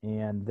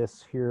 And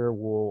this here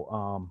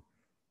will,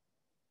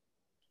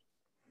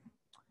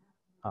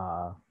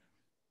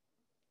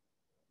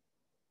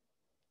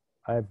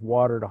 I've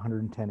watered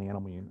 110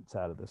 animal units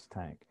out of this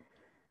tank.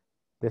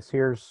 This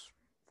here's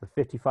the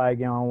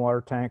 55-gallon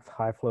water tank,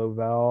 high flow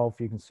valve.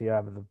 You can see I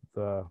have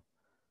the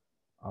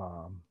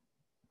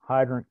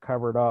hydrant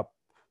covered up.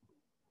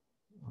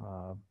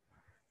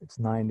 It's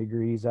 9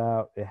 degrees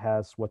out. It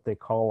has what they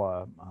call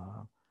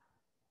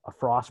a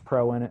frost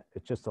pro in it.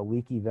 It's just a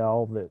leaky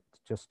valve that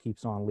just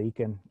keeps on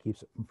leaking,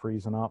 keeps it from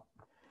freezing up.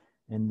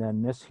 And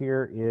then this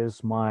here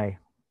is my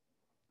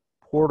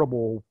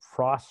portable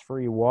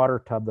frost-free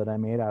water tub that I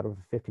made out of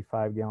a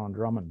 55-gallon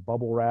drum and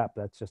bubble wrap.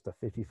 That's just a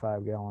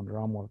 55-gallon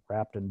drum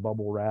wrapped in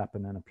bubble wrap,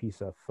 and then a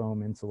piece of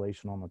foam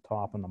insulation on the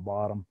top and the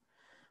bottom.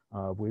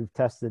 We've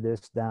tested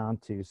this down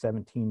to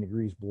 17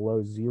 degrees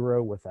below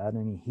zero without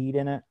any heat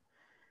in it.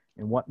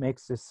 And what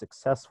makes this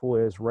successful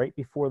is right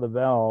before the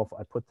valve,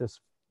 I put this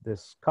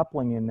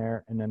coupling in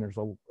there, and then there's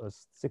a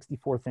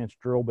 64th inch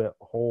drill bit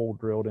hole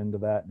drilled into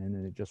that, and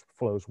then it just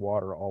flows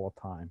water all the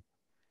time.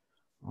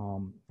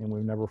 And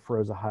we've never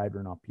froze a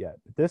hydrant up yet.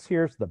 But this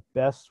here's the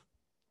best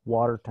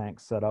water tank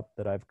setup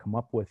that I've come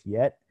up with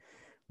yet.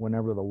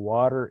 Whenever the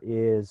water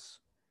is,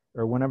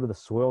 or whenever the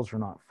soils are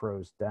not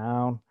froze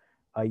down,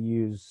 I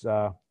use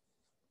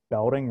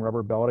belting,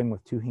 rubber belting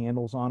with 2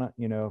 handles on it.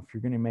 You know, if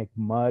you're going to make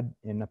mud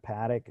in the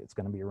paddock, it's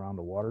going to be around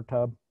the water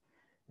tub.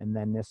 And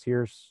then this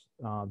here's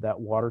that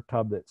water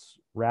tub that's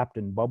wrapped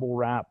in bubble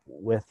wrap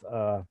with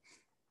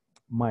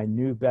my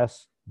new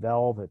best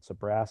valve. It's a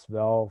brass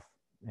valve.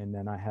 And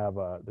then I have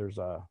there's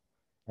a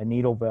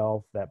needle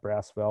valve. That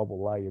brass valve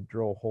will allow you to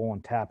drill a hole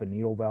and tap a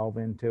needle valve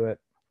into it.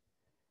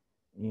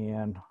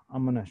 And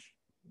I'm going to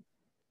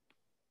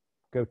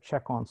go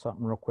check on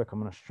something real quick. I'm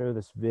going to show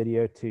this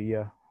video to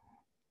you.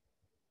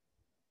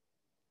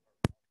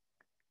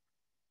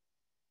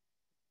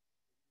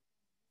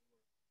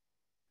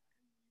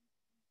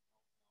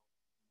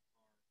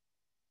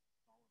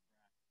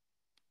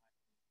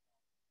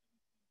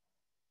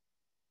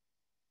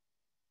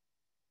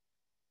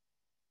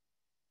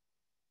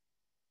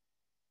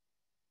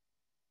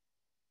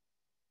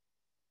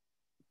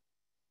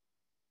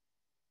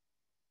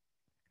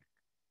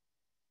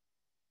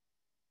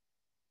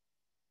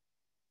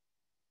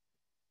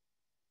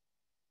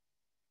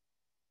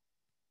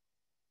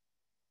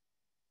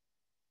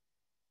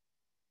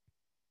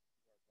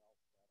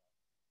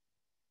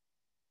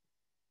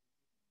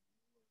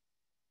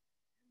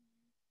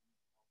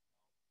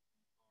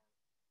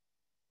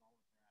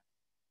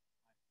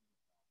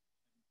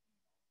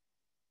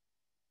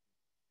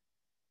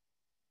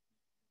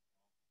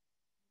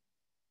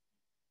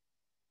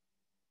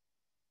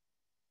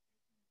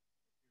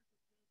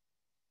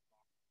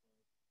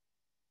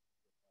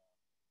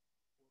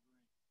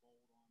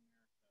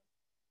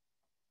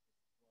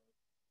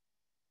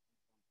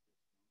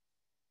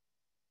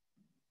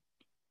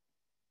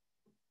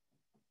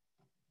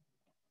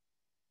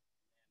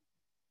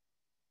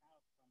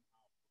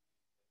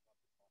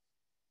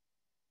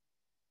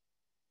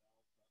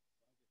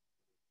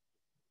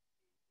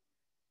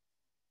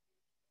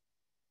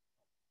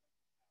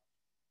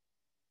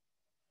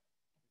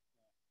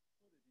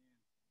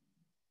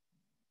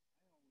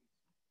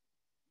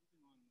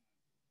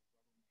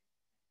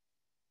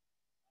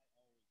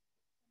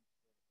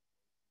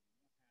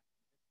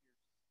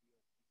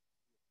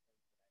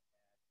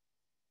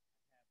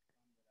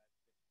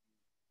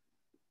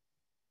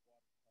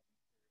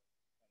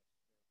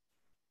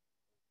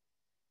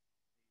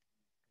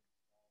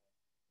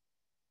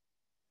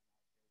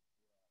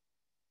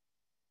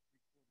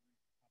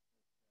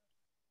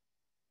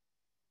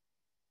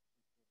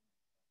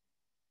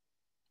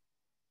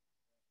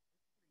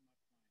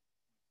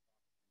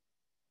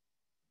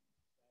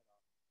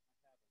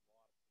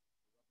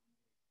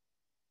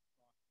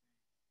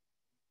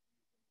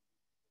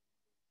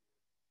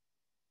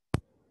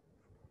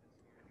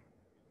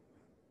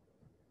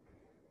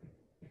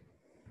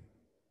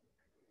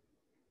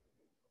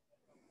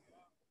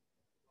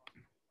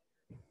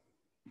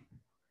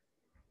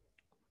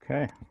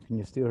 Okay, can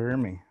you still hear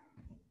me?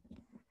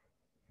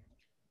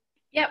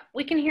 Yep,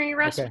 we can hear you,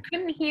 Russ. Okay. We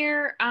couldn't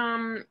hear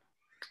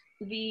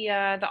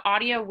the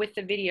audio with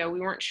the video.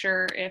 We weren't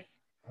sure if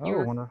you Oh,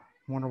 were.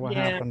 wonder what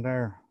Yeah. happened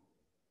there.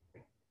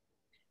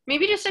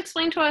 Maybe just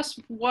explain to us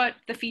what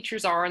the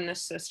features are in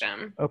this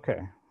system.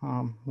 Okay,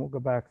 we'll go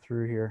back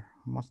through here.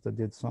 Must have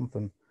did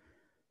something.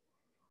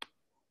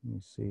 Let me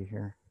see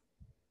here.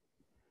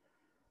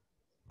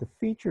 The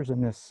features in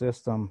this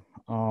system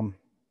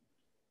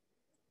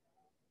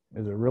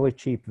is a really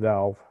cheap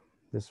valve.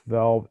 This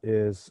valve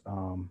is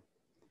a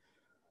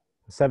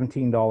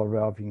 $17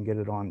 valve. You can get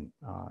it on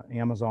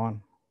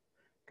Amazon,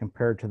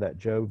 compared to that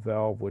Job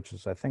valve, which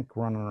is I think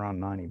running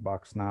around 90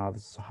 bucks now.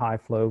 This is a high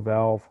flow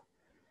valve.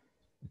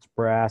 It's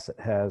brass. It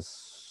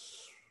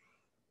has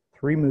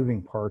 3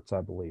 moving parts, I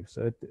believe.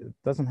 So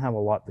it doesn't have a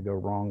lot to go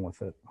wrong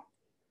with it.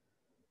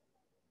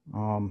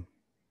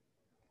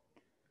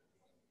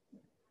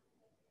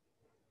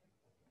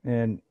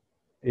 And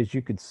as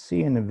you could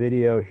see in the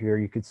video here,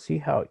 you could see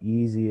how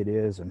easy it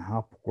is and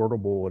how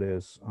portable it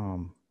is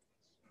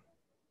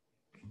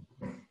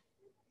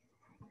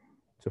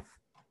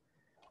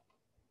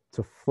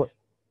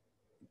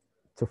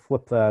to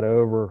flip that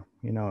over,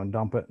 you know, and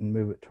dump it and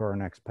move it to our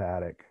next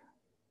paddock.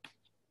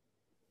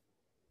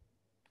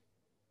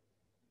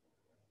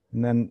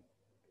 And then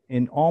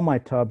in all my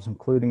tubs,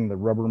 including the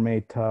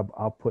Rubbermaid tub,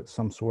 I'll put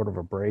some sort of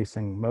a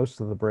bracing. Most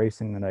of the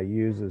bracing that I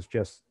use is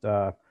just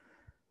a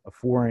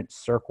 4-inch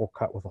circle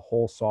cut with a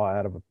hole saw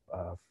out of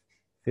a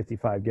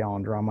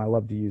 55-gallon drum. I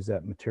love to use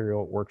that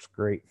material. It works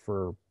great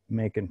for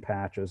making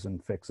patches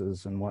and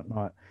fixes and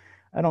whatnot.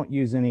 I don't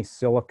use any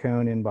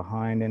silicone in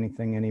behind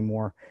anything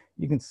anymore.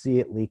 You can see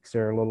it leaks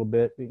there a little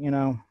bit, but you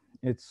know,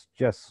 it's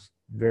just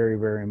very,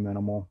 very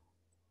minimal.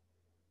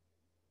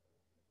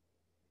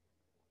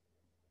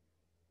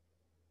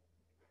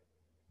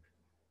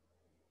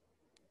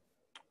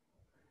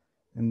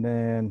 And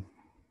then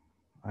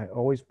I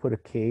always put a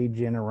cage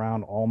in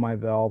around all my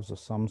valves of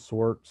some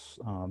sorts.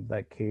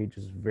 That cage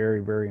is very,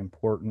 very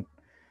important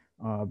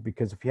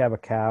because if you have a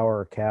cow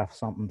or a calf,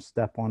 something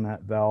step on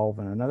that valve.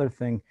 And another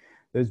thing,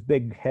 those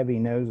big heavy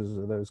noses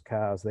of those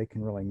cows, they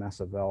can really mess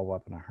a valve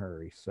up in a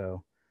hurry.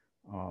 So,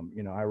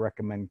 you know, I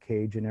recommend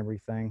cage and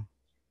everything.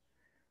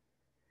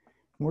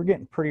 We're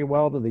getting pretty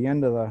well to the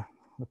end of the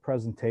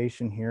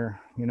presentation here,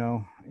 you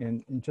know,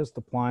 and just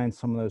applying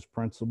some of those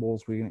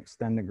principles, we can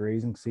extend the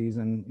grazing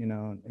season, you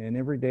know, and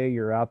every day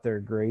you're out there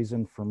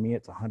grazing, for me,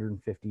 it's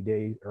 150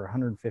 days or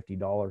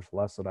 $150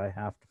 less that I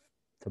have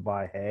to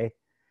buy hay.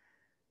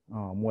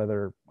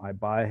 Whether I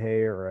buy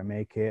hay or I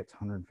make hay, it's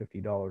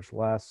 $150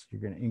 less.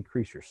 You're going to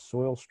increase your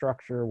soil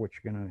structure, which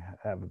you're going to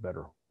have a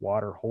better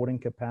water holding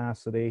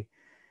capacity.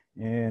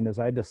 And as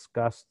I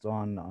discussed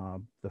on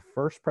the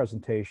first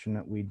presentation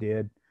that we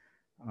did,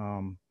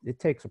 it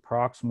takes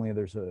approximately,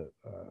 there's a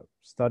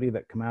study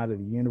that came out of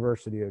the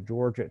University of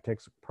Georgia, it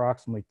takes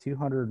approximately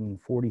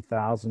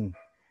 240,000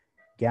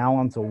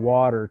 gallons of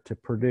water to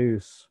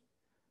produce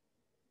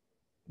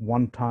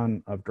 1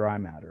 ton of dry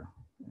matter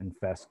and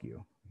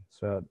fescue.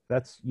 So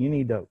that's, you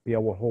need to be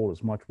able to hold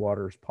as much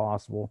water as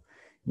possible,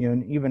 you know,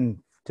 and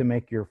even to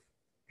make your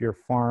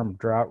farm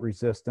drought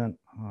resistant.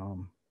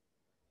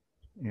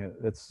 You know,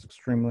 that's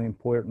extremely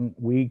important.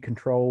 Weed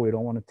control, we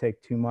don't want to take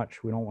too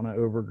much. We don't want to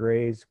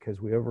overgraze, because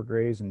we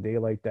overgraze and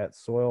daylight that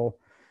soil.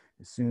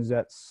 As soon as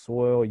that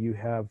soil, you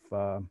have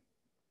the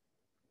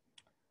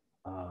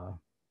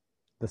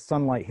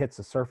sunlight hits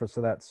the surface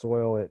of that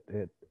soil,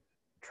 it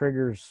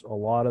triggers a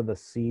lot of the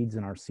seeds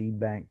in our seed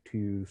bank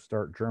to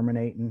start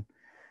germinating.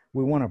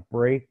 We want to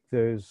break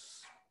the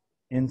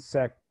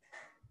insect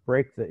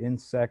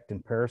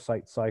and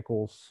parasite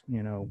cycles,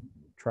 you know,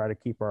 try to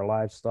keep our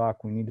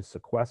livestock. We need to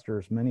sequester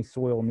as many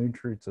soil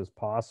nutrients as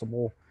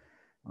possible.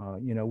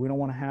 You know, we don't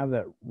want to have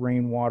that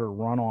rainwater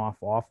runoff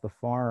off the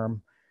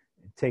farm,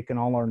 taking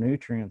all our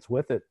nutrients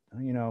with it.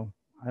 You know,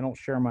 I don't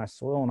share my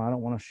soil, and I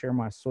don't want to share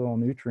my soil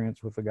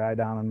nutrients with a guy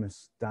down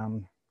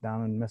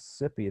in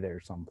Mississippi there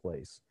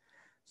someplace.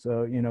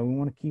 So, you know, we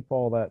want to keep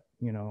all that,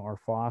 you know, our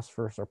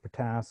phosphorus, our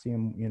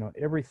potassium, you know,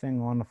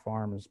 everything on the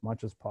farm as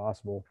much as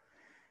possible.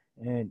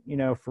 And, you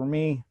know, for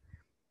me,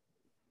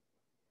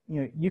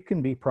 you know, you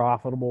can be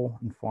profitable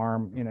and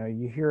farm. You know,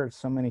 you hear it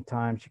so many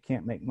times, you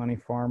can't make money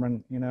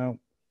farming. You know,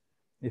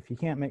 if you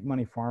can't make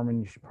money farming,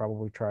 you should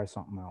probably try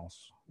something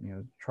else. You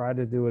know, try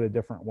to do it a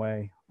different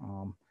way.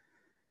 You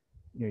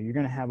know, you're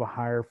going to have a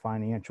higher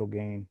financial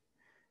gain.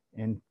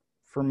 And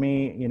for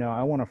me, you know,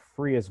 I want to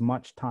free as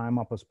much time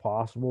up as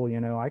possible. You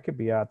know, I could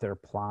be out there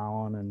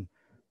plowing and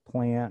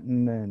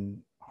planting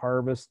and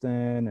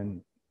harvesting,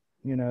 and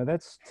you know,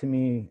 that's, to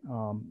me,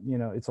 you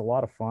know, it's a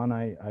lot of fun.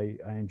 I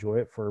enjoy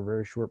it for a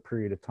very short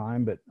period of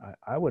time, but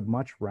I would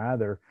much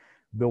rather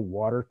build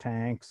water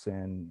tanks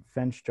and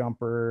fence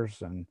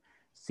jumpers and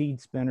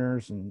seed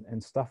spinners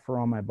and stuff for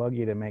on my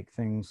buggy to make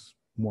things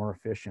more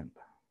efficient.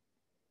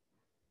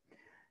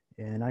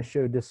 And I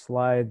showed this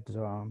slide,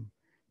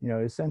 you know,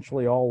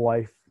 essentially all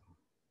life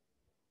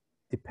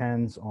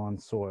depends on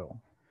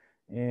soil.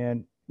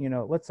 And,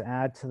 let's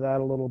add to that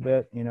a little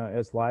bit.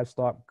 As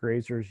livestock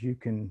grazers, you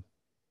can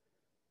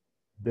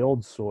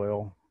build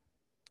soil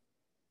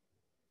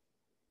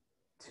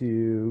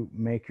to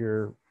make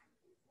your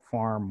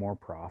farm more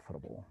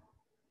profitable.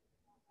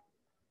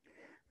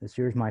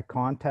 Here's my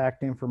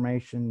contact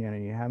information.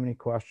 You have any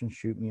questions,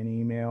 shoot me an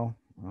email.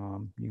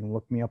 You can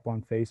look me up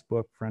on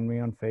Facebook, friend me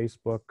on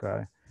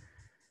Facebook.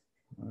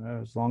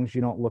 As long as you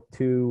don't look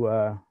too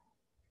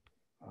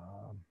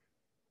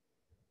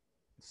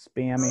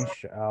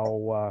spamish,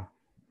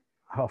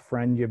 I'll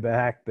friend you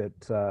back.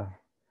 But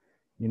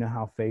you know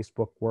how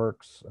Facebook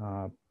works.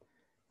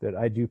 That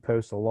I do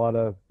post a lot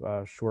of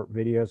short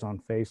videos on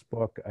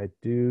Facebook. I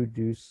do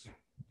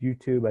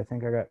YouTube. I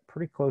think I got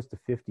pretty close to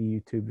 50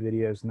 YouTube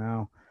videos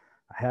now.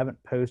 I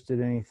haven't posted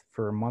any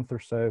for a month or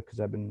so because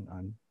I've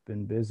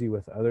been busy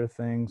with other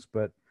things,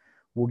 but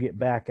we'll get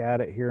back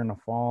at it here in the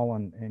fall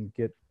and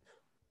get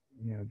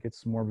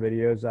some more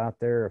videos out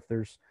there. If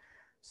there's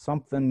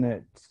something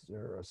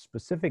or a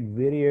specific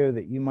video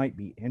that you might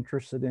be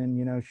interested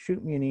in,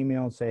 shoot me an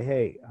email and say,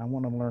 hey, I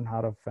want to learn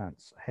how to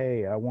fence.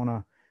 Hey, I want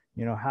to,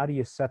 how do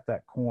you set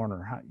that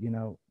corner?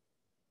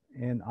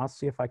 And I'll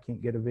see if I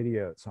can't get a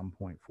video at some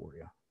point for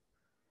you.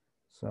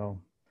 So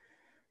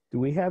do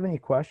we have any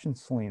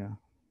questions, Selena?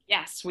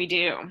 Yes, we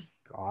do.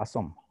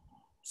 Awesome.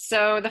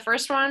 So the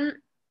first one,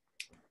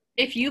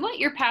 if you let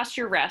your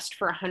pasture rest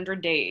for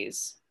 100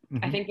 days,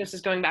 I think this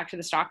is going back to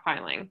the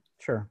stockpiling.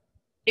 Sure.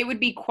 It would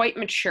be quite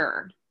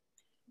mature.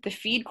 The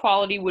feed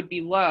quality would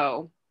be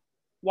low.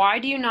 Why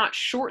do you not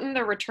shorten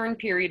the return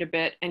period a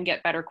bit and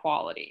get better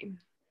quality?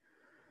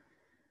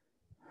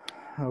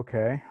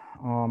 Okay.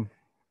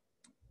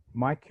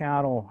 My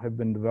cattle have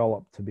been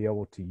developed to be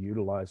able to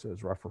utilize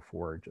those rougher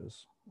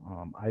forages.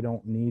 I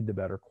don't need the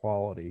better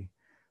quality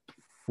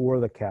for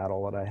the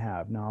cattle that I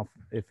have. Now,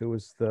 if it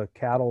was the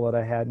cattle that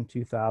I had in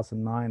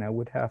 2009, I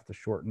would have to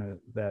shorten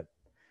that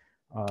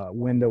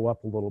window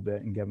up a little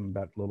bit and give them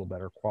a little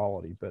better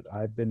quality. But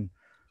I've been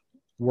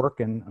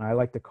working, and I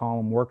like to call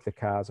them work the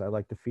cows. I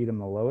like to feed them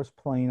the lowest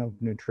plane of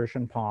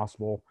nutrition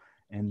possible.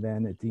 And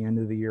then at the end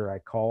of the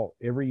year,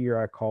 every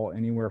year I call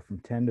anywhere from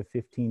 10 to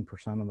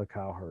 15% of the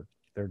cow herd.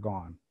 They're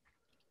gone.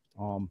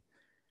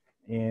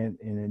 And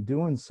in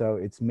doing so,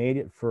 it's made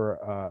it for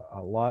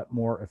a lot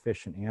more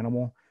efficient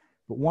animal.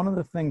 But one of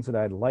the things that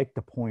I'd like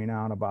to point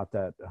out about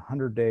that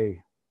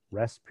 100-day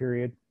rest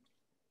period,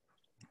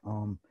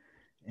 and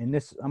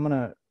this, I'm going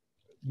to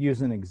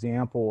use an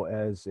example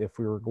as if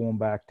we were going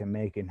back to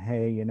making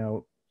hay.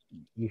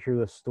 You hear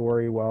the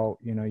story, well,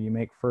 you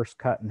make first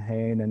cut in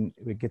hay and then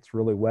it gets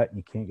really wet and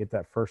you can't get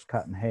that first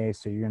cut in hay.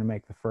 So you're going to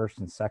make the first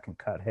and second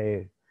cut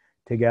hay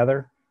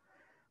together.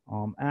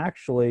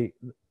 Actually,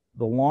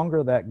 the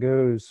longer that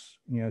goes,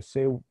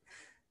 say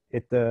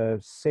at the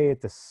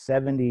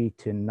 70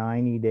 to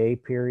 90 day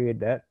period,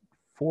 that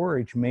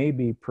forage may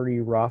be pretty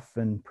rough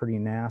and pretty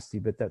nasty,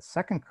 but that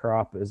second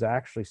crop is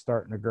actually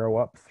starting to grow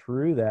up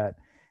through that,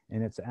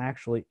 and it's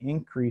actually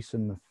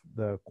increasing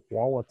the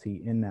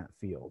quality in that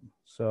field.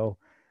 So,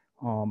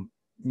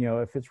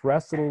 if it's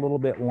rested a little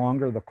bit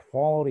longer, the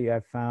quality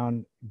I've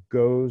found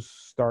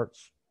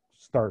starts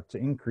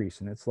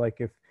increasing. It's like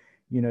if,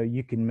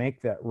 you can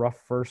make that rough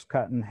first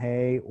cut in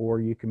hay, or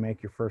you can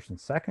make your first and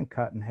second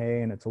cut in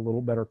hay, and it's a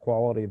little better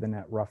quality than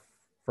that rough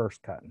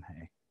first cut in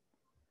hay.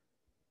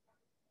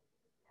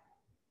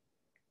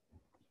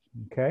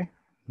 Okay,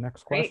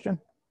 next question.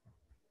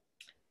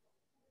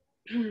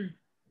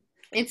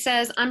 It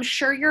says, I'm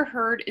sure your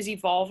herd is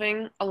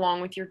evolving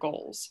along with your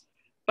goals,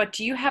 but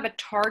do you have a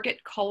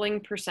target culling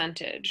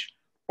percentage,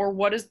 or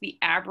what is the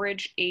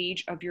average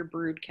age of your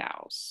brood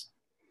cows?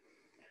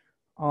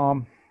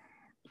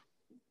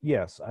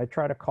 Yes, I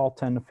try to cull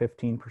 10 to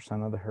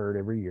 15% of the herd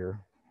every year.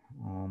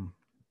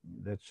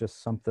 That's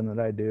just something that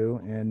I do,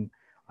 and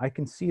I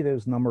can see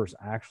those numbers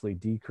actually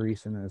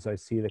decreasing as I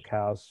see the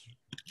cows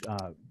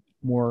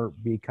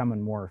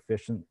becoming more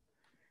efficient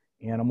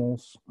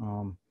animals.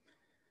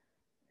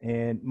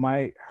 And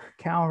my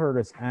cow herd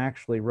is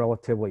actually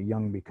relatively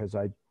young because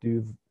I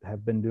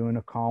have been doing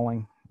a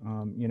culling.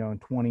 In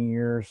 20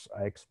 years,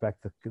 I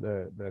expect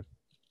the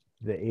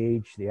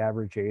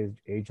average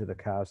age of the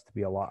cows to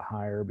be a lot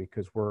higher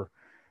because we're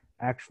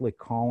actually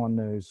culling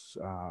those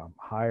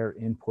higher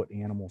input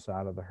animals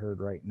out of the herd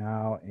right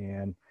now.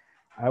 And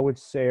I would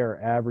say our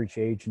average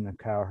age in the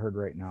cow herd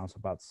right now is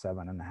about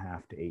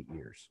 7.5 to 8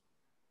 years.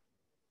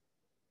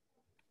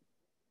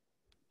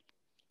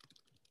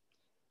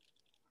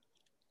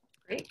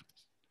 Great.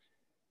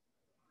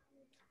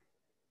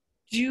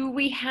 Do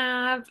we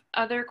have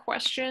other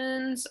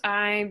questions?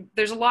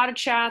 There's a lot of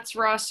chats,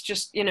 Russ,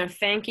 just,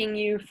 thanking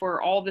you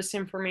for all this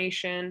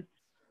information,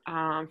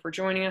 for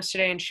joining us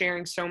today and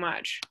sharing so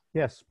much.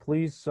 Yes,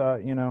 please,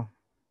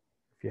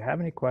 if you have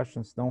any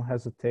questions, don't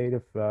hesitate.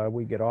 If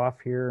we get off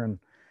here and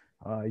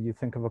you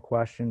think of a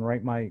question,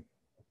 write my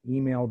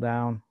email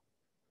down,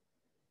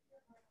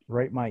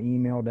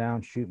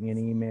 shoot me an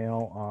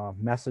email,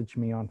 message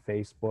me on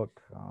Facebook.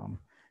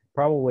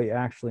 Probably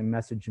actually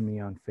messaging me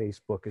on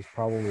Facebook is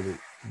probably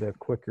the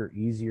quicker,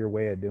 easier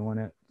way of doing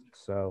it.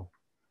 So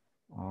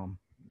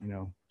you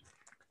know.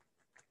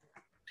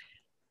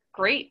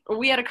 Great.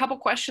 We had a couple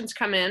questions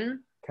come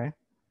in. Okay.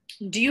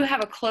 Do you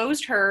have a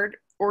closed herd,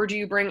 or do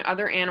you bring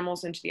other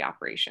animals into the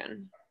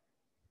operation?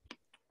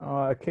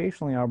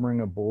 Occasionally I'll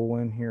bring a bull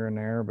in here and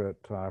there, but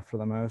for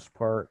the most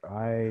part,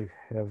 I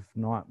have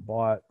not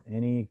bought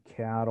any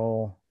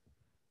cattle,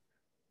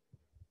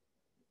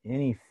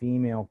 any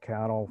female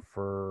cattle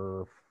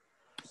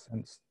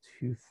since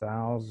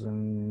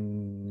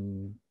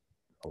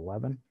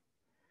 2011.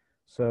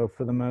 So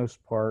for the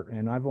most part,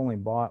 and I've only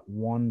bought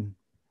one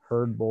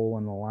herd bull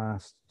in the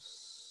last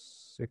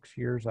 6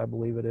 years, I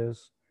believe it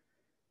is.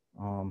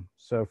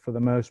 So for the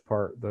most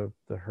part, the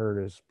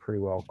herd is pretty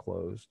well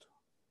closed.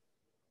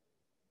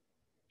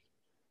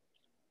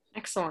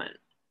 Excellent.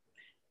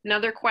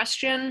 Another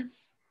question.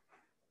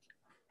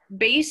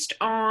 Based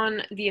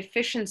on the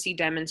efficiency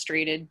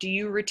demonstrated, do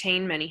you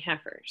retain many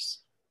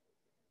heifers?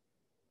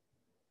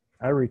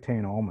 I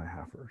retain all my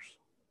heifers.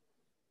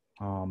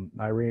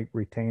 I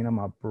retain them.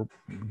 I'll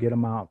get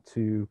them out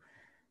to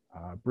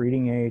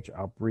breeding age.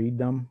 I'll breed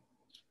them.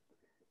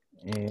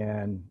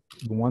 And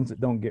the ones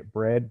that don't get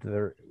bred,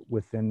 they're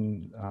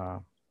within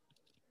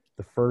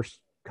the first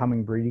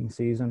coming breeding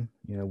season.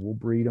 You know, we'll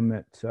breed them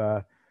at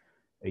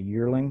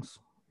yearlings.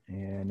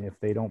 And if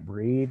they don't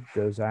breed,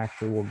 those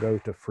actually will go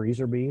to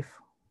freezer beef.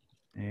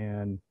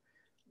 And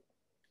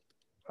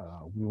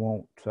we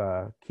won't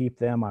keep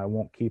them. I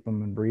won't keep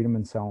them and breed them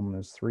and sell them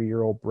as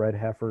 3-year-old bred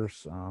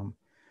heifers.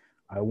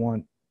 I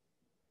want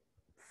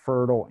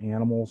fertile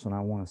animals, and I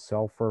want to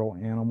sell fertile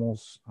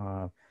animals.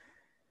 And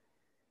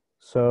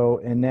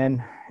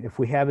then if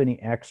we have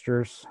any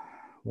extras,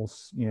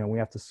 we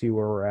have to see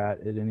where we're at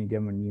any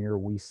given year.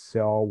 We'll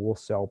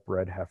sell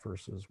bred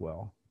heifers as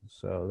well.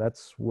 So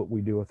that's what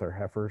we do with our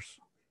heifers.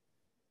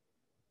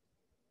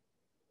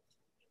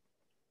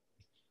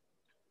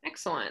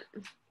 Excellent.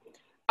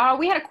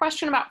 We had a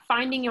question about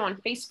finding you on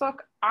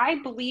Facebook. I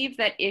believe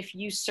that if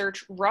you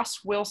search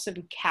Russ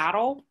Wilson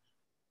cattle,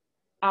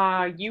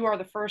 you are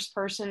the first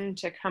person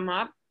to come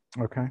up.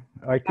 Okay.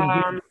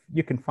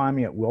 You can find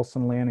me at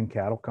Wilson Land and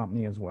Cattle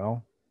Company as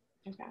well.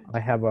 Okay.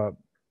 I have a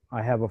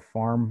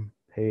farm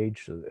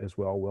page as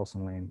well,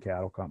 Wilson Land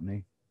Cattle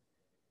Company.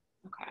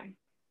 Okay.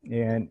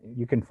 And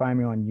you can find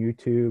me on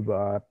YouTube.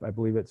 I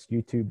believe it's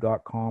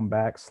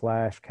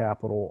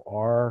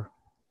youtube.com/R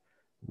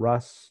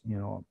Russ,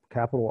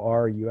 capital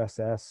R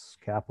USS,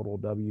 capital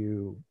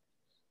W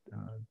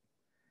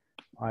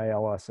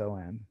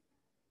ILSON.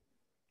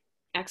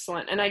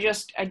 Excellent. And I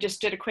just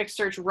did a quick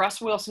search. Russ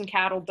Wilson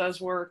cattle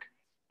does work.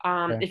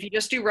 Okay. If you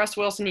just do Russ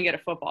Wilson, you get a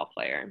football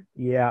player.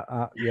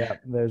 Yeah.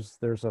 There's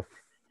a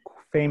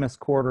famous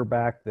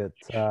quarterback that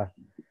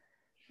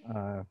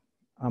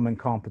I'm in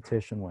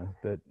competition with,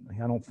 but I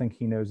don't think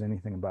he knows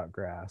anything about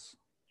grass.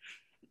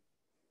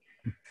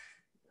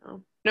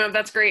 No,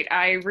 that's great.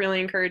 I really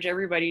encourage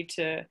everybody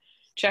to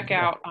check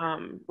out.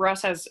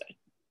 Russ has,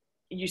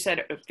 you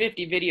said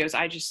 50 videos.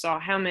 I just saw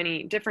how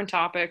many different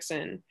topics,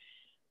 and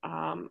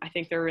I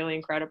think they're really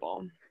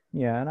incredible.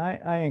 Yeah, and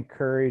I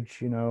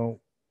encourage,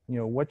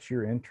 what's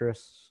your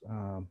interests?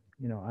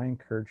 I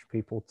encourage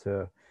people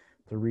to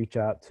reach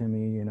out to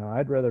me.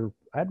 I'd rather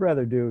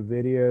do a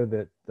video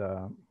that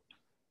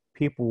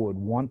people would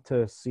want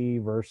to see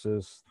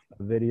versus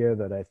a video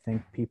that I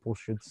think people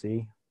should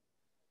see.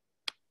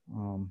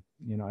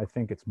 I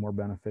think it's more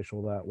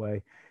beneficial that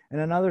way.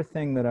 And another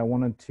thing that I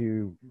wanted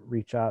to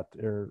reach out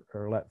or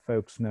let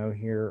folks know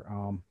here,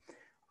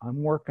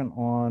 I'm working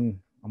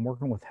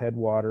with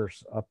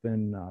Headwaters up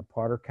in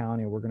Potter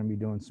County. We're going to be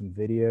doing some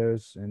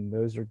videos, and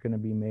those are going to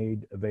be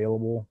made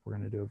available. We're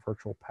going to do a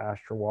virtual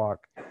pasture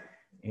walk.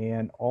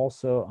 And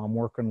also I'm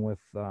working with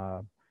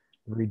the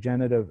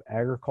Regenerative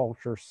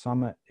Agriculture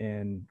Summit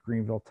in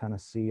Greenville,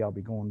 Tennessee. I'll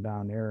be going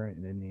down there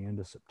in the end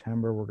of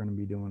September. We're going to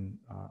be doing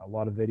a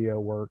lot of video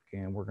work,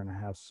 and we're going to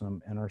have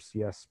some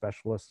NRCS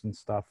specialists and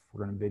stuff.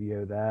 We're going to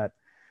video that.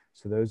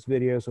 So those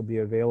videos will be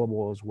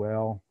available as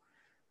well.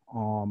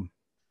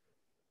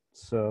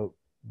 So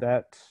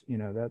that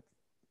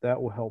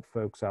will help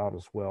folks out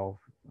as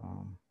well.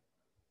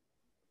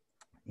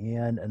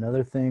 And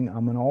another thing,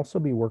 I'm going to also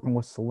be working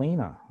with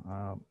Selena.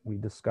 We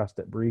discussed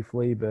it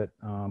briefly, but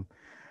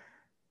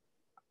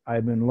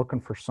I've been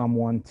looking for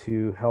someone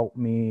to help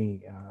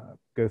me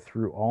go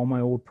through all my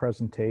old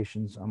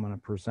presentations. I'm going to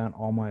present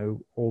all my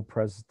old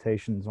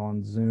presentations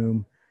on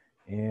Zoom,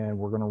 and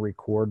we're going to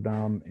record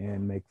them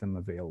and make them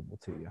available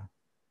to you.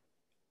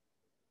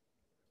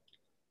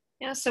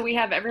 Yeah, so we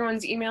have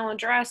everyone's email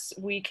address.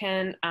 We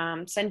can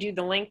send you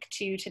the link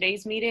to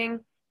today's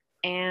meeting,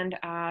 and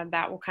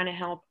that will kind of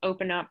help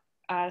open up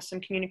some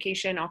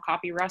communication. I'll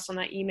copy Russ on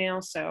that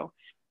email, so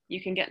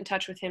you can get in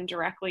touch with him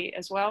directly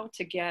as well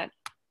to get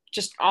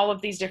just all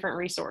of these different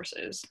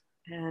resources.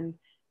 And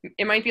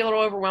it might be a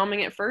little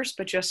overwhelming at first,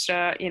 but just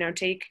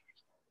take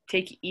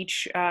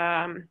each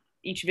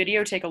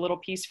video, take a little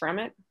piece from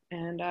it,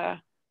 and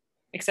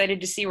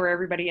excited to see where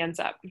everybody ends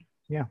up.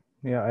 Yeah,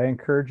 I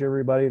encourage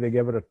everybody to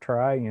give it a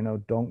try.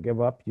 Don't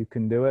give up. You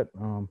can do it.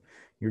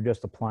 You're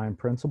just applying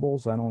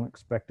principles. I don't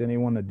expect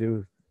anyone to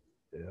do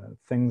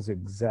things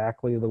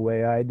exactly the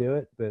way I do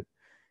it, but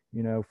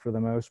you know, for the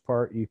most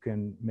part, you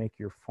can make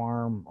your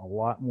farm a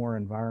lot more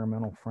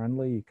environmental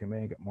friendly. You can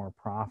make it more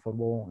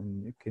profitable,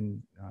 and you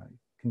can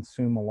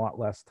consume a lot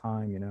less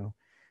time. You know,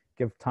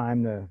 give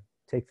time to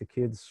take the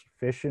kids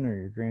fishing or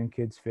your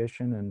grandkids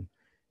fishing, and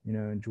you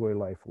know, enjoy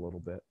life a little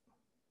bit.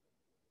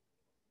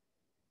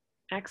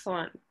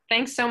 Excellent.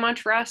 Thanks so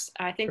much, Russ.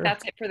 I think Sure.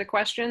 that's it for the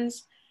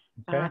questions.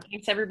 Okay.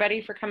 Thanks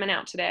everybody for coming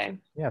out today.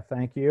 Yeah.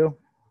 Thank you.